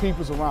thousands of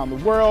people around the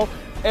world,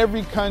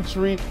 every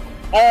country,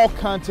 all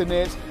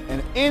continents,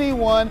 and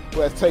anyone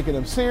who has taken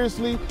them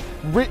seriously,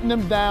 written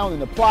them down,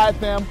 and applied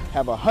them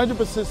have a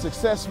 100%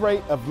 success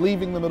rate of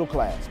leaving the middle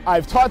class.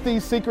 I've taught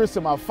these secrets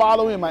to my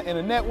following and my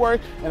inner network,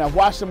 and I've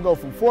watched them go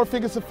from 4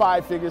 figures to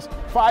 5 figures,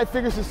 5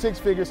 figures to 6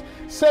 figures,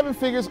 7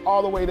 figures,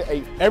 all the way to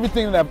 8.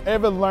 Everything that I've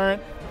ever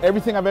learned,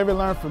 everything I've ever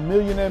learned from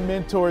millionaire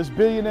mentors,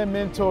 billionaire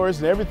mentors,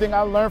 and everything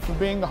I learned from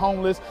being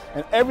homeless,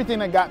 and everything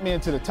that got me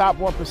into the top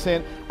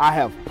 1%, I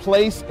have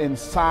placed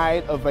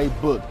inside of a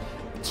book.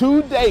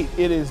 To date,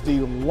 it is the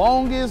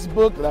longest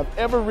book that I've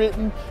ever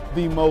written,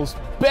 the most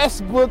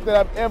best book that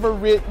I've ever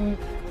written,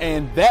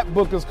 and that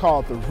book is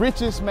called The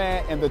Richest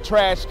Man in the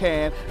Trash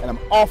Can, and I'm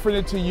offering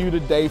it to you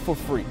today for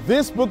free.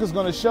 This book is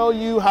going to show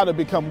you how to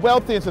become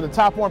wealthy into the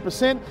top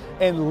 1%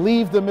 and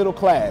leave the middle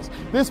class.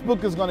 This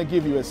book is going to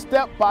give you a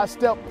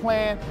step-by-step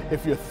plan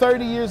if you're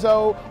 30 years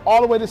old,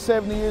 all the way to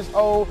 70 years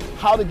old,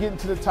 how to get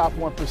into the top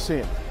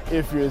 1%.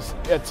 If you're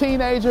a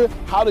teenager,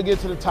 how to get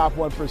to the top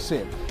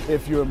 1%.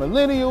 If you're a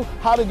millennial,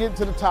 how to get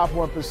to the top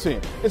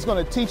 1%. It's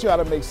going to teach you how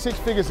to make 6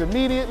 figures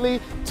immediately,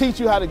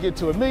 teach you how to get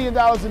to $1 million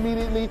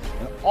immediately,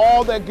 and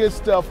all that good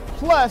stuff.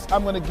 Plus,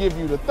 I'm going to give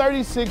you the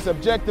 36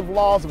 objective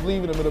laws of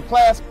leaving the middle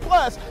class.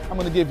 Plus, I'm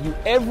going to give you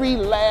every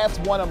last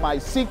one of my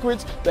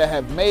secrets that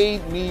have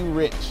made me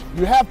rich.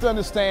 You have to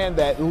understand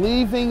that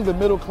leaving the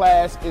middle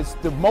class is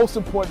the most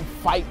important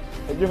fight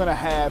that you're going to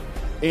have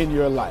in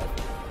your life.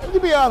 And to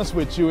be honest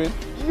with you, and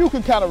you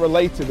can kind of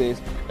relate to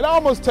this, it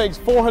almost takes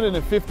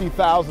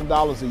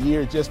 $450,000 a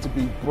year just to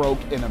be broke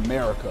in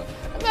America.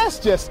 And that's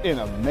just in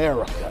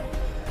America.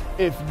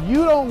 If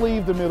you don't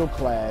leave the middle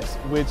class,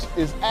 which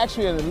is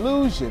actually an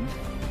illusion,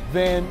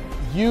 then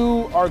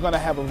you are going to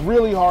have a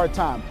really hard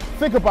time.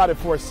 Think about it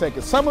for a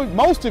second.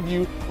 Most of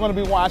you going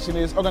to be watching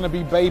this are going to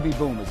be baby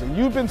boomers, and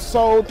you've been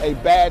sold a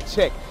bad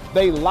check.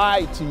 They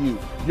lied to you.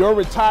 Your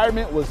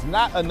retirement was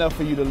not enough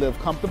for you to live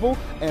comfortable,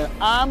 and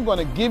I'm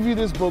going to give you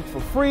this book for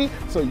free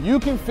so you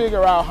can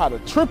figure out how to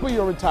triple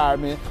your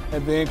retirement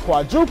and then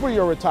quadruple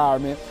your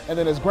retirement, and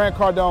then, as Grant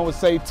Cardone would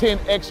say,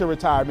 10x your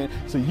retirement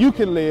so you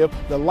can live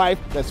the life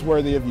that's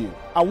worthy of you.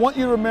 I want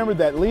you to remember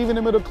that leaving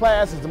the middle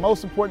class is the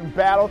most important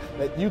battle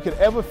that you could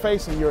ever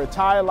face in your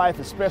entire life,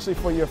 especially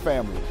for your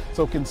family.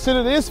 So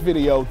consider this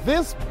video,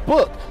 this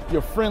book,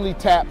 your friendly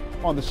tap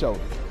on the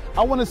shoulder.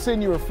 I want to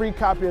send you a free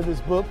copy of this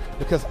book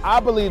because I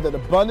believe that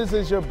abundance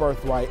is your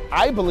birthright.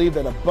 I believe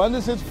that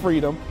abundance is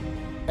freedom,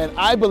 and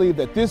I believe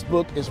that this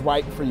book is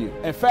right for you.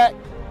 In fact,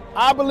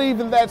 I believe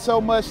in that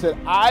so much that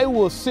I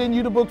will send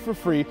you the book for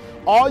free.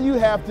 All you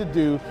have to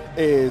do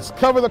is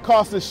cover the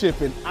cost of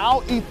shipping.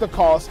 I'll eat the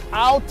cost.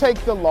 I'll take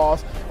the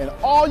loss. And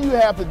all you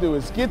have to do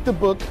is get the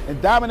book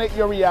and dominate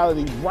your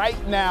reality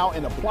right now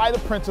and apply the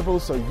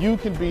principles so you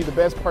can be the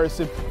best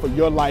person for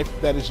your life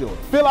that is yours.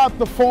 Fill out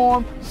the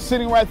form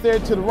sitting right there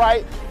to the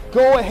right.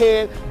 Go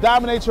ahead,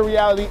 dominate your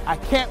reality. I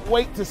can't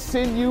wait to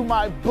send you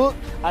my book.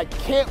 I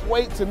can't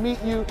wait to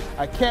meet you.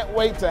 I can't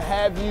wait to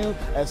have you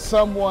as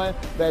someone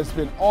that's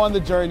been on the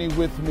journey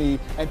with me.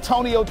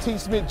 Antonio T.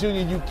 Smith Jr.,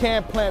 you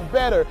can plan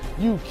better.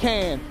 You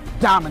can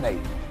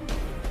dominate.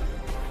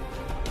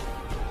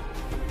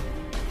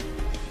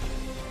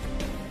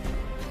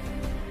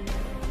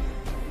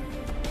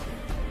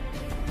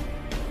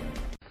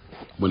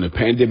 When the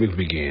pandemic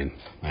began,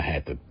 I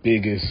had the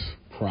biggest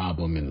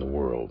problem in the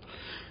world.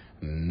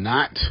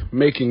 Not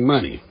making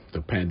money.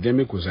 The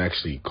pandemic was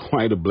actually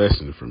quite a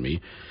blessing for me,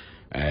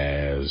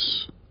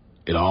 as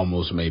it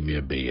almost made me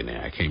a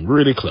billionaire. I came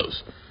really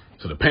close.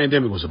 So the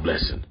pandemic was a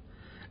blessing.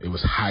 It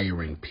was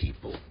hiring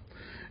people.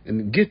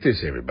 And get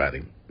this,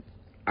 everybody.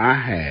 I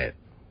had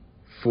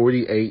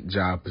 48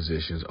 job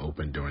positions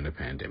open during the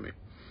pandemic.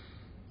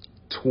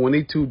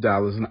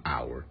 $22 an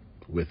hour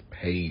with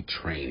paid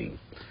training.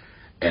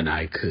 And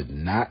I could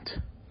not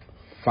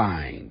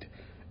find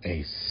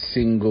a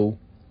single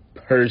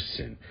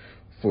person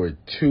for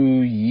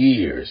 2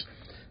 years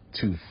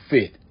to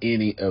fit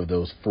any of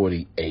those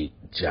 48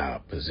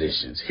 job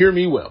positions. Hear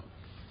me well.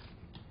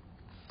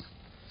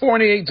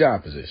 48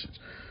 job positions,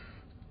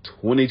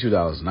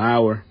 $22 an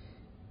hour,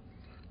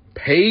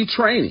 paid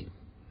training,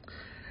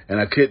 and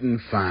I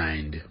couldn't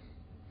find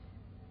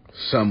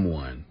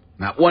someone,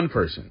 not one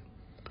person,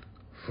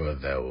 for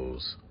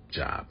those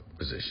job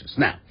positions.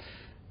 Now,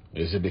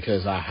 is it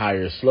because I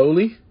hire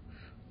slowly?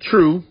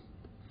 True.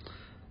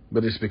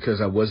 But it's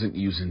because I wasn't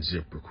using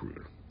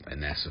ZipRecruiter,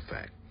 and that's a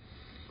fact.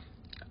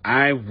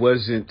 I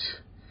wasn't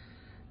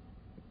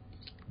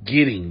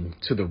getting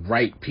to the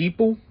right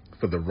people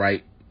for the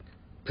right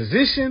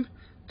position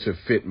to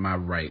fit my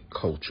right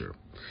culture.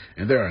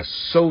 And there are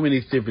so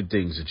many different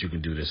things that you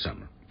can do this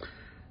summer.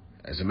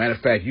 As a matter of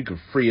fact, you can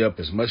free up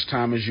as much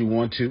time as you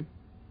want to.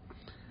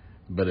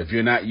 But if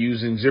you're not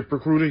using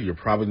ZipRecruiter, you're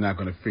probably not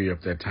going to free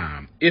up that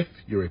time if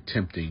you're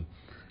attempting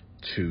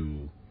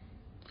to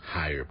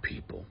hire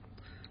people.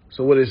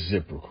 So what is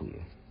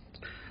ZipRecruiter?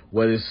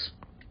 What is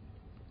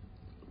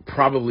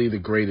probably the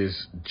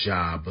greatest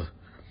job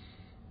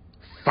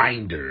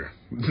finder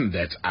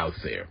that's out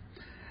there?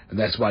 And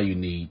that's why you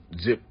need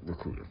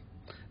ZipRecruiter.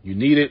 You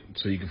need it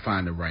so you can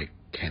find the right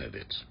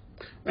candidates.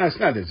 Now, it's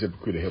not that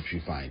ZipRecruiter helps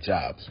you find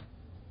jobs.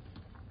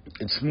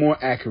 It's more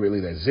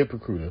accurately that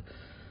ZipRecruiter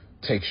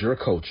takes your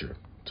culture,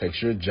 takes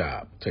your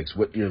job, takes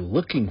what you're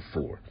looking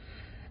for,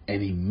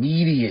 and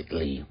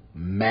immediately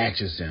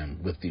matches them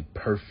with the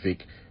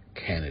perfect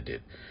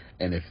candidate.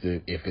 And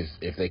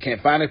if they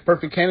can't find a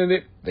perfect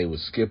candidate, they will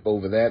skip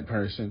over that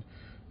person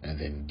and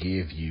then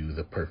give you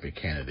the perfect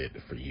candidate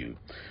for you.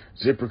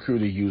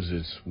 ZipRecruiter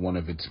uses one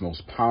of its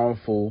most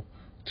powerful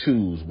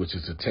tools, which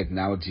is the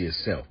technology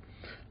itself,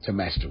 to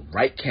match the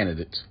right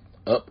candidates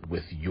up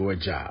with your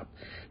job.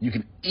 You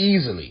can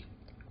easily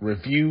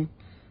review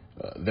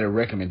their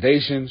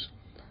recommendations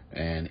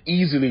and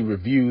easily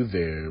review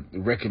their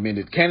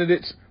recommended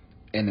candidates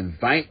and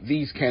invite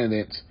these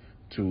candidates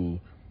to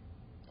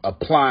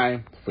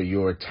apply for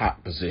your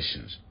top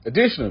positions.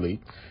 Additionally,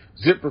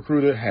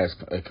 ZipRecruiter has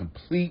a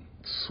complete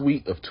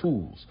suite of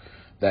tools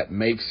that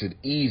makes it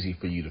easy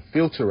for you to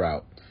filter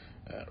out,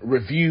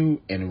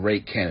 review, and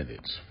rate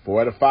candidates.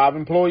 4 out of 5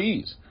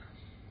 employees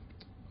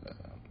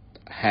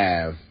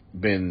have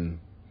been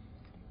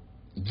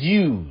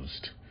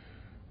used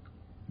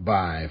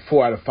by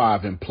 4 out of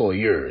 5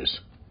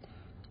 employers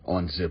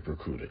on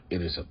ZipRecruiter.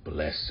 It is a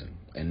blessing.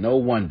 And no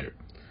wonder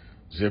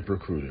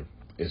ZipRecruiter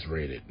is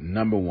rated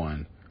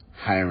 #1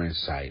 hiring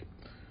site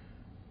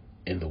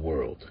in the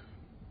world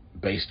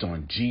based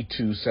on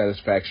G2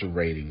 satisfaction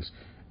ratings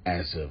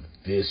as of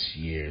this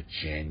year,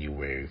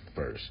 January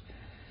 1st.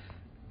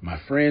 My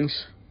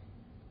friends,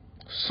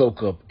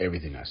 soak up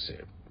everything I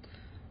said.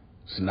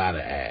 It's not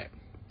an ad.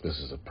 This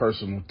is a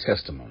personal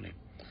testimony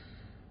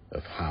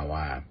of how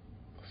I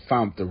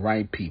found the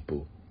right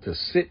people to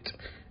sit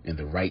in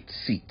the right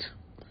seat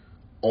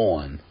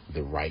on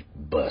the right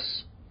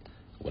bus.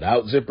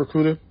 Without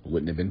ZipRecruiter, it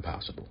wouldn't have been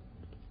possible.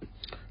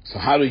 So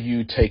how do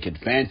you take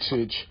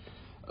advantage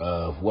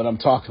what I'm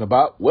talking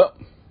about? Well,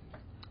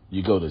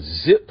 you go to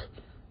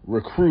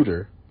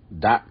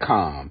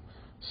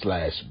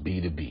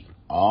ziprecruiter.com/B2B.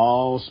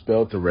 All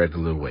spelled the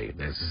regular way.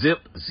 That's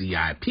zip,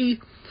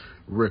 Z-I-P,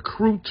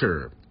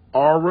 recruiter,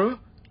 Aura,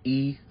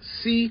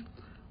 E-C,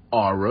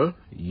 Aura,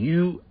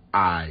 U-I-T-E-R,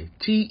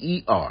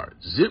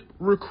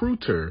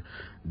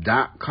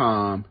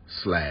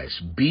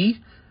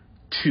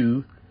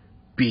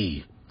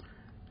 ziprecruiter.com/B2B.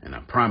 And I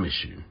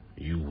promise you,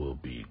 you will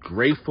be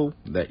grateful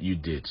that you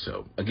did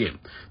so. Again,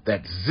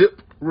 that's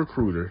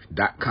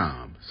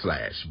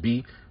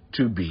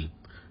ziprecruiter.com/B2B.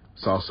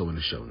 It's also in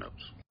the show notes.